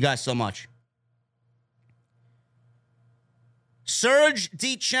 Thank you guys so much. Surge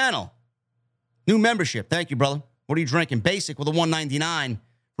D Channel. New membership. Thank you, brother. What are you drinking? Basic with a $1.99.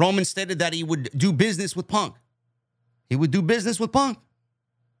 Roman stated that he would do business with Punk. He would do business with Punk.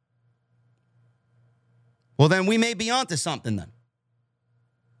 Well, then we may be onto something then.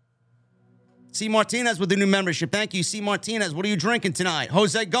 C. Martinez with the new membership. Thank you, C. Martinez. What are you drinking tonight?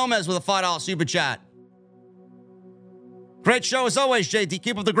 Jose Gomez with a $5 super chat. Great show as always, JD.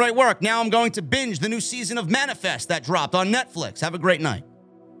 Keep up the great work. Now I'm going to binge the new season of Manifest that dropped on Netflix. Have a great night.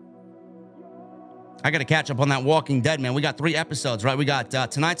 I got to catch up on that Walking Dead, man. We got 3 episodes, right? We got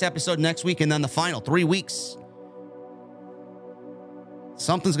tonight's episode next week and then the final. 3 weeks.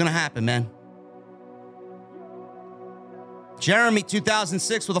 Something's going to happen, man. Jeremy,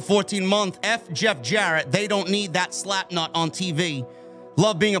 2006 with a 14-month. F. Jeff Jarrett. They don't need that slap nut on TV.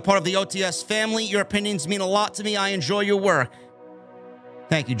 Love being a part of the OTS family. Your opinions mean a lot to me. I enjoy your work.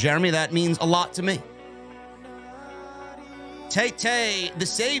 Thank you, Jeremy. That means a lot to me. Tay the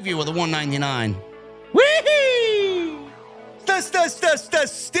Savior with a $1.99. Wee-hee!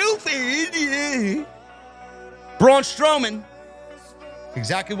 That's stupid. Yeah. Braun Strowman.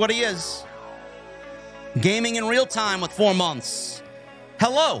 Exactly what he is. Gaming in real time with 4 months.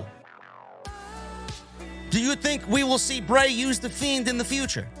 Hello. Do you think we will see Bray use The Fiend in the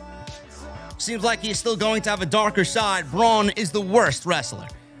future? seems like he is still going to have a darker side. Braun is the worst wrestler.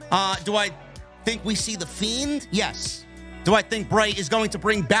 Do I think we see The Fiend? Yes. Do I think Bray is going to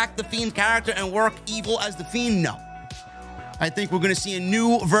bring back the Fiend character and work evil as the Fiend? No. I think we're going to see a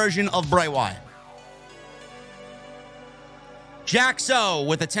new version of Bray Wyatt. Jaxo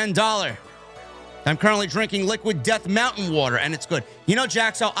with a $10. I'm currently drinking Liquid Death Mountain water, and it's good. You know,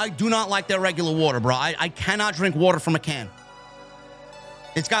 Jaxo, I do not like their regular water, bro. I cannot drink water from a can.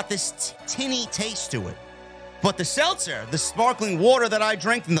 It's got this tinny taste to it. But the seltzer, the sparkling water that I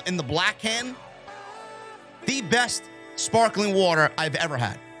drink in the black can, the best sparkling water I've ever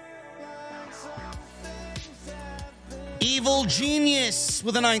had. Evil Genius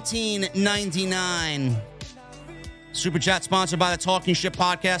with a $19.99. Super Chat sponsored by the Talking Shit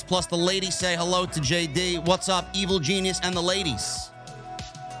Podcast, plus the ladies say hello to JD. What's up, Evil Genius and the ladies?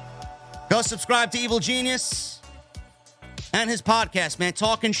 Go subscribe to Evil Genius and his podcast, man.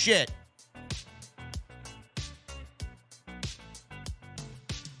 Talking Shit.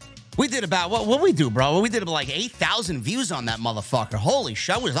 We did about, what we do, bro? We did about like 8,000 views on that motherfucker. Holy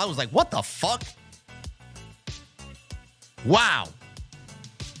shit. I was like, what the fuck? Wow.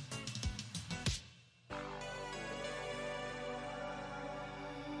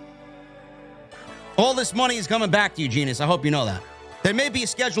 All this money is coming back to you, Genius. I hope you know that. There may be a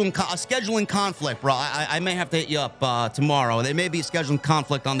scheduling conflict, bro. I may have to hit you up tomorrow. There may be a scheduling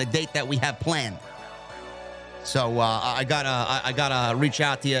conflict on the date that we have planned. So I gotta reach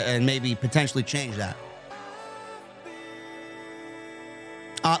out to you and maybe potentially change that.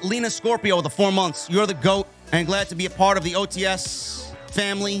 Lena Scorpio with the 4 months. You're the GOAT and glad to be a part of the OTS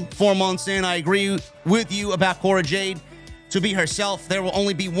family. 4 months in, I agree with you about Cora Jade. To be herself, there will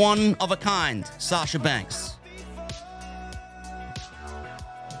only be one of a kind, Sasha Banks.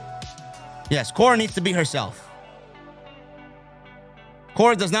 Yes, Cora needs to be herself.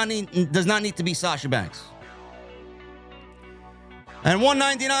 Cora does not need to be Sasha Banks. And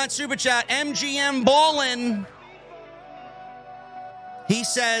 $1.99 Super Chat, MGM Ballin. He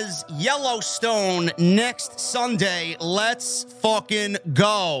says, Yellowstone next Sunday. Let's fucking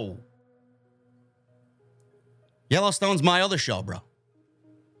go. Yellowstone's my other show, bro.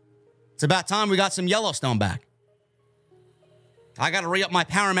 It's about time we got some Yellowstone back. I got to re-up my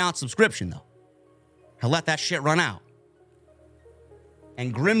Paramount subscription, though. I'll let that shit run out.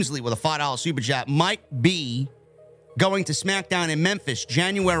 And Grimsley with a $5 Super Chat might be going to SmackDown in Memphis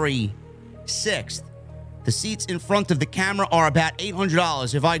January 6th. The seats in front of the camera are about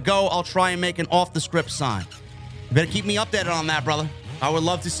 $800. If I go, I'll try and make an off-the-script sign. You better keep me updated on that, brother. I would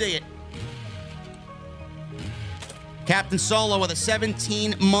love to see it. Captain Solo with a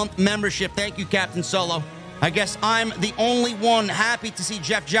 17-month membership. Thank you, Captain Solo. I guess I'm the only one happy to see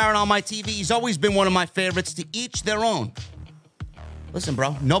Jeff Jarrett on my TV. He's always been one of my favorites. To each their own. Listen,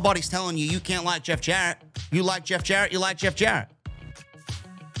 bro, nobody's telling you can't like Jeff Jarrett. You like Jeff Jarrett, you like Jeff Jarrett.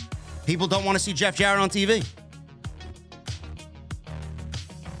 People don't want to see Jeff Jarrett on TV.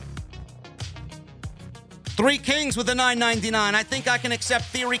 Three Kings with a $9.99. I think I can accept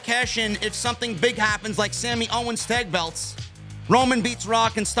Theory cash-in if something big happens like Sammy Owens tag belts. Roman beats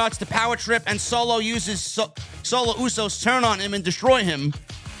Rock and starts to power trip and Solo uses Solo Uso's turn on him and destroy him.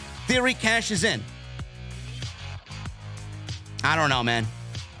 Theory cashes in. I don't know, man.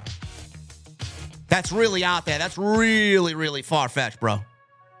 That's really out there. That's really, really far-fetched, bro.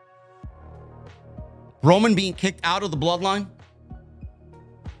 Roman being kicked out of the bloodline?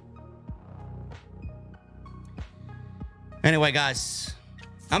 Anyway, guys,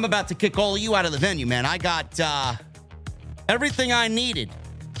 I'm about to kick all of you out of the venue, man. I got everything I needed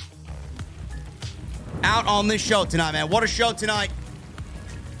out on this show tonight, man. What a show tonight.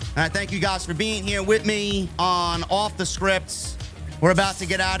 And I thank you guys for being here with me on Off the Scripts. We're about to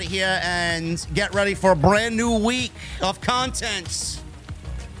get out of here and get ready for a brand new week of content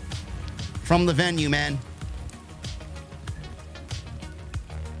from the venue, man.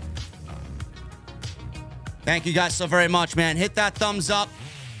 Thank you guys so very much, man. Hit that thumbs up.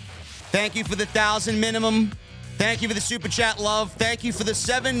 Thank you for the 1,000 minimum. Thank you for the Super Chat love. Thank you for the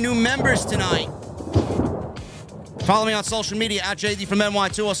 7 new members tonight. Follow me on social media at JD from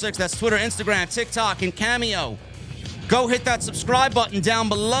NY206. That's Twitter, Instagram, TikTok, and Cameo. Go hit that subscribe button down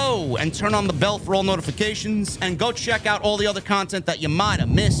below and turn on the bell for all notifications. And go check out all the other content that you might have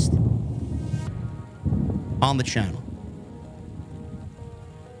missed on the channel.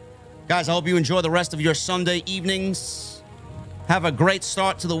 Guys, I hope you enjoy the rest of your Sunday evenings. Have a great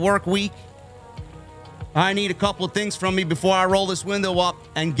start to the work week. I need a couple of things from me before I roll this window up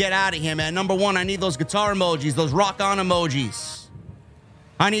and get out of here, man. Number one, I need those guitar emojis, those rock on emojis.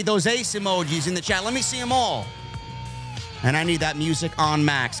 I need those ace emojis in the chat. Let me see them all. And I need that music on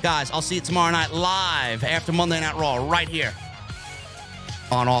max. Guys, I'll see you tomorrow night live after Monday Night Raw right here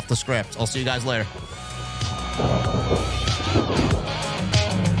on Off the Script. I'll see you guys later.